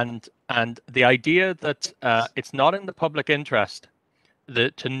 And the idea that it's not in the public interest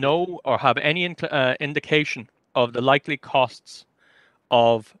to know or have any indication of the likely costs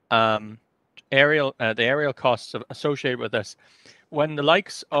of the aerial costs associated with this, when the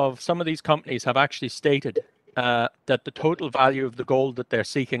likes of some of these companies have actually stated that the total value of the gold that they're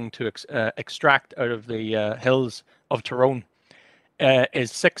seeking to extract out of the hills of Tyrone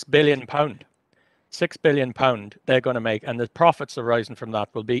is £6 billion. £6 billion they're going to make, and the profits arising from that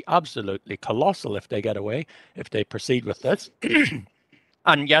will be absolutely colossal if they get away, if they proceed with this.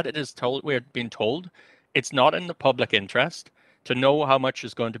 And yet it is told, we're being told, it's not in the public interest to know how much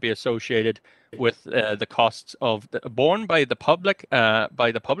is going to be associated with the costs of borne by the public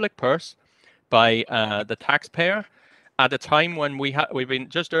purse, by the taxpayer, at a time when we've been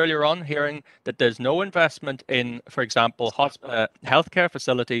just earlier on hearing that there's no investment in, for example, healthcare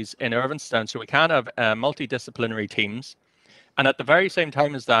facilities in Irvinstown, so we can't have multidisciplinary teams. And at the very same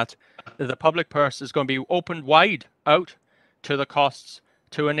time as that, the public purse is going to be opened wide out to the costs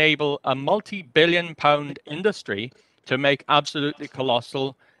to enable a multi-billion-pound industry to make absolutely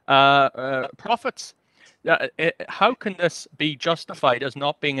colossal profits. How can this be justified as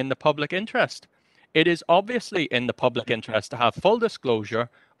not being in the public interest? It is obviously in the public interest to have full disclosure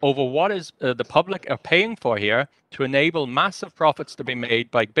over what is the public are paying for here to enable massive profits to be made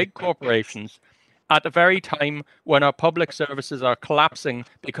by big corporations at the very time when our public services are collapsing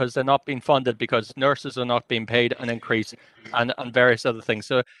because they're not being funded, because nurses are not being paid an increase, and various other things.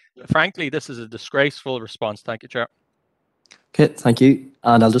 So frankly, this is a disgraceful response. Thank you, Chair. Okay, thank you.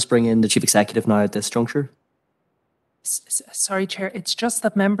 And I'll just bring in the Chief Executive now at this juncture. Sorry, Chair. It's just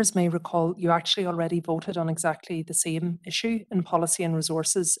that members may recall you actually already voted on exactly the same issue in Policy and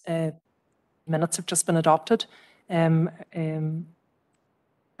Resources. Minutes have just been adopted earlier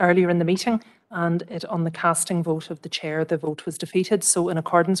in the meeting, and on the casting vote of the Chair, the vote was defeated. So in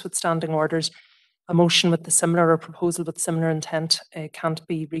accordance with standing orders, a motion with the similar or proposal with similar intent can't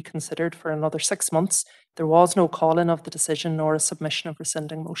be reconsidered for another 6 months. There was no call-in of the decision nor a submission of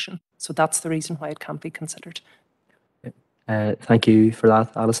rescinding motion. So that's the reason why it can't be considered. Thank you for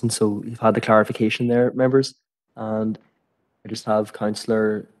that, Alison. So you've had the clarification there, members. And I just have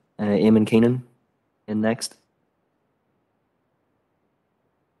Councillor Eamon Keenan in next.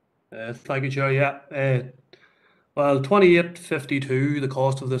 Thank you, Chair. Yeah. Well, 28.52, the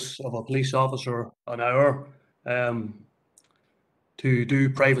cost of this of a police officer an hour to do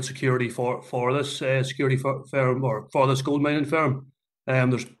private security for this security firm or for this gold mining firm.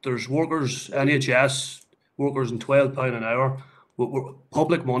 There's workers, NHS workers, and £12 an hour.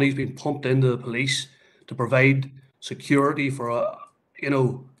 Public money's been pumped into the police to provide security for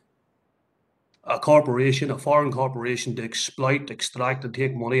a corporation, a foreign corporation, to exploit, extract, and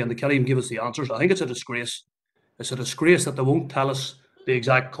take money, and they can't even give us the answers. I think it's a disgrace. It's a disgrace that they won't tell us the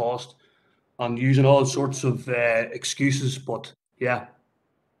exact cost and using all sorts of excuses. But yeah,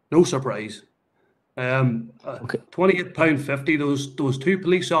 no surprise. £28.50. Those two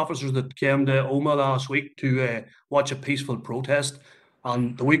police officers that came to Omagh last week to watch a peaceful protest,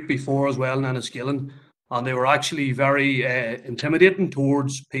 and the week before as well in Enniskillen, and they were actually very intimidating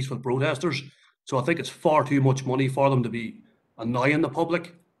towards peaceful protesters. So I think it's far too much money for them to be annoying the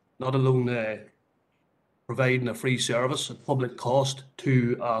public, not alone providing a free service at public cost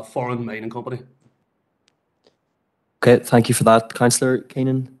to a foreign mining company. Okay, thank you for that, Councillor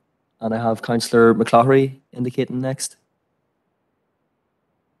Keenan. And I have Councillor McCloughery indicating next.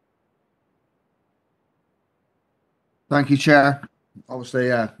 Thank you, Chair. Obviously,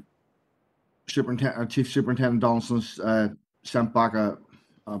 Chief Superintendent Donaldson's sent back a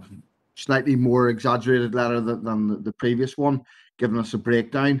slightly more exaggerated letter than the previous one, giving us a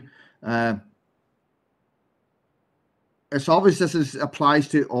breakdown. it's obvious this applies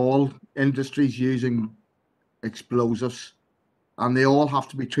to all industries using explosives, and they all have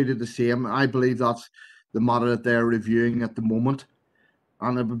to be treated the same. I believe that's the matter that they're reviewing at the moment,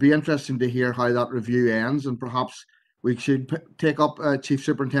 and it would be interesting to hear how that review ends, and perhaps we should take up Chief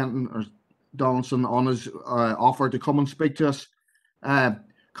Superintendent or Donaldson on his offer to come and speak to us.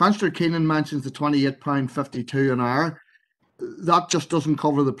 Councillor Keenan mentions the £28.52 an hour. That just doesn't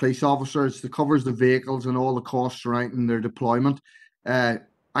cover the police officers. It covers the vehicles and all the costs surrounding their deployment. I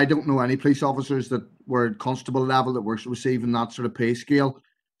don't know any police officers that were at constable level that were receiving that sort of pay scale.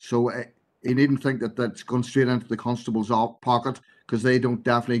 So you needn't think that that's going straight into the constable's pocket, because they don't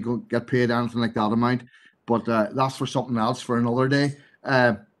definitely get paid anything like that amount. But that's for something else for another day.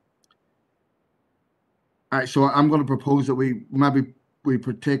 All right, so I'm going to propose that we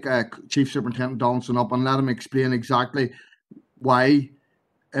take Chief Superintendent Donaldson up and let him explain exactly why,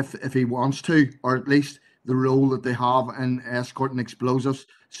 if he wants to, or at least the role that they have in escorting explosives,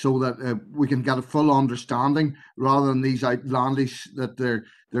 so that we can get a full understanding, rather than these outlandish that they're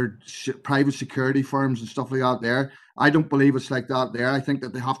private security firms and stuff like that there. I don't believe it's like that there. I think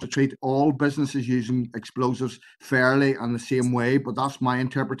that they have to treat all businesses using explosives fairly and the same way, but that's my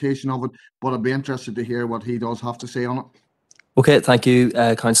interpretation of it. But I'd be interested to hear what he does have to say on it. Okay, thank you,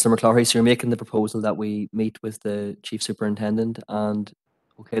 Councillor McCloughy. So you're making the proposal that we meet with the Chief Superintendent, and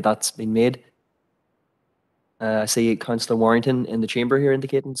okay, that's been made. I see Councillor Warrington in the chamber here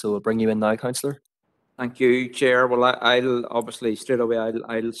indicating, so I'll bring you in now, Councillor. Thank you, Chair. Well, I'll obviously straight away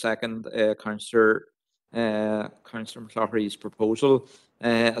I'll second Councillor McCloughy's proposal.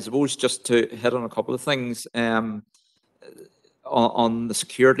 I suppose just to hit on a couple of things on the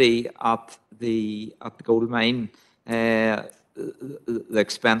security at the gold mine, the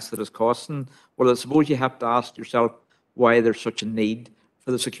expense that is costing. Well, I suppose you have to ask yourself why there's such a need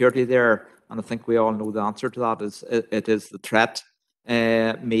for the security there, and I think we all know the answer to that. It is the threat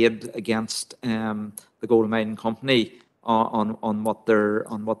made against the gold mining company on what they're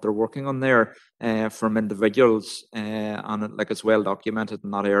working on there from individuals, and like it's well documented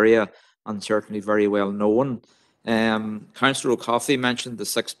in that area and certainly very well known. Councillor O'Coffey mentioned the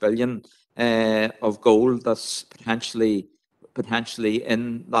 6 billion of gold that's potentially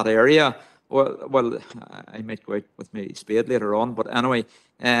in that area. Well, I might go out with my spade later on, but anyway,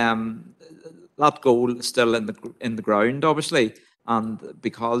 that gold is still in the ground, obviously, and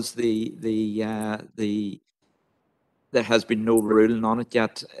because there has been no ruling on it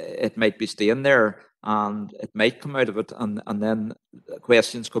yet, it might be staying there, and it might come out of it, and then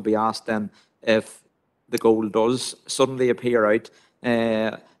questions could be asked then if the gold does suddenly appear out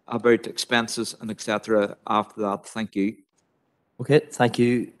about expenses and etc. after that. Thank you. Okay, thank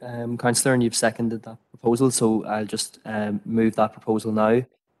you, Councillor, and you've seconded that proposal, so I'll just move that proposal now,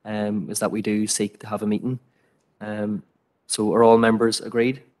 is that we do seek to have a meeting. So are all members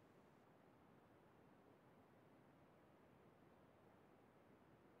agreed?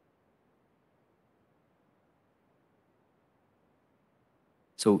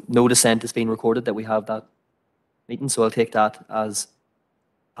 So no dissent is being recorded that we have that meeting, so I'll take that as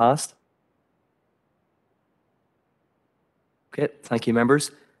passed. Okay, thank you,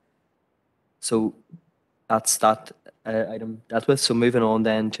 members. So that's that item dealt with. So moving on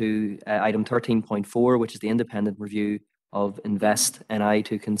then to item 13.4, which is the independent review of Invest NI,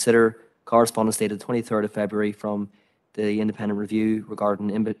 to consider correspondence dated 23rd of February from the independent review regarding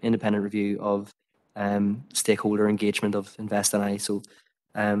independent review of stakeholder engagement of Invest NI. So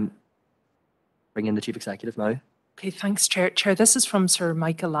bring in the Chief Executive now. Okay, thanks, Chair. Chair, this is from Sir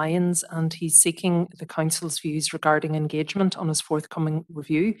Michael Lyons, and he's seeking the Council's views regarding engagement on his forthcoming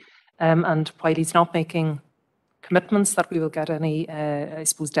review. And while he's not making commitments that we will get any, I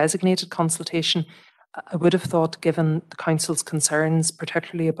suppose, designated consultation, I would have thought, given the Council's concerns,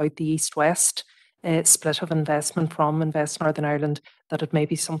 particularly about the East-West split of investment from Invest Northern Ireland, that it may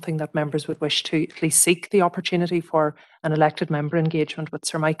be something that members would wish to at least seek the opportunity for an elected member engagement with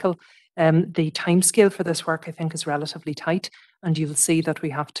Sir Michael. The timescale for this work, I think, is relatively tight, and you'll see that we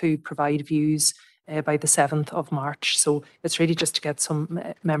have to provide views by the 7th of March. So it's really just to get some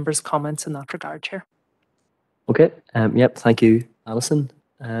members' comments in that regard, Chair. Okay, yep, thank you, Alison.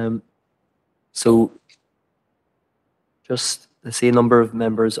 So just to see a number of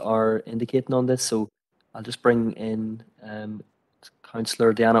members are indicating on this, so I'll just bring in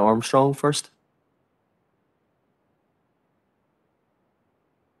Councillor Diana Armstrong first.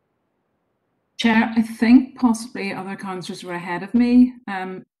 Chair, I think possibly other councillors were ahead of me.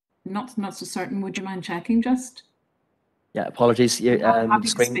 Not so certain. Would you mind checking just? Yeah, apologies. Happy to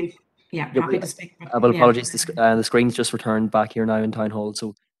speak. Yeah, happy to speak. But apologies, the screen's just returned back here now in Town Hall,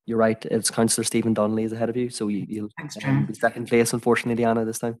 so You're right. It's Councillor Stephen Donnelly is ahead of you, so you'll Thanks, Chair. be second place, unfortunately, Diana,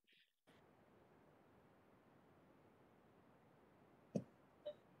 this time.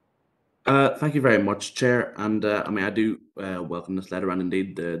 Thank you very much, Chair. And I mean, I do welcome this letter and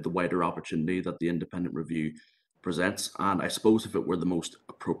indeed the wider opportunity that the independent review presents. And I suppose if it were the most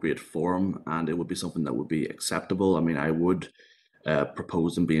appropriate forum and it would be something that would be acceptable, I mean, I would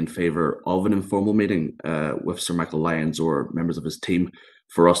propose and be in favour of an informal meeting with Sir Michael Lyons or members of his team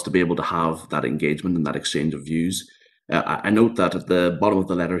for us to be able to have that engagement and that exchange of views. I note that at the bottom of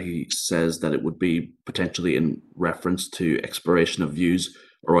the letter, he says that it would be potentially in reference to exploration of views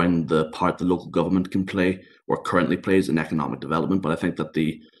around the part the local government can play or currently plays in economic development. But I think that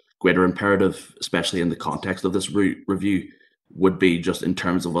the greater imperative, especially in the context of this review, would be just in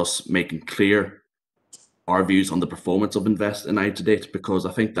terms of us making clear our views on the performance of Invest in I to date, because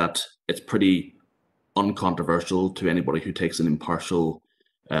I think that it's pretty uncontroversial to anybody who takes an impartial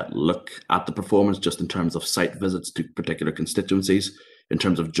look at the performance, just in terms of site visits to particular constituencies, in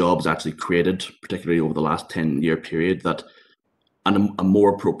terms of jobs actually created, particularly over the last 10-year period, that a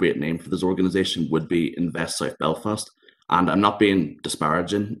more appropriate name for this organisation would be Invest South Belfast. And I'm not being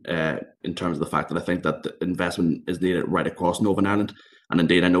disparaging in terms of the fact that I think that the investment is needed right across Northern Ireland. And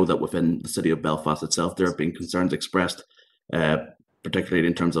indeed, I know that within the city of Belfast itself, there have been concerns expressed, particularly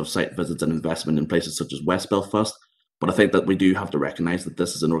in terms of site visits and investment in places such as West Belfast. But I think that we do have to recognise that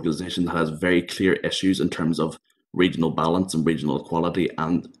this is an organisation that has very clear issues in terms of regional balance and regional equality.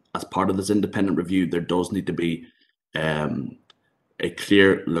 And as part of this independent review, there does need to be a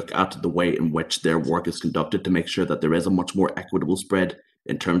clear look at the way in which their work is conducted to make sure that there is a much more equitable spread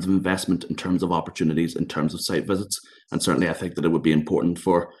in terms of investment, in terms of opportunities, in terms of site visits. And certainly I think that it would be important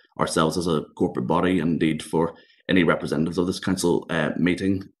for ourselves as a corporate body, and indeed for any representatives of this council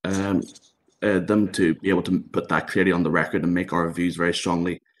meeting, them to be able to put that clearly on the record and make our views very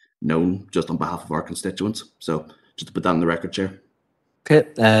strongly known just on behalf of our constituents. So just to put that on the record, Chair. Okay,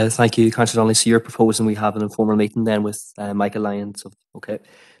 thank you, Councillor Donnelly. So you're proposing we have an informal meeting then with Michael Lyons. Okay,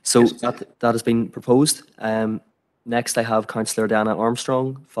 so Yes. that has been proposed. Next, I have Councillor Diana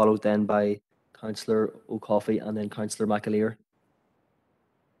Armstrong, followed then by Councillor O'Coffey and then Councillor McAleer.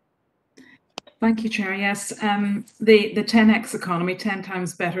 Thank you, Chair. Yes, the 10x economy, 10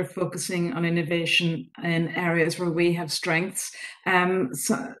 times better, focusing on innovation in areas where we have strengths.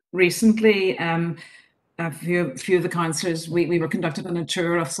 So recently, a few of the councillors, we were conducted on a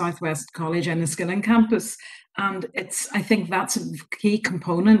tour of Southwest College and the Skilling campus. And I think that's a key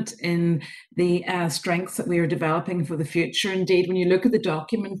component in the strengths that we are developing for the future. Indeed, when you look at the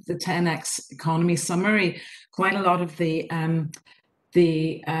document, the 10x economy summary, quite a lot of the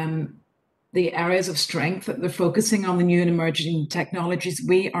areas of strength that they're focusing on, the new and emerging technologies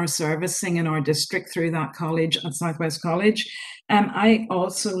we are servicing in our district through that college at Southwest College. I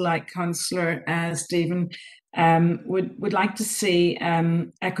also, like Councillor Stephen, would like to see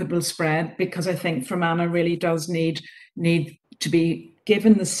equitable spread, because I think Fermanagh really does need to be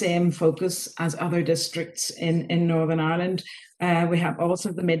given the same focus as other districts in Northern Ireland. We have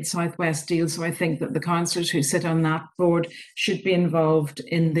also the Mid-Southwest deal, so I think that the councillors who sit on that board should be involved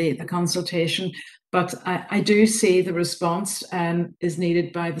in the consultation. But I do see the response is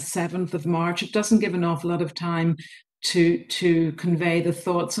needed by the 7th of March. It doesn't give an awful lot of time to convey the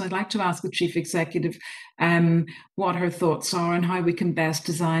thoughts. And I'd like to ask the Chief Executive what her thoughts are and how we can best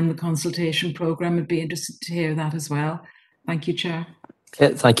design the consultation programme. I'd be interested to hear that as well. Thank you, Chair.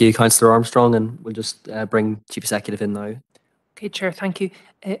 Okay, thank you, Councillor Armstrong, and we'll just bring Chief Executive in now. Okay, Chair, thank you.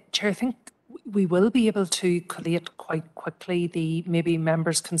 Chair, I think we will be able to collate quite quickly the maybe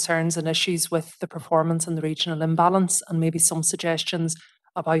members' concerns and issues with the performance and the regional imbalance, and maybe some suggestions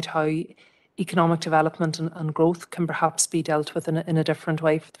about how economic development and growth can perhaps be dealt with in a different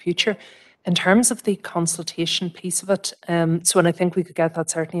way for the future. In terms of the consultation piece of it, and I think we could get that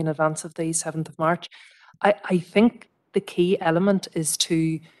certainly in advance of the 7th of March, I think the key element is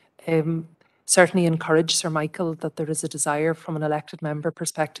to certainly encourage Sir Michael that there is a desire from an elected member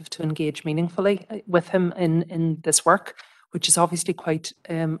perspective to engage meaningfully with him in this work, which is obviously quite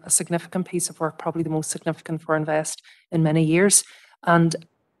a significant piece of work, probably the most significant for Invest in many years. And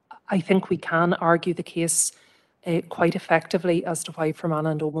I think we can argue the case quite effectively as to why Fermanagh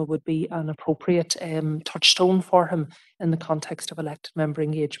and Omagh would be an appropriate touchstone for him in the context of elected member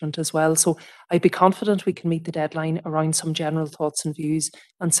engagement as well. So I'd be confident we can meet the deadline around some general thoughts and views,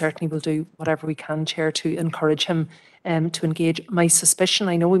 and certainly we'll do whatever we can, Chair, to encourage him to engage. My suspicion,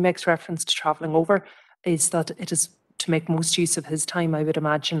 I know he makes reference to travelling over, is that it is to make most use of his time. I would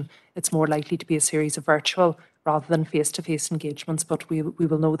imagine it's more likely to be a series of virtual rather than face-to-face engagements, but we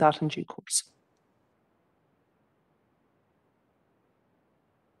will know that in due course.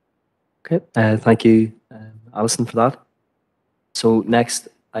 Okay, thank you, Alison, for that. So next,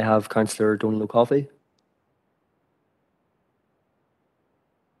 I have Councillor Donal O'Coffey.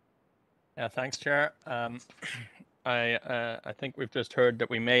 Yeah, thanks, Chair. I think we've just heard that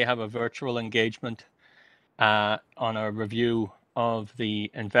we may have a virtual engagement on a review of the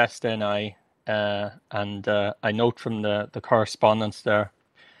Invest NI, and I note from the correspondence there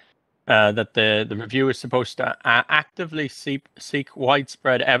that the review is supposed to actively seek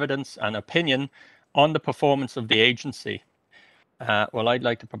widespread evidence and opinion on the performance of the agency. Well, I'd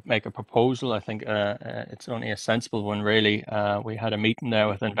like to make a proposal. I think it's only a sensible one, really. We had a meeting there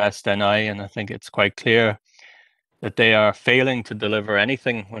with Invest NI, and I think it's quite clear that they are failing to deliver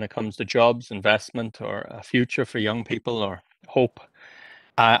anything when it comes to jobs, investment, or a future for young people, or hope.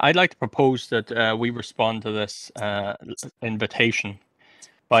 I'd like to propose that we respond to this invitation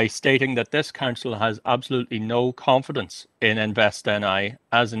by stating that this council has absolutely no confidence in Invest NI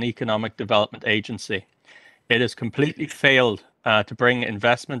as an economic development agency. It has completely failed to bring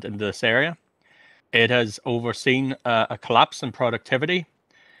investment into this area. It has overseen a collapse in productivity.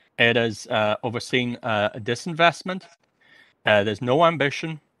 It has overseen a disinvestment. There's no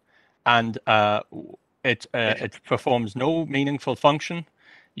ambition, and it performs no meaningful function.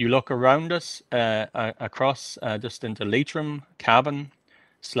 You look around us across just into Leitrim, Cavan,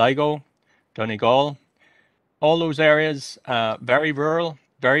 Sligo, Donegal, all those areas, very rural,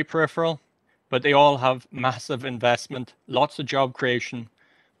 very peripheral, but they all have massive investment, lots of job creation.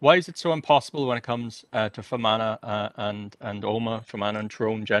 Why is it so impossible when it comes to Fermanagh and Omagh, Fermanagh and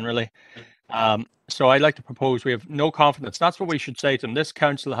Tyrone generally? So I'd like to propose we have no confidence. That's what we should say to them. This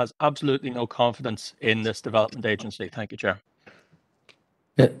council has absolutely no confidence in this development agency. Thank you, Chair.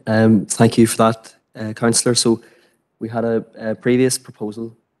 Yeah, thank you for that, Councillor. So we had a previous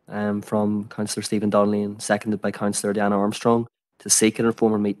proposal from Councillor Stephen Donnelly and seconded by Councillor Diana Armstrong to seek an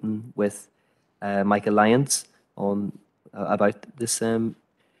informal meeting with Michael Lyons on about this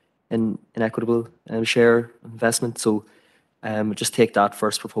inequitable share investment. So just take that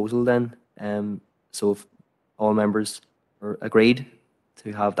first proposal then. So if all members are agreed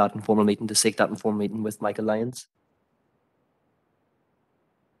to have that informal meeting, to seek that informal meeting with Michael Lyons.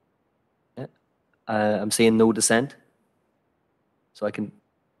 Yeah. I'm seeing no dissent, so I can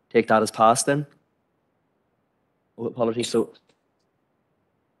take that as passed then. Oh, apologies. So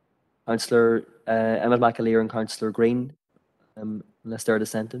Councillor Emmett McAleer and Councillor Green, unless they're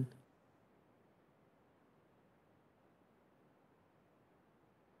dissenting.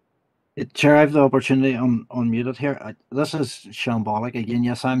 Chair, I have the opportunity unmuted here. This is shambolic again.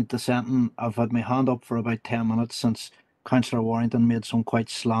 Yes, I'm dissenting. I've had my hand up for about 10 minutes since Councillor Warrington made some quite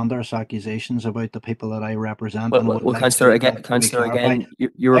slanderous accusations about the people that I represent. Well, Councillor, again,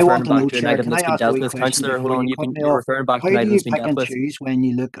 you're referring back to an item that's been dealt with. Councillor, hold on, you're referring back to an item that's been dealt with. How do you pick and choose when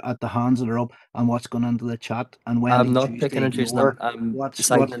you look at the hands that are up and what's going into the chat? And when I'm not picking and choosing. I'm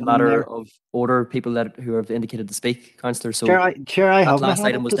deciding in a matter of order people who have indicated to speak, Councillor. So Chair, I have my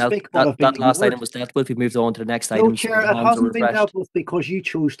hand up to speak, but I've been that last item was dealt with. We've moved on to the next item. No, Chair, it hasn't been dealt with because you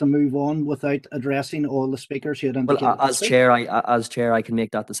chose to move on without addressing all the speakers who had indicated. Well, as chair, I can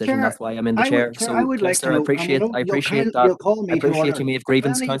make that decision. Chair, that's why I'm in the chair. So, I would like to know, I appreciate that. I appreciate you may have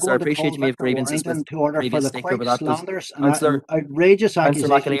grievance, Councillor. I appreciate you may have grievances with previous speaker, but that was Councillor. Outrageous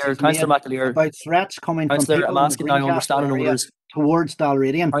Councillor McAleer about threats coming from people I'm asking now understanding orders towards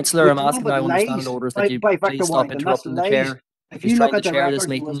Dalradian. Councillor, I'm asking now understanding orders that you please stop interrupting the chair. If you look at the records,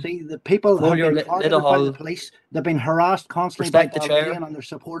 you will see that people have been targeted by the police. They've been harassed constantly by Dalradian and their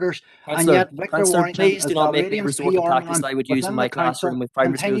supporters. And yet Victor Warrington, please do not make me resort to tactics I would use in my classroom with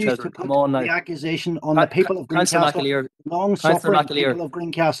primary school children. Come on now. The accusation on the people of Greencastle, long-suffering people of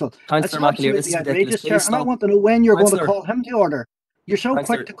Greencastle. Councillor McAleer, this is ridiculous. Please stop. And I want to know when you're going to call him to order. You're so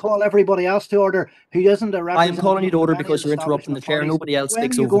quick to call everybody else to order who isn't a representative. I'm calling you to order because you're interrupting the chair. Nobody else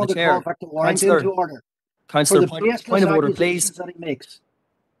speaks over the chair. Councillor, point of order, please.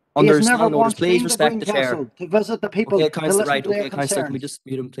 Understand orders, please respect the chair. To visit the people. Okay, Councillor, right. Okay, Councillor, can we just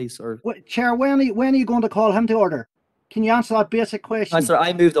mute him, please? Or Chair, when are you going to call him to order? Can you answer that basic question? Councillor,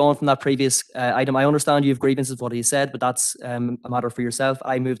 I moved on from that previous item. I understand you have grievances with what he said, but that's a matter for yourself.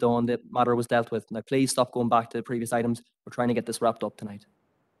 I moved on. The matter was dealt with. Now, please stop going back to the previous items. We're trying to get this wrapped up tonight.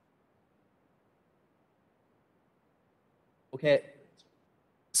 Okay.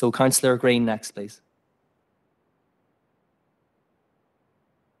 So, Councillor Green next, please.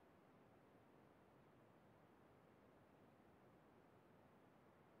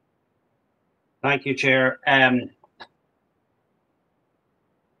 Thank you, Chair. I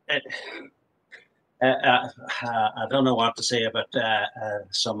don't know what to say about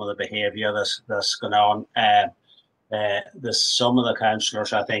some of the behaviour that's going on. some of the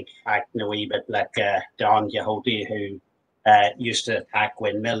councillors, I think, acting a wee bit like Don Quixote, who used to attack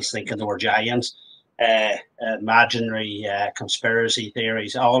windmills thinking they were giants, imaginary conspiracy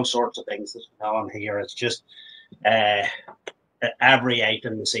theories, all sorts of things that's going on here. It's just every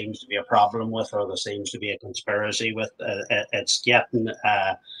item there seems to be a problem with, or there seems to be a conspiracy with. It's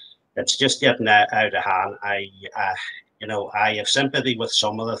just getting out of hand. I have sympathy with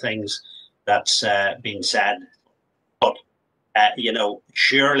some of the things that's been said, but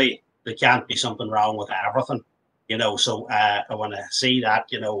surely there can't be something wrong with everything. So when I see that,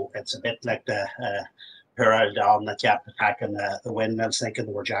 it's a bit like the poor old Don that kept attacking the windmills thinking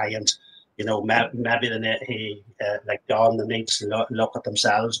they were giants. Maybe like Don, they need to look at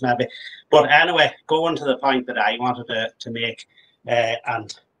themselves, maybe. But anyway, going to the point that I wanted to make,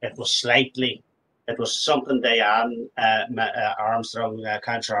 and it was something Diane Armstrong,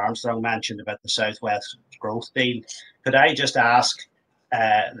 Councillor Armstrong mentioned about the Southwest Growth Deal. Could I just ask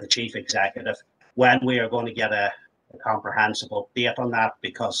the Chief Executive when we are going to get a comprehensive update on that,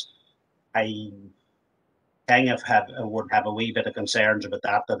 because I kind of would have a wee bit of concerns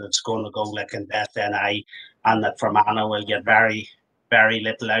about that it's going to go like in Beth NI, and that Fermanagh will get very, very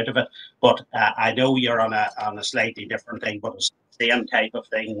little out of it. But I know you're on a slightly different thing, but it's the same type of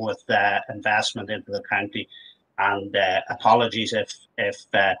thing with investment into the county. And apologies if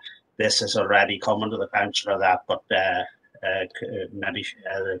this has already come into the council of that, but maybe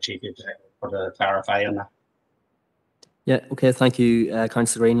the Chief Executive could clarify on that. Yeah, okay, thank you,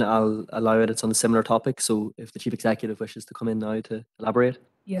 Councillor Green. I'll allow it. It's on a similar topic, so if the Chief Executive wishes to come in now to elaborate.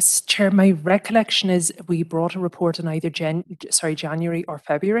 Yes, Chair, my recollection is we brought a report in either January or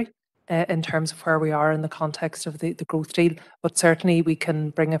February in terms of where we are in the context of the growth deal, but certainly we can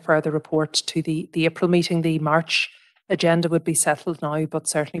bring a further report to the April meeting. The March agenda would be settled now, but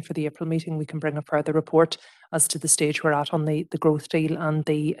certainly for the April meeting we can bring a further report as to the stage we're at on the growth deal and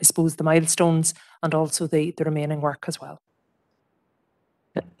I suppose the milestones and also the remaining work as well.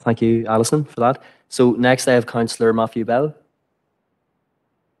 Yeah, thank you, Alison, for that. So next I have Councillor Matthew Bell.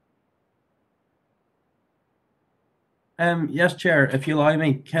 Yes, Chair, if you allow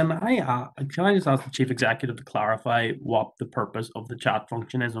me, can I just ask the Chief Executive to clarify what the purpose of the chat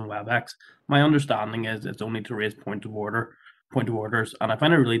function is on WebEx? My understanding is it's only to raise point of orders, and I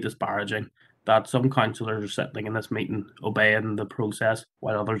find it really disparaging that some councillors are sitting in this meeting obeying the process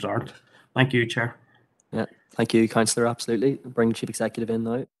while others aren't. Thank you, Chair. Yeah, thank you, Councillor. Absolutely. Bring Chief Executive in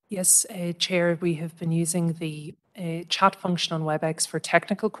now. Yes, Chair, we have been using the chat function on WebEx for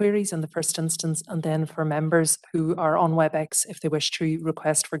technical queries in the first instance, and then for members who are on WebEx, if they wish to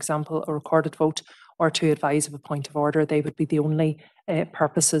request, for example, a recorded vote or to advise of a point of order, they would be the only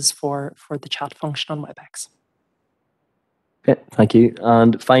purposes for the chat function on WebEx. Okay, thank you.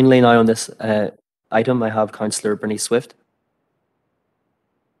 And finally now on this item, I have Councillor Bernice Swift.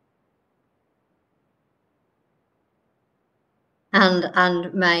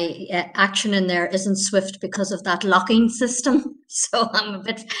 And my action in there isn't swift because of that locking system. So I'm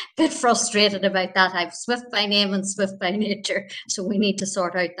a bit frustrated about that. I've Swift by name and Swift by nature. So we need to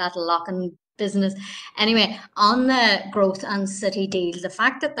sort out that locking business. Anyway, on the growth and city deal, the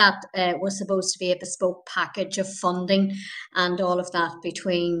fact that was supposed to be a bespoke package of funding and all of that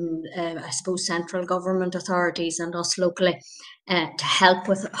between, I suppose, central government authorities and us locally, to help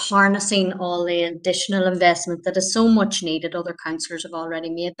with harnessing all the additional investment that is so much needed. Other councillors have already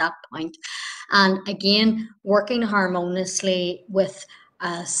made that point. And again, working harmoniously with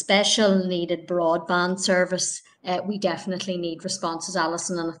a special needed broadband service. We definitely need responses,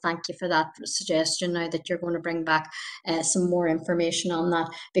 Alison, and I thank you for that suggestion now that you're going to bring back some more information on that,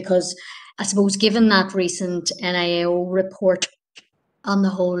 because I suppose given that recent NIAO report on the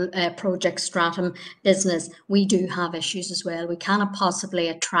whole Project Stratum business, we do have issues as well. We cannot possibly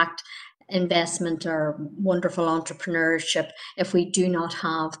attract investment or wonderful entrepreneurship if we do not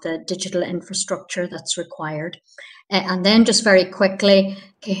have the digital infrastructure that's required. And then just very quickly,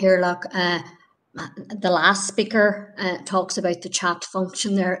 Cathaoirleach, the last speaker talks about the chat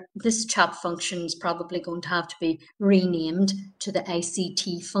function there. This chat function is probably going to have to be renamed to the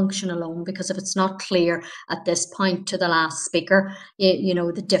ICT function alone, because if it's not clear at this point to the last speaker, you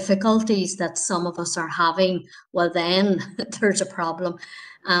know, the difficulties that some of us are having, well then there's a problem.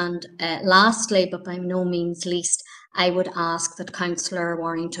 And lastly, but by no means least, I would ask that Councillor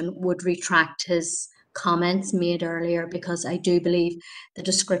Warrington would retract his comments made earlier, because I do believe the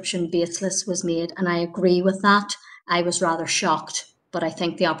description baseless was made, and I agree with that. I was rather shocked, but I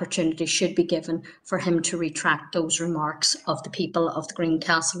think the opportunity should be given for him to retract those remarks of the people of the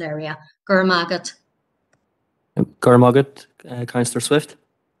Greencastle area. Councillor Swift.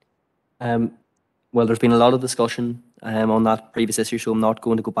 Well, there's been a lot of discussion on that previous issue, so I'm not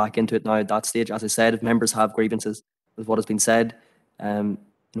going to go back into it now at that stage. As I said, if members have grievances with what has been said,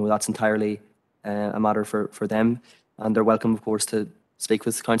 that's entirely a matter for them, and they're welcome, of course, to speak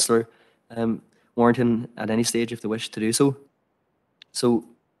with Councillor Warrington at any stage if they wish to do so. So,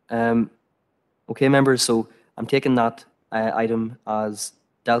 okay, members, so I'm taking that item as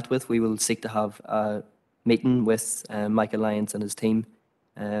dealt with. We will seek to have a meeting with Michael Lyons and his team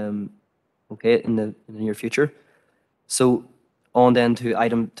in the near future. So on then to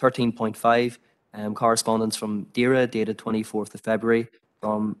item 13.5, correspondence from DAERA dated 24th of February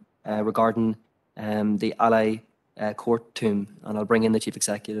regarding the Ally Court tomb, and I'll bring in the Chief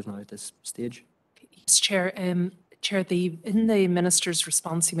Executive now at this stage. Yes, Chair. Chair, in the Minister's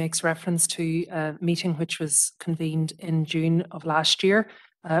response, he makes reference to a meeting which was convened in June of last year,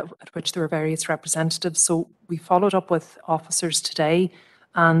 at which there were various representatives. So we followed up with officers today,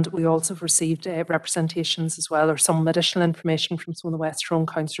 and we also have received representations as well, or some additional information from some of the West Tyrone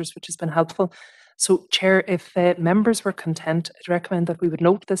councillors, which has been helpful. So, Chair, if members were content, I'd recommend that we would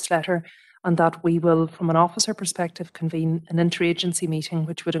note this letter and that we will, from an officer perspective, convene an interagency meeting,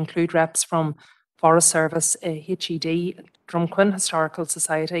 which would include reps from Forest Service, HED, Drumquin Historical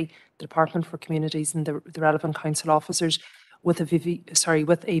Society, the Department for Communities and the relevant council officers, with a view to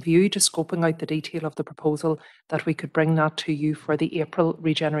scoping out the detail of the proposal, that we could bring that to you for the April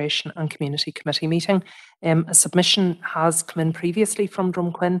Regeneration and Community Committee meeting. A submission has come in previously from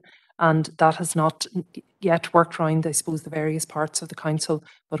Drumquin, and that has not yet worked around, I suppose, the various parts of the council,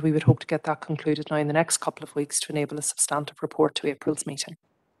 but we would hope to get that concluded now in the next couple of weeks to enable a substantive report to April's meeting.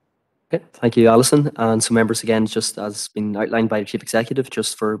 Okay, thank you, Alison. And so members, again, just as been outlined by the Chief Executive,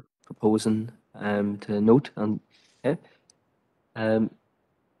 just for proposing to note. And okay.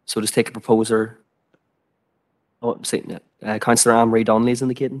 So just take a proposer. Councillor Anne-Marie Donnelly is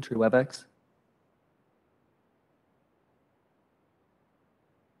indicating through WebEx.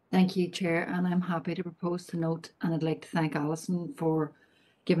 Thank you, Chair, and I'm happy to propose to note, and I'd like to thank Alison for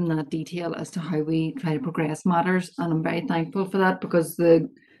giving that detail as to how we try to progress matters, and I'm very thankful for that, because the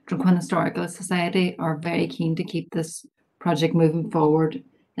Drumquin Historical Society are very keen to keep this project moving forward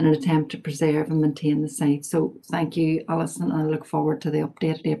in an attempt to preserve and maintain the site. So thank you, Alison, and I look forward to the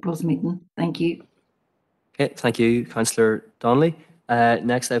update at April's meeting. Thank you. Okay, thank you, Councillor Donnelly.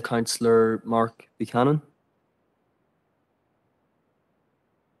 Next, I have Councillor Mark Buchanan.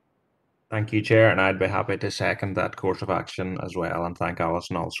 Thank you, Chair, and I'd be happy to second that course of action as well, and thank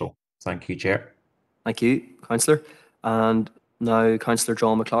Alison also. Thank you, Chair. Thank you, Councillor. And now Councillor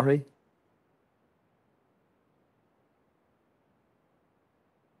John McCloughy.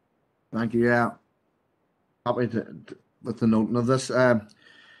 Thank you. Yeah, happy with the noting of this.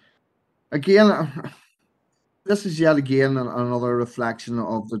 Again, this is yet again another reflection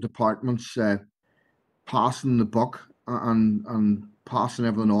of the department's passing the buck and passing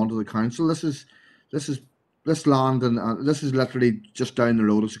everything on to the council. This land, and this is literally just down the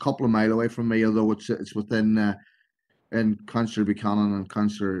road. It's a couple of miles away from me, although it's within in Councillor Buchanan and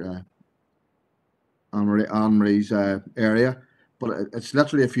Councillor Anne-Marie's area. But it's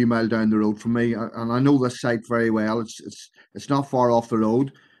literally a few miles down the road from me, and I know this site very well. It's not far off the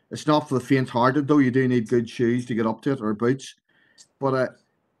road. It's not for the faint-hearted, though. You do need good shoes to get up to it, or boots. But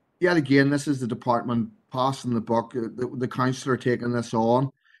yet again, this is the department passing the buck. The council are taking this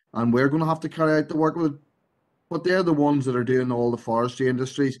on, and we're going to have to carry out the work with it. But they're the ones that are doing all the forestry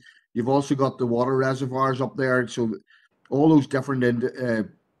industries. You've also got the water reservoirs up there, so all those different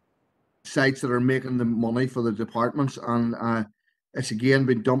sites that are making the money for the departments, and it's again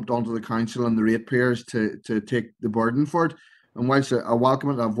been dumped onto the council and the ratepayers to take the burden for it. And whilst I welcome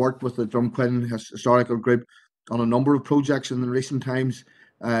it, I've worked with the Drumquin Historical Group on a number of projects in the recent times.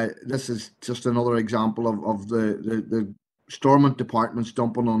 This is just another example of the Stormont departments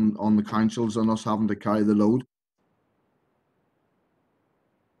dumping on the councils and us having to carry the load.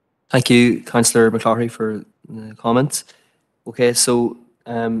 Thank you, Councillor McCloughy, for the comments. Okay, so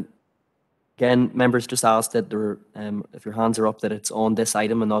again, members just asked that if your hands are up, that it's on this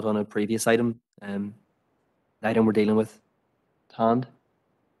item and not on a previous item. The item we're dealing with at hand.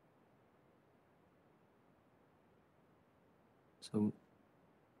 So.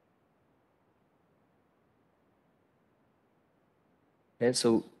 Okay,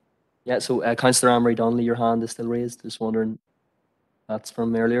 so yeah, so Councillor Anne-Marie Donnelly, your hand is still raised. Just wondering, that's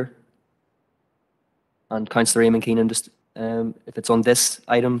from earlier. And Councillor Eamon Keenan, just if it's on this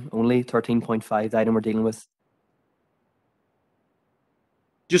item only, 13.5, the item we're dealing with.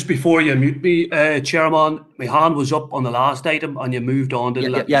 Just before you mute me, Chairman, my hand was up on the last item and you moved on.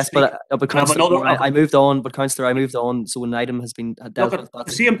 Didn't let me Yes, speak. but And I have Councillor, another- I moved on, but Councillor, I moved on. So when an item has been dealt Look, with, the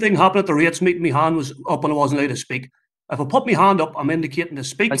that's same thing happened at the rates meeting. My hand was up and I wasn't allowed to speak. If I put my hand up, I'm indicating to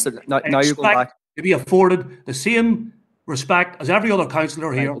speak. Councillor, I now you're going expect back. to be afforded the same respect as every other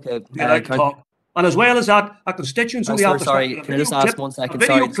councillor here okay, to be allowed to talk. And as well as that, a constituents only Councillor, have to sorry, start with a can I just video ask clip, 1 second? a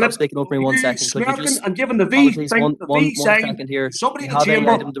video Sorry, stop clip speaking over me of 1 you second. Could you smirking just and giving the V apologies, thing, one the V sign second here. to somebody Do in you the have any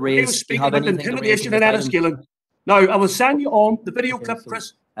chamber. item to when he was raise? Do you speaking have about anything to raise intimidation on and this item? Enniskillen. Now, I will send you on the video clip,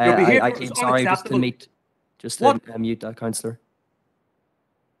 Chris. Your behaviour is James, sorry, just to unacceptable. meet, just to What? mute that, Councillor.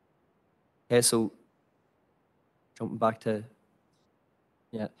 Okay, so jumping back to,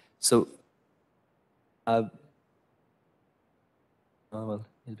 yeah, so, oh well,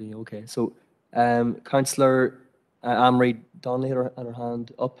 it'll be okay. So, Councillor Anne-Marie Donnelly had her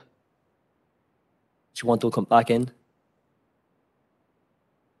hand up. Do you want to come back in?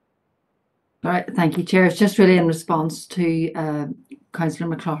 All right, thank you, Chair. It's just really in response to Councillor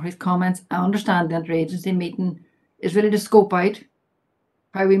McCloughley's comments. I understand the interagency meeting is really to scope out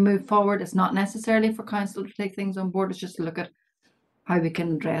how we move forward. It's not necessarily for council to take things on board. It's just to look at how we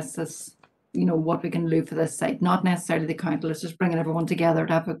can address this, you know, what we can do for this site, not necessarily the council. It's just bringing everyone together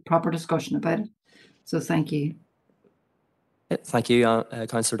to have a proper discussion about it. So thank you. Thank you,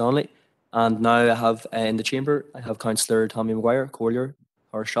 Councillor Donnelly. And now I have in the chamber, I have Councillor Tommy Maguire, Collier,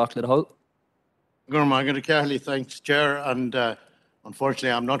 or Chocolate Hull. Thanks, Chair. And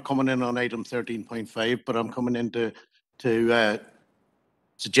unfortunately, I'm not coming in on item 13.5, but I'm coming in to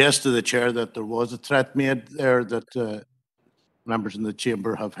suggest to the Chair that there was a threat made there that members in the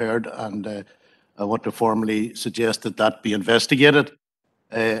chamber have heard, and I want to formally suggest that that be investigated.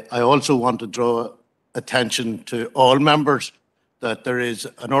 I also want to draw attention to all members that there is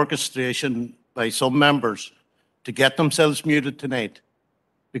an orchestration by some members to get themselves muted tonight,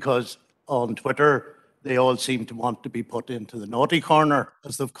 because on Twitter, they all seem to want to be put into the naughty corner,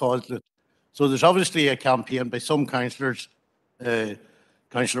 as they've called it. So there's obviously a campaign by some councillors,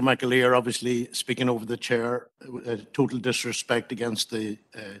 Councillor McAleer obviously speaking over the chair, total disrespect against the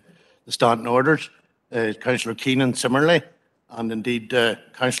standing orders, Councillor Keenan similarly, and indeed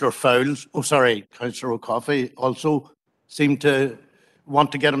Councillor Fowles, Councillor O'Coffey also seemed to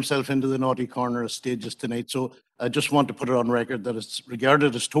want to get himself into the naughty corner of stages tonight. So I just want to put it on record that it's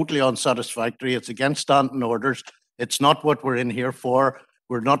regarded as totally unsatisfactory. It's against standing orders. It's not what we're in here for.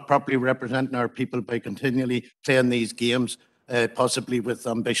 We're not properly representing our people by continually playing these games, possibly with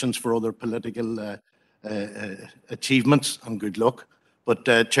ambitions for other political achievements, and good luck. But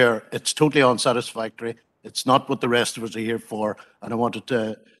Chair, it's totally unsatisfactory. It's not what the rest of us are here for, and I wanted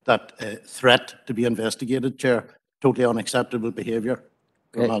that threat to be investigated, Chair. Totally unacceptable behaviour.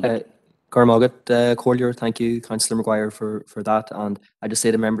 Gormagat, Collier, thank you, Councillor Maguire, for that. And I just say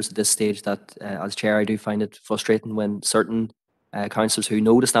to members at this stage that as Chair, I do find it frustrating when certain councillors who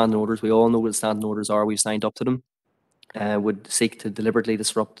know the standing orders, we all know what the standing orders are, we've signed up to them, would seek to deliberately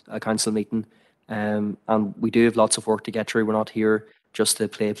disrupt a council meeting. And we do have lots of work to get through. We're not here just to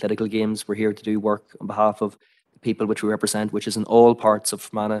play political games. We're here to do work on behalf of the people which we represent, which is in all parts of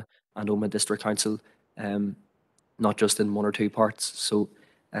Fermanagh and Omagh District Council, not just in one or two parts. So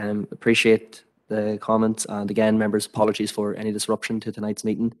appreciate the comments. And again, members, apologies for any disruption to tonight's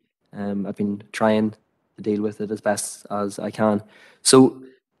meeting. I've been trying to deal with it as best as I can. So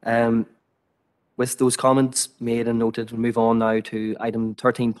with those comments made and noted, we'll move on now to item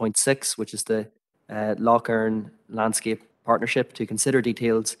 13.6, which is the Lough Erne Landscape Partnership, to consider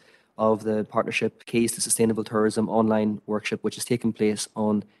details of the partnership Keys to Sustainable Tourism online workshop, which is taking place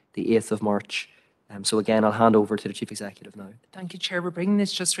on the 8th of March. So again, I'll hand over to the Chief Executive now. Thank you, Chair. We're bringing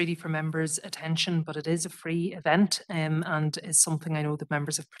this just really for members' attention, but it is a free event and is something I know that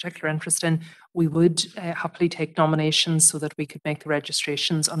members have particular interest in. We would happily take nominations so that we could make the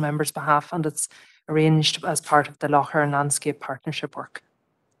registrations on members' behalf, and it's arranged as part of the Lough Erne Landscape Partnership work.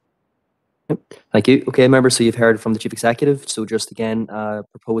 Thank you. Okay, members, so you've heard from the Chief Executive. So just again,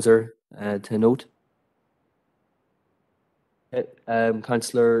 proposer to note. Okay,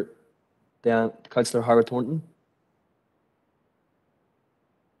 Councillor Howard Thornton.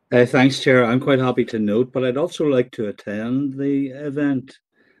 Thanks, Chair. I'm quite happy to note, but I'd also like to attend the event.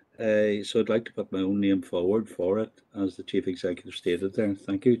 So I'd like to put my own name forward for it, as the Chief Executive stated there.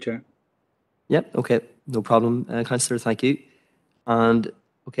 Thank you, Chair. Yep, okay, no problem, Councillor, thank you. And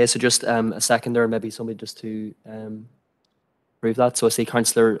okay, so just a second there, maybe somebody just to prove that. So I see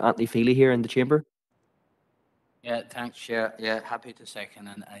Councillor Anthony Feely here in the chamber. Yeah, thanks, Chair. Yeah, happy to second,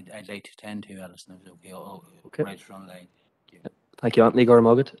 and I'd like to attend to Alison if it's okay. Okay. Right from line. Thank you, Anthony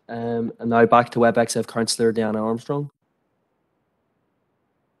Gormagat. And now back to WebEx, I have Councillor Diana Armstrong.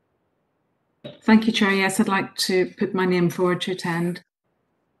 Thank you, Chair. Yes, I'd like to put my name forward to attend.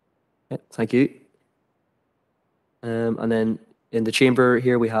 Okay, thank you. And then in the chamber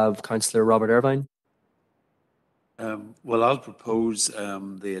here, we have Councillor Robert Irvine. Well, I'll propose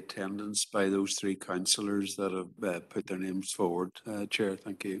the attendance by those three councillors that have put their names forward, Chair.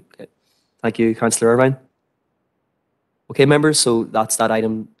 Thank you. Okay. Thank you, Councillor Irvine. Okay, members, so that's that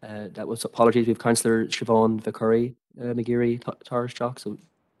item. That was apologies. We have Councillor Siobhan Vickery, McGeary, Tars Jock. So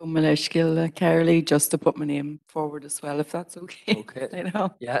Maleshkil Carly, just to put my name forward as well, if that's okay. Okay. I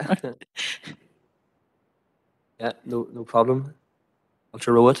know. Yeah. Yeah, no problem. I'll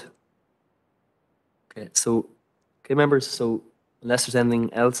throw it. Okay, so, okay, members, so unless there's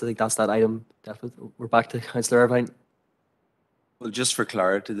anything else, I think that's that item dealt with. We're back to Councillor Irvine. Well, just for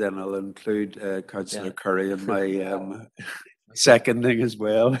clarity, then I'll include Councillor Yeah. Curry in my seconding as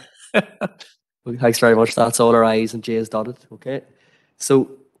well. Well, thanks very much. That's all our I's and J's dotted. Okay. So,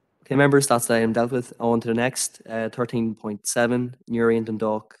 okay, members, that's the item dealt with. On to the next, 13.7, Newry and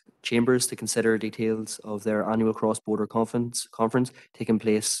Dundalk Chambers to consider details of their annual cross-border conference taking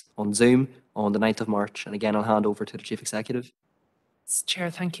place on Zoom on the 9th of March. And again, I'll hand over to the Chief Executive.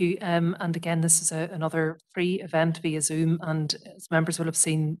 Chair, thank you. And again, this is another free event via Zoom, and as members will have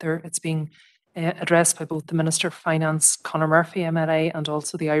seen, it's being addressed by both the Minister for Finance, Conor Murphy, MLA, and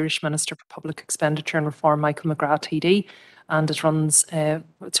also the Irish Minister for Public Expenditure and Reform, Michael McGrath, TD. And it runs,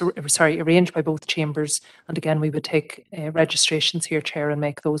 arranged by both chambers. And again, we would take registrations here, Chair, and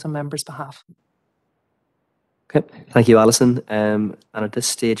make those on members' behalf. Okay, thank you, Alison. And at this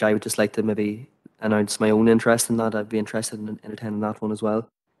stage, I would just like to maybe announce my own interest in that. I'd be interested in attending that one as well,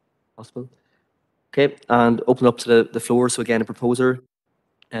 possible. Okay, and open up to the floor. So again, a proposer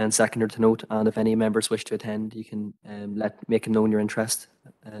and seconder to note. And if any members wish to attend, you can make known your interest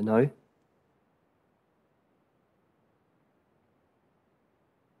now.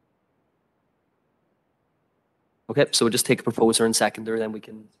 Okay, so we'll just take a proposer and seconder, then we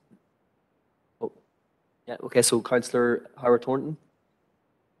can. Oh, yeah. Okay, so Councillor Howard Thornton.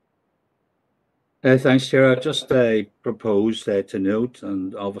 Thanks, Chair. I just proposed to note,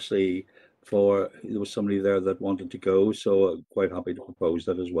 and obviously there was somebody there that wanted to go, so I'm quite happy to propose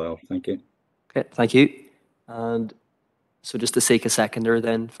that as well. Thank you. Okay, thank you. And so just to seek a seconder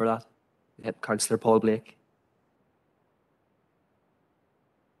then for that. Yep, Councillor Paul Blake.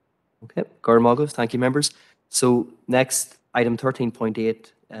 Okay, Gordon Mogul, thank you, members. So next, item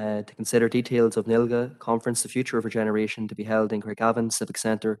 13.8, to consider details of NILGA conference, The Future of Our Generation, to be held in Craigavon Civic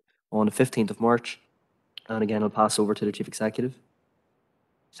Centre on the 15th of March. And again, I'll pass over to the Chief Executive.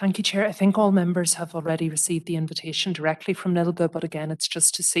 Thank you, Chair. I think all members have already received the invitation directly from NILGA, but again, it's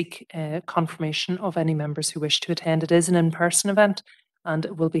just to seek confirmation of any members who wish to attend. It is an in-person event, and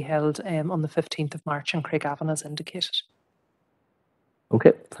it will be held on the 15th of March in Craigavon as indicated.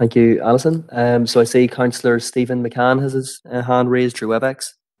 Okay, thank you, Alison. So I see Councillor Stephen McCann has his hand raised through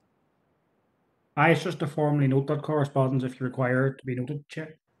WebEx. It's just to formally note that correspondence if you require it to be noted,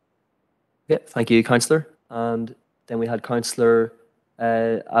 Chair. Yeah, thank you, Councillor. And then we had Councillor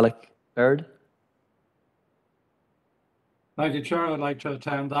Alec Baird. Thank you, Chair. I'd like to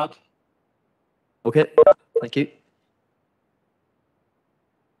attend that. Okay, thank you.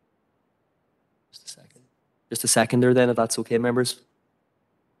 Just a second. Just a seconder then, if that's okay, members.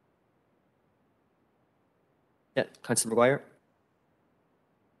 Yeah, Councillor McGuire.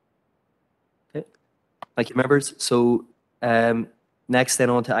 Okay, thank you, members. So next then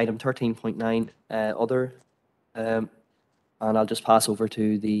on to item 13.9, other. And I'll just pass over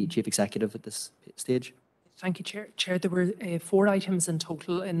to the Chief Executive at this stage. Thank you, Chair. Chair, there were 4 items in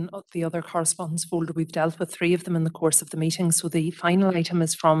total in the other correspondence folder. We've dealt with 3 of them in the course of the meeting. So the final item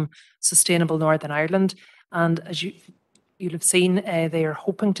is from Sustainable Northern Ireland. And as you'll have seen, they are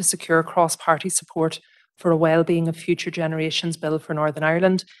hoping to secure cross-party support for a Wellbeing of Future Generations Bill for Northern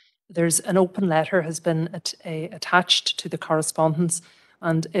Ireland. There's an open letter has been attached to the correspondence,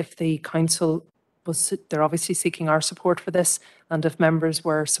 and if the Council they're obviously seeking our support for this, and if members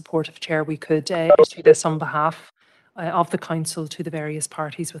were supportive, Chair, we could issue this on behalf of the Council to the various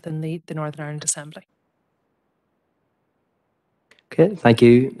parties within the Northern Ireland Assembly. Okay, thank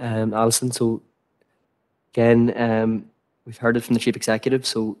you, Alison. So again, we've heard it from the Chief Executive,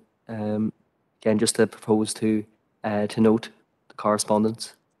 so again, just to propose to note the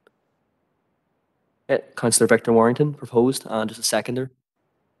correspondence. Councillor Victor Warrington proposed, and just a seconder.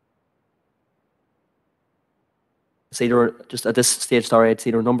 See, just at this stage, sorry, I'd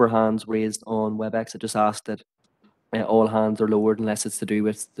seen a number of hands raised on WebEx. I just asked that all hands are lowered unless it's to do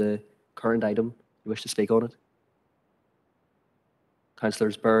with the current item you wish to speak on it.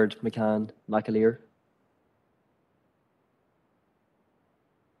 Councillors Bird, McCann, McAleer.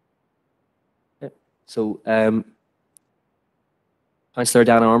 So Councillor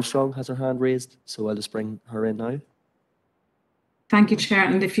Diana Armstrong has her hand raised, so I'll just bring her in now. Thank you, Chair.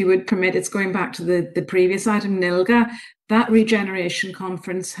 And if you would permit, it's going back to the previous item, NILGA. That regeneration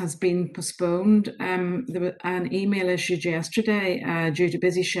conference has been postponed. There was an email issued yesterday due to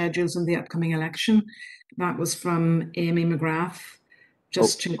busy schedules and the upcoming election. That was from Amy McGrath,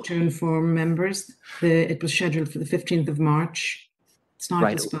 just to inform members. It was scheduled for the 15th of March. It's now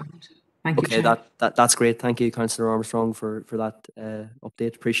postponed. Thank you, Okay, Chair. that's great. Thank you, Councillor Armstrong, for that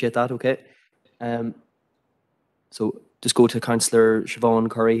update. Appreciate that. Okay. So just go to Councillor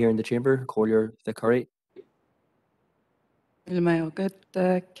Siobhan Curry here in the chamber. Collier the Curry. Good,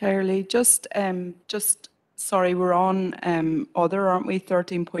 Carly. Just sorry, we're on other, aren't we?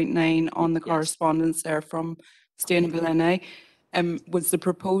 13.9 on the correspondence there from Sustainable NI. Was the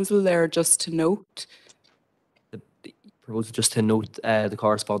proposal there just to note? The proposal just to note the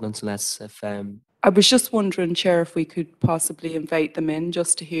correspondence, unless if I was just wondering, Chair, if we could possibly invite them in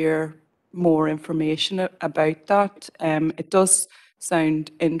just to hear more information about that. It does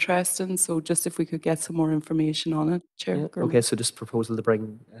sound interesting, so just if we could get some more information on it, Chair. Yeah. Okay, so just proposal to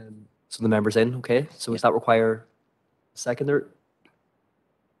bring some of the members in. Okay, so does that require a seconder?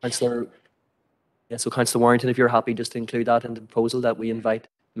 Councillor, yeah, so Councillor Warrington, if you're happy just to include that in the proposal that we invite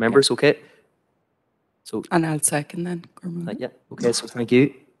members, okay? So and I'll second then. Yeah, okay, so thank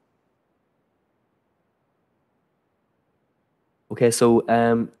you. Okay,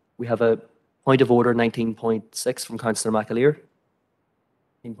 so we have a point of order 19.6 from Councillor McAleer.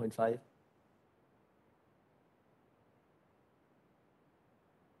 19.5.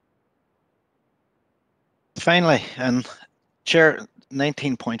 Finally, Chair,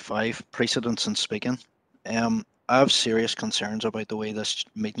 19.5, precedence in speaking. I have serious concerns about the way this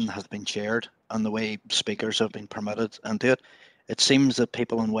meeting has been chaired and the way speakers have been permitted into it. It seems that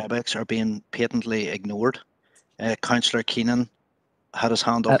people on WebEx are being patently ignored. Councillor Keenan had his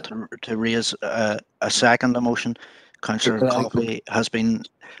hand up to raise a second motion. Councillor Coffey has been,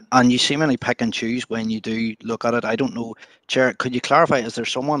 and you seemingly pick and choose when you do look at it. I don't know, Chair, could you clarify, is there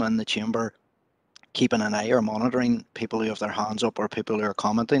someone in the chamber keeping an eye or monitoring people who have their hands up or people who are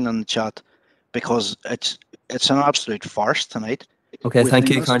commenting in the chat? Because it's an absolute farce tonight. Okay, thank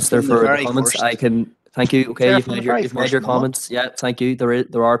you, Councillor, for the comments. I can thank you. Okay, Chair, you've made your comments. Yeah, thank you.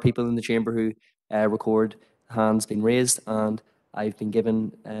 There are people in the chamber who record hands being raised, and I've been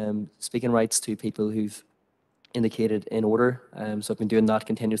given speaking rights to people who've indicated in order. So I've been doing that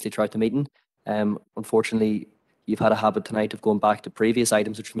continuously throughout the meeting. Unfortunately, you've had a habit tonight of going back to previous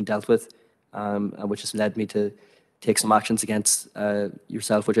items which have been dealt with, and which has led me to take some actions against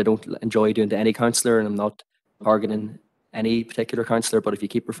yourself, which I don't enjoy doing to any councillor, and I'm not targeting any particular councillor, but if you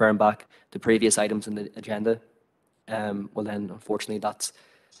keep referring back to previous items in the agenda, well then unfortunately that's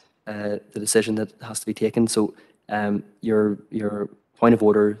the decision that has to be taken. So your point of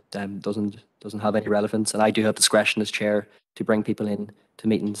order doesn't have any relevance, and I do have discretion as chair to bring people in to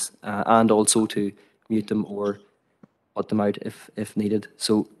meetings and also to mute them or put them out if needed.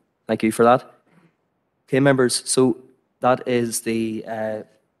 So thank you for that. Okay, members, so that is the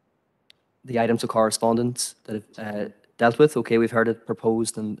items of correspondence that have dealt with. Okay, we've heard it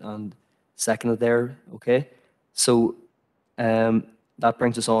proposed and seconded there. Okay, so that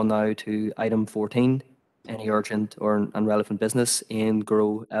brings us on now to item 14, any urgent or relevant business in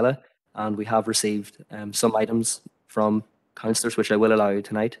Grow Ella. And we have received some items from councillors, which I will allow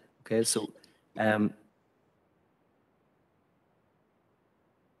tonight. Okay, so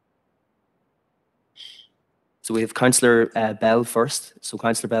so we have Councillor Bell first. So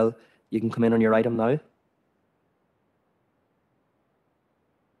Councillor Bell, you can come in on your item now.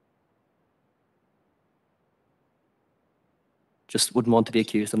 Just wouldn't want to be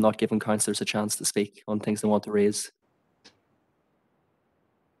accused of not giving councillors a chance to speak on things they want to raise.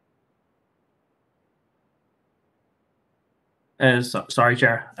 Sorry,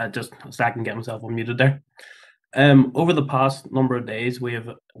 Chair. Just a second, get myself unmuted there. Over the past number of days, we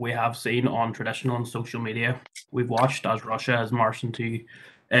have seen on traditional and social media, we've watched as Russia has marched into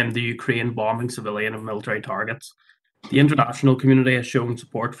the Ukraine, bombing civilian and military targets. The international community has shown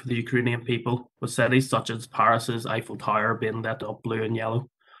support for the Ukrainian people, with cities such as Paris's Eiffel Tower being lit up blue and yellow.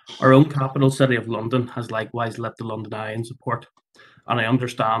 Our own capital city of London has likewise lit the London Eye in support, and I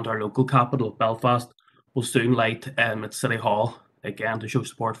understand our local capital, Belfast, will soon light its City Hall again to show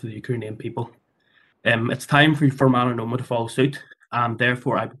support for the Ukrainian people. It's time for Mananoma to follow suit, and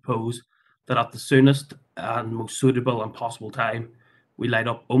therefore I propose that at the soonest and most suitable and possible time, we light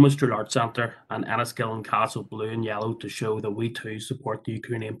up Omastrul Arts Centre and Enniskillen Castle blue and yellow to show that we too support the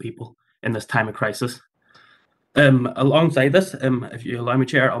Ukrainian people in this time of crisis. Alongside this, if you allow me,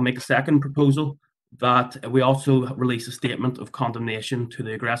 Chair, I'll make a second proposal that we also release a statement of condemnation to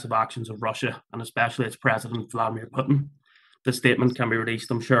the aggressive actions of Russia and especially its President Vladimir Putin. The statement can be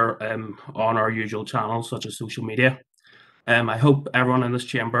released, I'm sure, on our usual channels such as social media. I hope everyone in this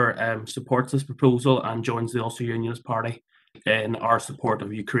chamber supports this proposal and joins the Ulster Unionist Party in our support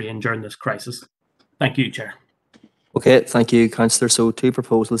of Ukraine during this crisis. Thank you, Chair. Okay, thank you, Councillor. So 2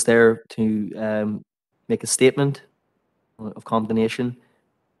 proposals there to make a statement of condemnation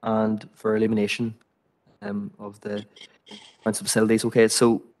and for elimination of the council facilities. Okay,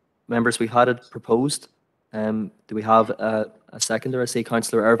 so members, we had it proposed. Do we have a seconder? I see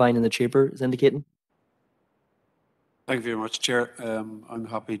Councillor Irvine in the chamber is indicating. Thank you very much, Chair. I'm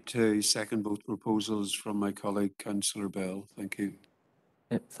happy to second both proposals from my colleague, Councillor Bell. Thank you.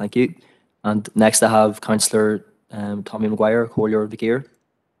 Yeah, thank you. And next I have Councillor Tommy Maguire, Collier the Gear.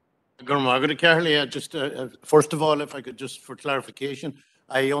 Just first of all, if I could just for clarification,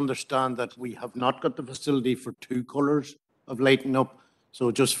 I understand that we have not got the facility for 2 colours of lighting up.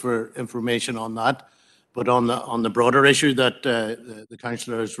 So just for information on that. But on the broader issue that the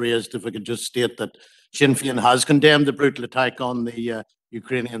councillor has raised, if I could just state that Sinn Féin has condemned the brutal attack on the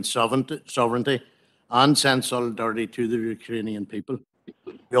Ukrainian sovereignty and sent solidarity to the Ukrainian people.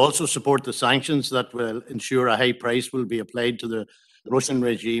 We also support the sanctions that will ensure a high price will be applied to the Russian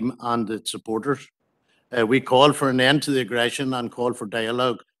regime and its supporters. We call for an end to the aggression and call for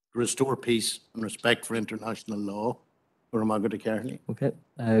dialogue to restore peace and respect for international law. Okay,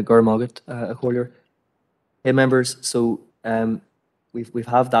 Gormagat, Collier. Hey members, so we've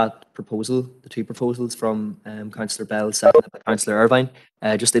have that proposal, the 2 proposals from Councillor Bell, seconded by Councillor Irvine.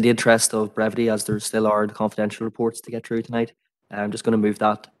 Just in the interest of brevity, as there still are the confidential reports to get through tonight, I'm just going to move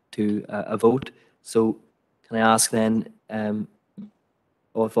that to a vote. So can I ask then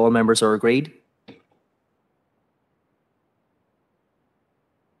if all members are agreed?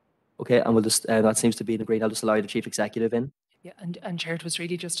 Okay, and we'll just that seems to be agreed. I'll just allow the Chief Executive in. Yeah, and Chair, it was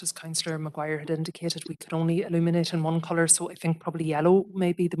really just as Councillor Maguire had indicated, we could only illuminate in one colour, so I think probably yellow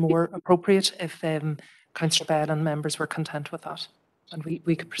may be the more appropriate if Councillor Bell and members were content with that, and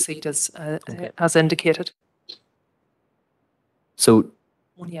we could proceed as indicated. So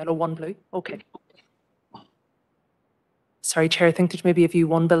 1 yellow, 1 blue. Okay. Sorry, Chair, I think that maybe if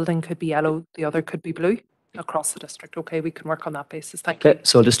one building could be yellow, the other could be blue across the district. Okay, we can work on that basis. Thank you. Okay,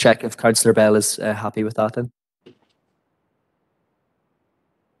 so I'll just check if Councillor Bell is happy with that then.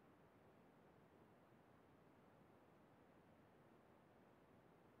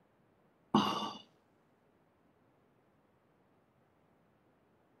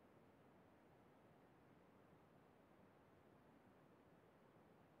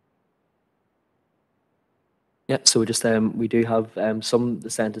 Yeah, so we do have some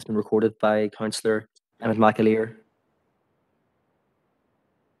dissent has been recorded by Councillor Emmett McAleer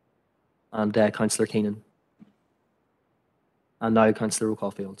and Councillor Keenan, and now Councillor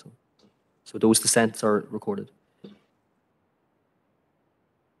O'Coffey also. So those dissents are recorded.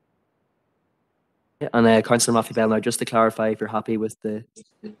 Yeah, and Councillor Matthew Bell, now just to clarify, if you're happy with the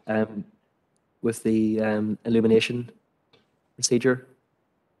illumination procedure.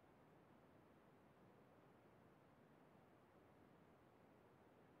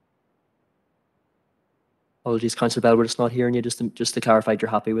 Apologies, Councillor Bell, we're just not hearing you. Just to clarify, you're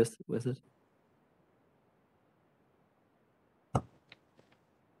happy with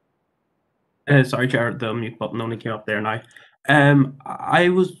it. Sorry, Chair, the mute button only came up there now. I'm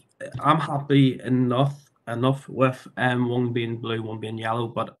happy enough with 1 being blue, 1 being yellow,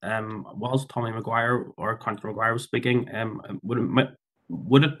 but whilst Tommy Maguire or Councillor Maguire was speaking,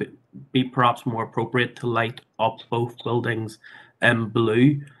 would it be perhaps more appropriate to light up both buildings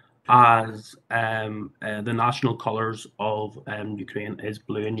blue, as the national colours of Ukraine is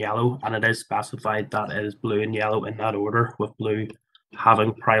blue and yellow, and it is specified that it is blue and yellow in that order, with blue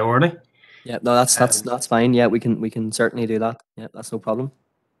having priority? Yeah, no, that's fine. Yeah, we can certainly do that. Yeah, that's no problem.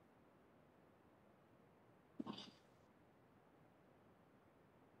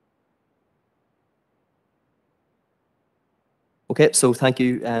 Okay, so thank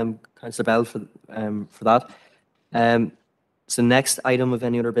you, Councillor Bell, for that. So next item of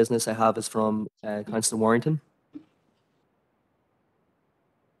any other business I have is from Councillor Warrington.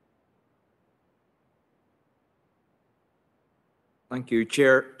 Thank you,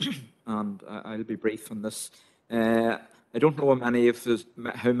 Chair, and I'll be brief on this. I don't know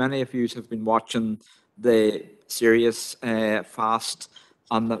how many of you have been watching the serious fast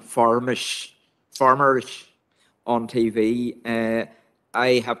on the farmers on TV.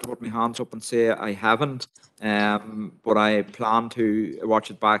 I have to put my hands up and say I haven't, but I plan to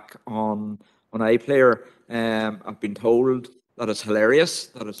watch it back on iPlayer. I've been told that it's hilarious,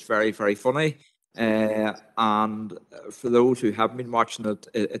 that it's very, very funny, And for those who haven't been watching it,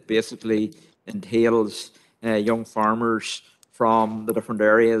 it basically entails young farmers from the different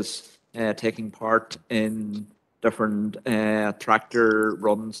areas taking part in different tractor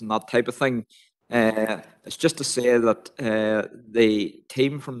runs and that type of thing. It's just to say that the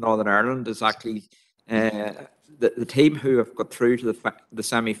team from Northern Ireland is actually the team who have got through to the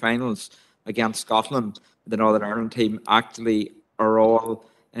semi-finals against Scotland. The Northern Ireland team actually are all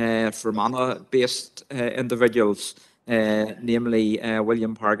Fermanagh-based individuals, namely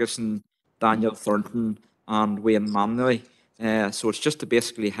William Parkinson, Daniel Thornton, and Wayne Manley. So it's just to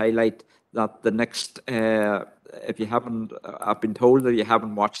basically highlight that the next, if you haven't, I've been told that you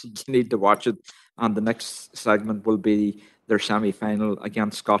haven't watched it, you need to watch it. And the next segment will be their semi-final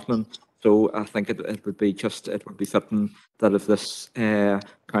against Scotland. So I think it would be fitting that if this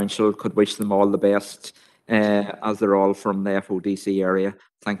council could wish them all the best, as they're all from the FODC area.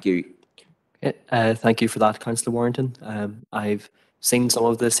 Thank you. Thank you for that, Councillor Warrington. I've seen some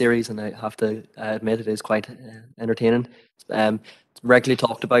of the series, and I have to admit it is quite entertaining. It's regularly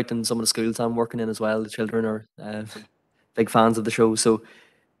talked about in some of the schools I'm working in as well. The children are big fans of the show. So,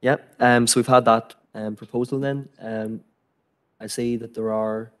 yeah. So we've had that proposal then. I see that there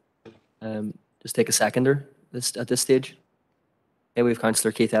are. Just take a seconder at this stage. Okay, we have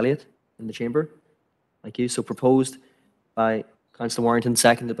Councillor Keith Elliott in the chamber. Thank you. So proposed by Councillor Warrington,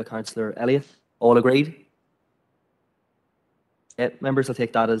 seconded by Councillor Elliott. All agreed? Yeah, members, I'll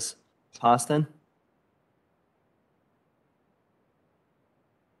take that as passed then.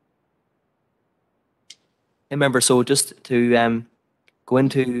 Hey, members, so just to go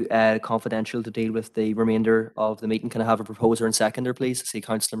into confidential to deal with the remainder of the meeting, can I have a proposer and seconder, please? I see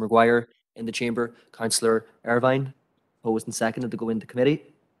Councillor Maguire in the chamber, Councillor Irvine, proposed and seconded to go into committee.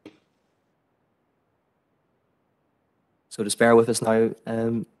 So just bear with us now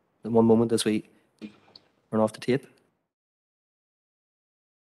in one moment as we turn off the tape.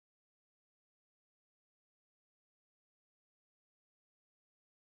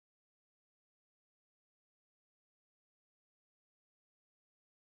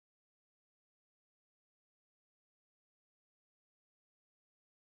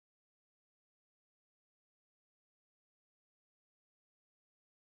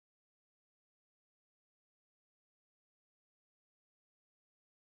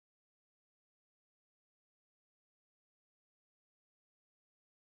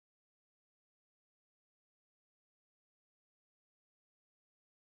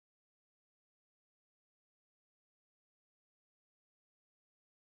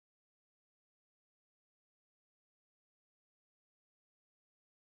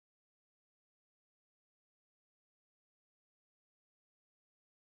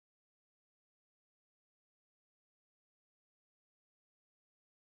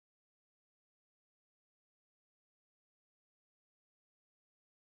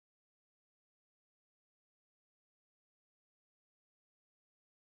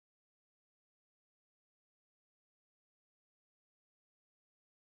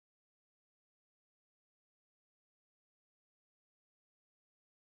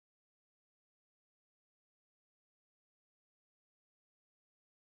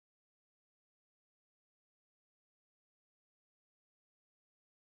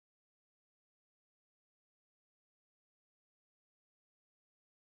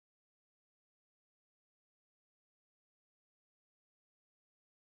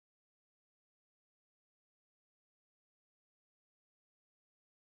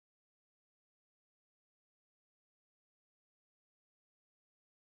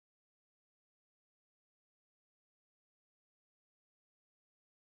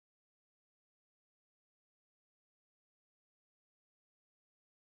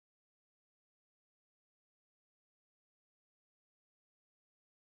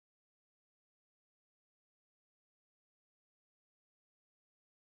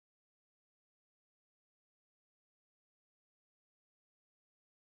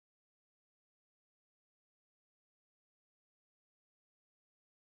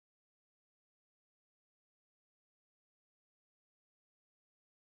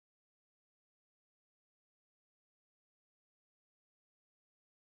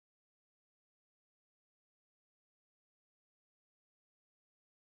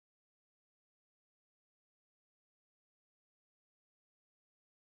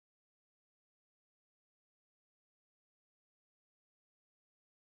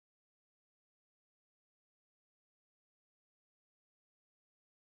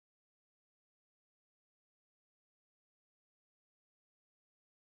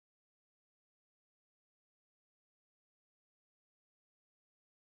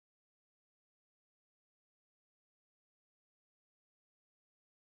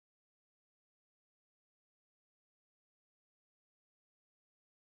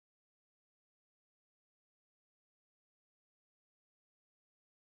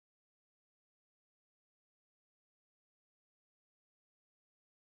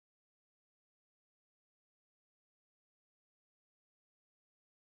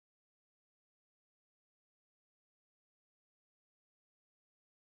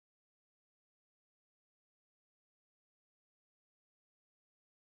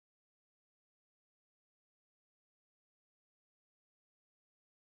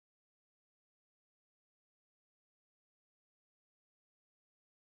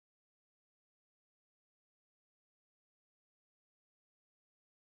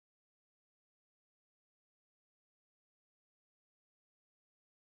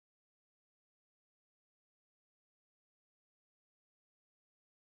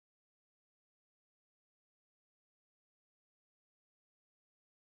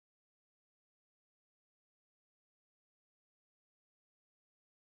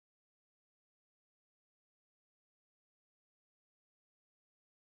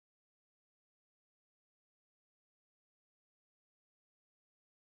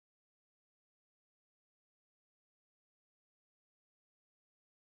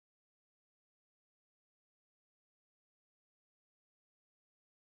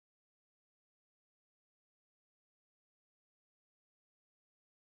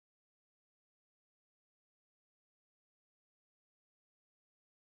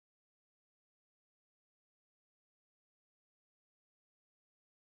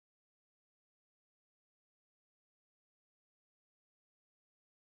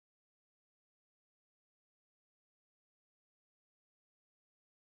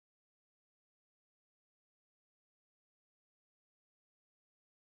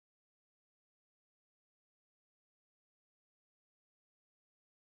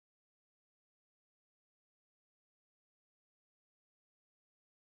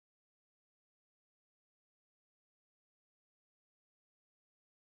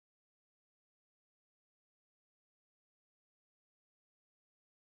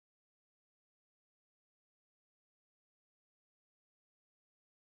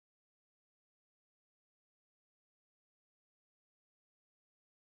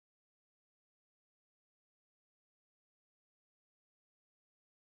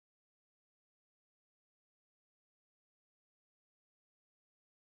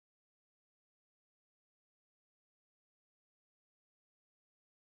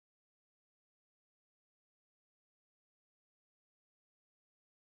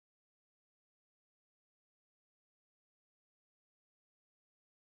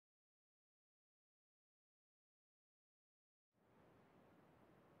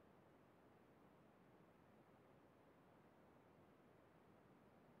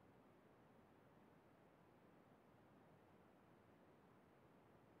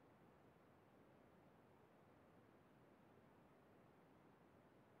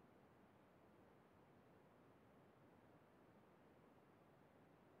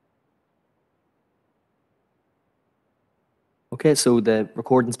 Okay, so the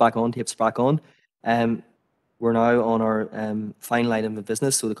recording's back on, tape's back on. We're now on our final item of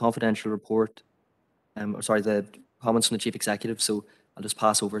business, so the confidential report, or sorry, the comments from the Chief Executive. So I'll just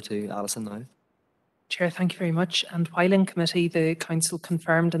pass over to Alison now. Chair, thank you very much. And while in committee, the Council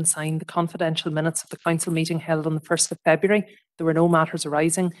confirmed and signed the confidential minutes of the Council meeting held on the 1st of February. There were no matters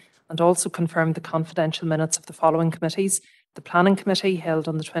arising, and also confirmed the confidential minutes of the following committees: the Planning Committee held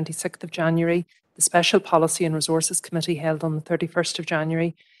on the 26th of January, the Special Policy and Resources Committee held on the 31st of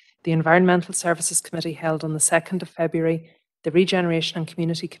January, the Environmental Services Committee held on the 2nd of February, the Regeneration and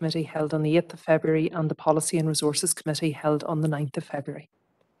Community Committee held on the 8th of February, and the Policy and Resources Committee held on the 9th of February.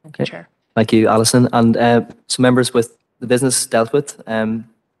 Thank you, Chair. Thank you, Alison. And so members, with the business dealt with,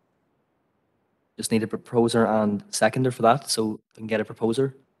 just need a proposer and seconder for that, so we can get a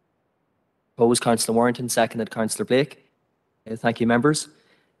proposer. Proposed, Councillor Warrington, seconded Councillor Blake. Thank you, members.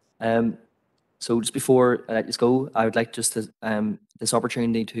 So just before I let you go, I would like just to, this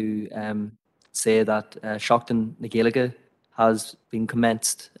opportunity to say that Seachtain na Gaeilge has been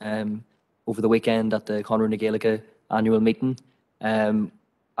commenced over the weekend at the Conradh na Gaeilge annual meeting.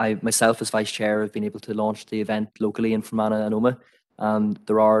 I myself, as Vice Chair, have been able to launch the event locally in Fermanagh and Omagh, and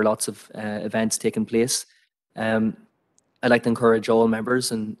there are lots of events taking place. I'd like to encourage all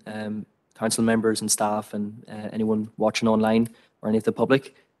members and council members and staff and anyone watching online or any of the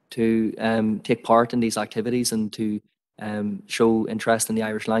public to take part in these activities and to show interest in the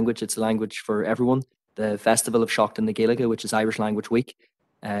Irish language. It's a language for everyone. The Festival of Seachtain na Gaeilge, which is Irish Language Week,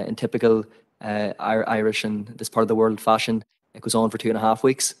 in typical Irish and this part of the world fashion, it goes on for 2.5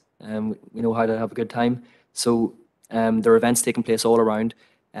 weeks. We know how to have a good time. So there are events taking place all around.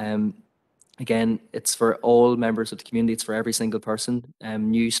 Again, it's for all members of the community. It's for every single person.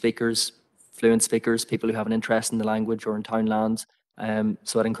 New speakers, fluent speakers, people who have an interest in the language or in town lands.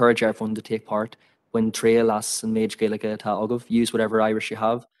 So I'd encourage everyone to take part. When Trea las and Mage Gaeilge ta agav, use whatever Irish you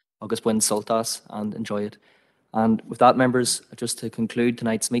have, agus win sultas, and enjoy it. And with that, members, just to conclude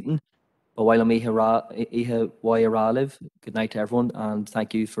tonight's meeting, good night to everyone, and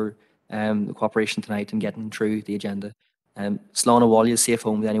thank you for the cooperation tonight and getting through the agenda. Slán Awalya, safe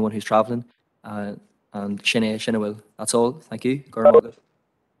home with anyone who's travelling, and Shinne Will. That's all. Thank you. Gurmagh.